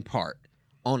speaking part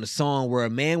on the song where a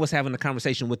man was having a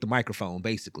conversation with the microphone,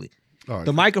 basically. All right,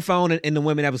 the microphone and the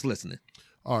women that was listening.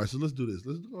 All right, so let's do this.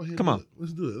 Let's go ahead. Come on.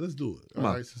 Let's do it. Let's do it. Come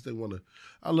All on. right, since they want to.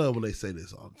 I love when they say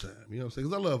this all the time. You know what I'm saying?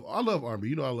 Because I love R&B.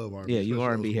 You know I love R&B. Yeah, you especially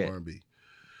R&B old school head. R&B.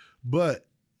 But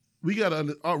we got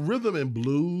to rhythm and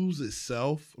blues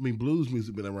itself. I mean, blues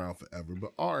music been around forever,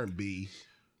 but R&B,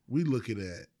 we looking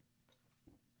at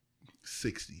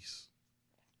 60s.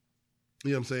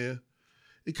 You know what I'm saying?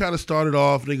 It kind of started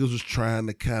off, niggas was trying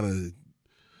to kind of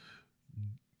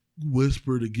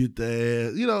whisper to get the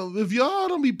ass. You know, if y'all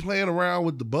don't be playing around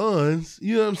with the buns,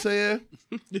 you know what I'm saying?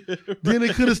 Then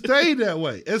it could have stayed that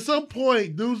way. At some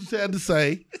point, dudes had to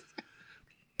say,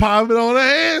 pop it on a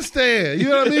handstand. You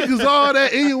know what I mean? Because all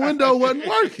that innuendo wasn't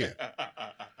working.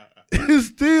 It's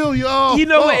still y'all. You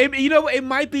know what? It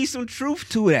might be some truth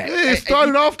to that. Yeah, it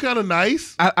started off kind of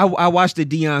nice. I watched the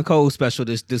Deion Cole special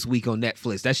this week on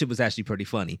Netflix. That shit was actually pretty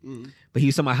funny. But he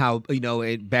was talking about how,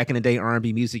 back in the day,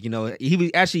 R&B music, he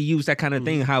would actually use that kind of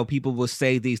thing, how people would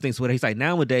say these things. Where he's like,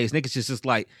 nowadays, niggas just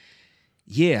like,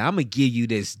 yeah, I'm gonna give you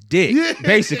this dick. Yeah.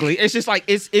 Basically, it's just like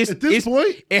it's at this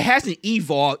point, it hasn't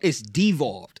evolved. It's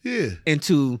devolved. Yeah.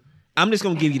 Into I'm just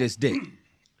gonna give you this dick.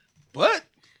 But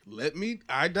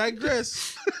I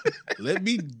digress. Let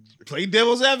me play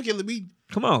devil's advocate. Let me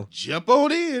come on, jump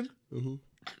on in. Mm-hmm.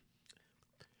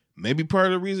 Maybe part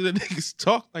of the reason that niggas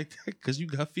talk like that because you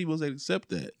got females that accept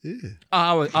that. Yeah.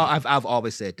 I've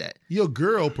always said that. Your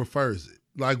girl prefers it.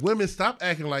 Like, women, stop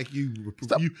acting like you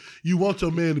want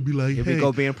your man to be like, here hey, we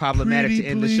go being problematic to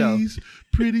end the show.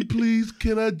 Pretty please,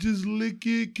 can I just lick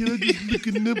it? Can I just lick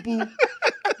a nipple?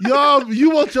 Y'all,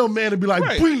 you want your man to be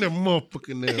like, bring that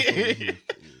motherfucking nipple.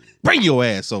 Bring your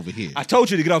ass over here. I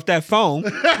told you to get off that phone.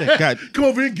 Come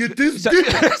over here and get this dick.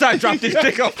 So I dropped this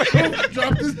dick off.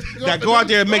 Drop this dick off. Go out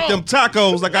there and make them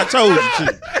tacos like I told you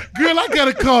to. Girl, I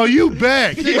gotta call you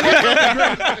back.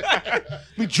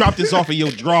 We dropped this off of your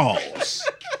drawers.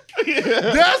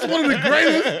 That's one of the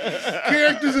greatest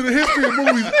characters in the history of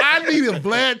movies. I need a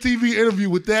Vlad TV interview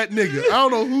with that nigga. I don't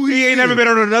know who he is. He ain't never been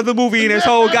on another movie in his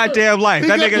whole goddamn life.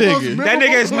 That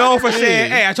nigga is known for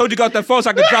saying, hey, I told you to go off that phone so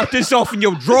I could drop this off in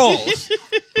your drawers.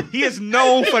 He is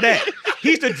known for that.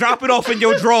 He's the drop it off in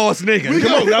your drawers nigga.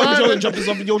 Come on, y'all gonna drop this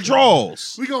off in your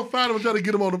drawers. We gonna find him and try to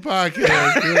get him on the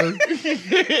podcast.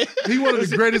 He one of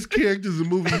the greatest characters in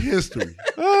movie history.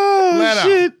 Oh, Flat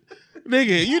shit. Out.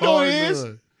 Nigga, you know what it is?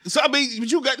 Done. So, I mean,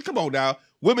 but you got, come on now.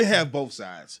 Women have both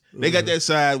sides. They got that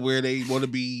side where they want to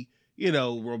be,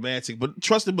 romantic. But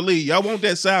trust and believe, y'all want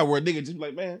that side where a nigga just be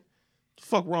like, man, what the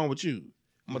fuck wrong with you?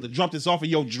 I'm about to drop this off of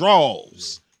your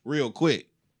drawers real quick.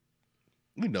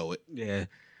 We know it. Yeah.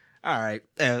 All right.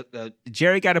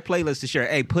 Jerry got a playlist to share.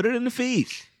 Hey, put it in the feed.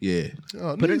 Yeah.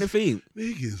 Put it in the feed.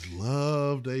 Niggas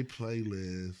love they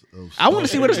playlist. I want to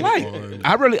see what it's like.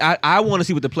 I want to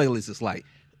see what the playlist is like.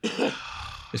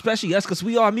 Especially us, because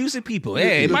we are music people.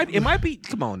 Hey, it might be.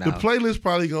 Come on now. The playlist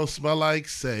probably gonna smell like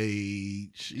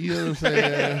sage. You know what I'm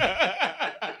saying?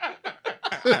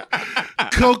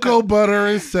 Cocoa butter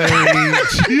and sage.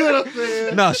 You know what I'm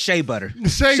saying? No, shea butter.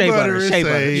 Shea butter and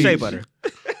sage. Shea butter.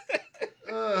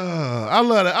 I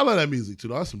love that. I love that music too.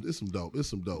 Though. It's some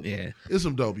dope. Yeah. It's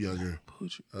some dope younger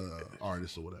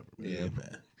artists or whatever. Man. Yeah,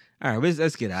 man. All right,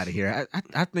 let's get out of here.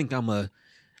 I think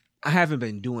I haven't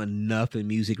been doing nothing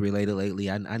music related lately.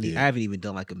 I haven't even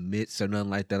done like a mix or nothing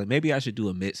like that. Like maybe I should do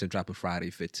a mix and drop a Friday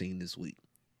 15 this week.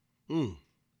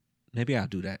 Maybe I'll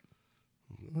do that.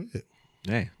 Okay.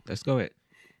 Hey, let's go ahead.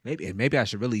 Maybe I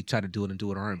should really try to do it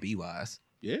R&B wise.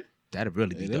 Yeah, that'd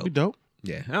really be dope. That'd be dope.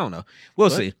 Yeah, I don't know. We'll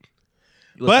see.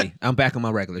 See. I'm back on my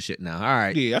regular shit now. All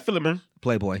right. Yeah, I feel it, man.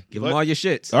 Playboy, give them all your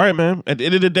shits. All right, man. At the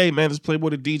end of the day, man, it's Playboy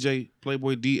the DJ,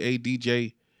 Playboy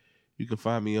DADJ. You can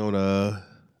find me on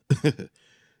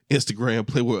Instagram,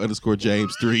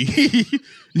 Playboy_James3.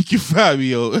 You can find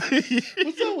me on.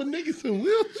 What's up with niggas in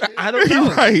wheelchairs? I don't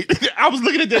know. Right. I was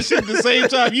looking at that shit at the same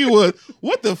time you was.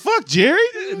 What the fuck, Jerry?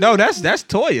 No, that's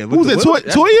Toya. Who's that?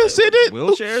 Toya said it?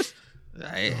 Wheelchairs?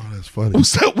 Oh, that's funny.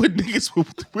 What's up with niggas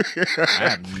with I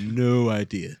have no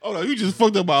idea. Oh no, you just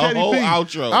fucked up my Teddy whole P.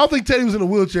 outro. I don't think Teddy was in a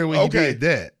wheelchair when Okay. he did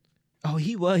that. Oh,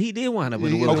 he did wind up in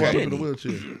He the ended wheelchair. up in didn't a he?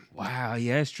 wheelchair. Wow,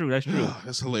 yeah, that's true. That's true.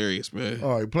 That's hilarious, man.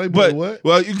 All right, Playboy But what?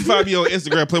 well, you can find me on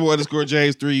Instagram,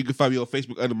 Playboy_James3. You can find me on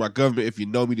Facebook under my government. If you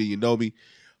know me, then you know me.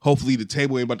 Hopefully the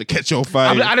table ain't about to catch on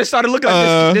fire. I just started looking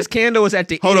like this candle is at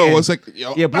the Hold end. on one second.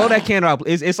 Yo. Yeah, blow that candle out.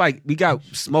 It's like we got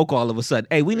smoke all of a sudden.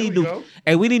 Hey, we need we new. go.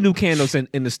 Hey, we need new candles in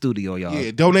the studio, y'all.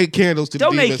 Yeah, donate candles to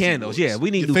Donate the DMST candles, boys. yeah,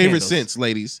 we need Your new favorite candles. scents,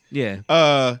 ladies. Yeah,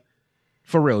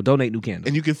 for real. Donate new candles.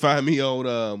 And you can find me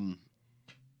on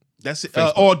that's it.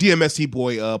 Facebook. All DMST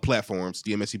boy platforms,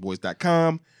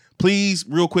 DMSTboys.com. Please,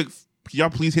 real quick,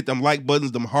 y'all please hit them like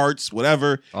buttons, them hearts,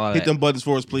 whatever. All Hit that. them buttons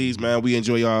for us, please, man. We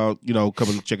enjoy y'all,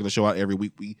 coming checking the show out every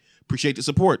week. We appreciate the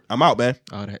support. I'm out, man.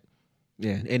 All that.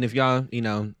 Yeah, and if y'all,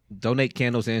 donate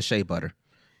candles and shea butter.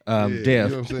 Yeah, Dev, you know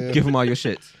what I'm saying? give them all your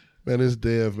shits. Man, it's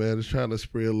Dev, man. It's trying to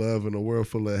spread love in a world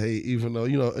full of hate, even though,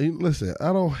 listen,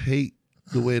 I don't hate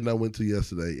the wedding I went to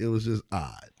yesterday. It was just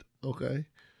odd, okay?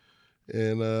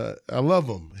 And I love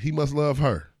him. He must love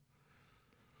her.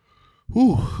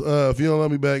 Whew. If you don't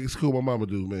love me back, it's cool. My mama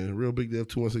do, man. Real Big Dev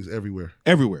 216 everywhere.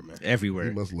 Everywhere, man. He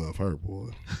Everywhere. must love her,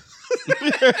 boy.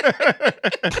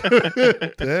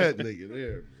 That nigga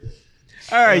there, man.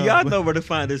 All right, y'all know where to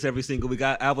find us every single week.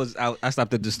 I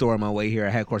stopped at the store on my way here. I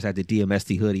had, of course, I had the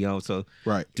DMST hoodie on, so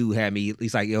Right. dude had me.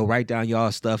 He's like, yo, write down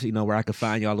y'all stuff, where I can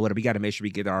find y'all or whatever. We got to make sure we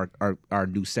get our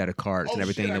new set of cards and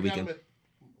everything that we can.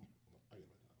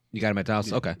 You got them at the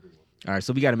house? Okay. All right,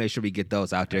 so we got to make sure we get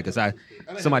those out there because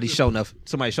somebody show enough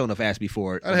asked me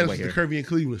for it. I on the had way the here. Kirby and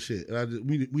Cleveland shit, and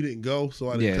we didn't go, so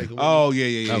I didn't Yeah. take it. Oh,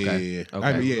 yeah. Okay. I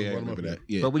Okay. remember that.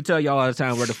 Yeah. But we tell y'all all the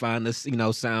time where to find us,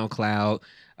 SoundCloud,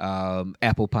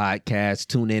 Apple Podcasts,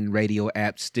 TuneIn Radio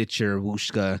app, Stitcher,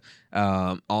 Wooshka,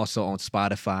 also on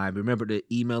Spotify. Remember to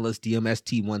email us,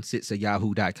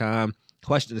 dmst16@yahoo.com.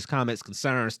 Questions, comments,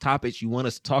 concerns, topics you want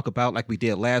us to talk about like we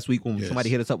did last week when somebody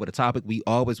hit us up with a topic. We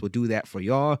always will do that for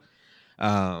y'all.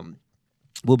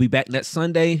 We'll be back next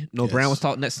Sunday. No, Brown was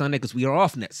talking next Sunday because we are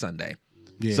off next Sunday.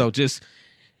 Yeah. So just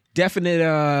definite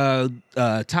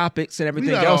topics and everything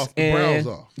We not else. off. The and Browns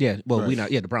off. Yeah, well, we Right.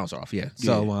 not. Yeah, the Browns are off. Yeah.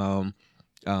 So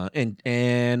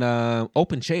and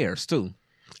open chairs too.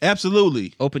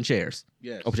 Absolutely. Open chairs.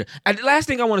 Yes. Open chairs. And the last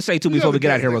thing I want to say too before we get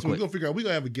out of here real quick. We're gonna figure out. We're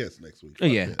gonna have a guest next week. Oh,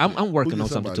 yeah, Fuck that. I'm working We'll on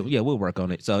get something too. somebody. Yeah, we'll work on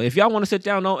it. So if y'all want to sit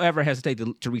down, don't ever hesitate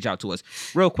to reach out to us.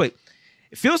 Real quick,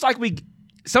 it feels like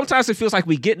sometimes it feels like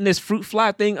we getting this fruit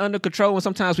fly thing under control, and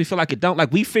sometimes we feel like it don't.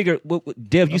 Like we figured,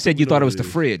 Dev, you said you thought it was the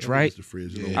fridge, right? It's the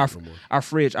fridge. It don't Our work no more. our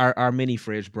fridge, our mini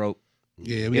fridge broke.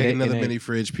 Yeah, we It got ain't- another it ain't- mini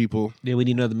fridge, people. Yeah, we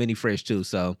need another mini fridge too.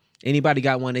 So anybody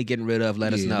got one they getting rid of,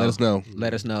 let us know. Let us know.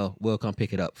 Let us know. We'll come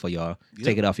pick it up for y'all.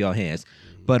 Take it off y'all hands.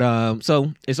 But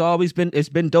so it's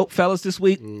been dope, fellas, this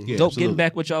week. Yeah, Dope absolutely. getting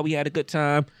back with y'all. We had a good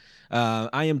time.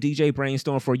 I am DJ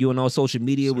Brainstorm for you on all social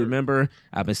media. Remember,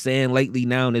 I've been saying lately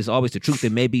now, and it's always the truth.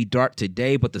 It may be dark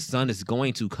today, but the sun is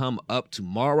going to come up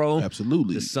tomorrow.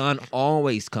 Absolutely. The sun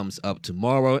always comes up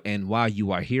tomorrow. And while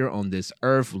you are here on this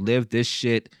earth, live this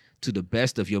shit to the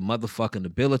best of your motherfucking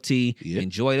ability. Yep.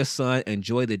 Enjoy the sun.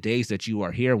 Enjoy the days that you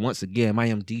are here. Once again, I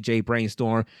am DJ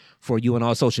Brainstorm for you on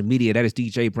all social media. That is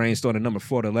DJ Brainstorm, the number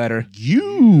 4, the letter.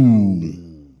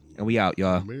 You. And we out,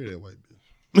 y'all. Marry that white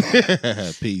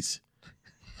bitch. Peace.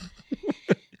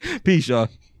 Peace, y'all.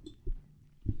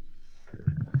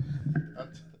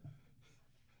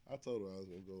 I told her I was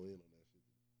gonna go in on that.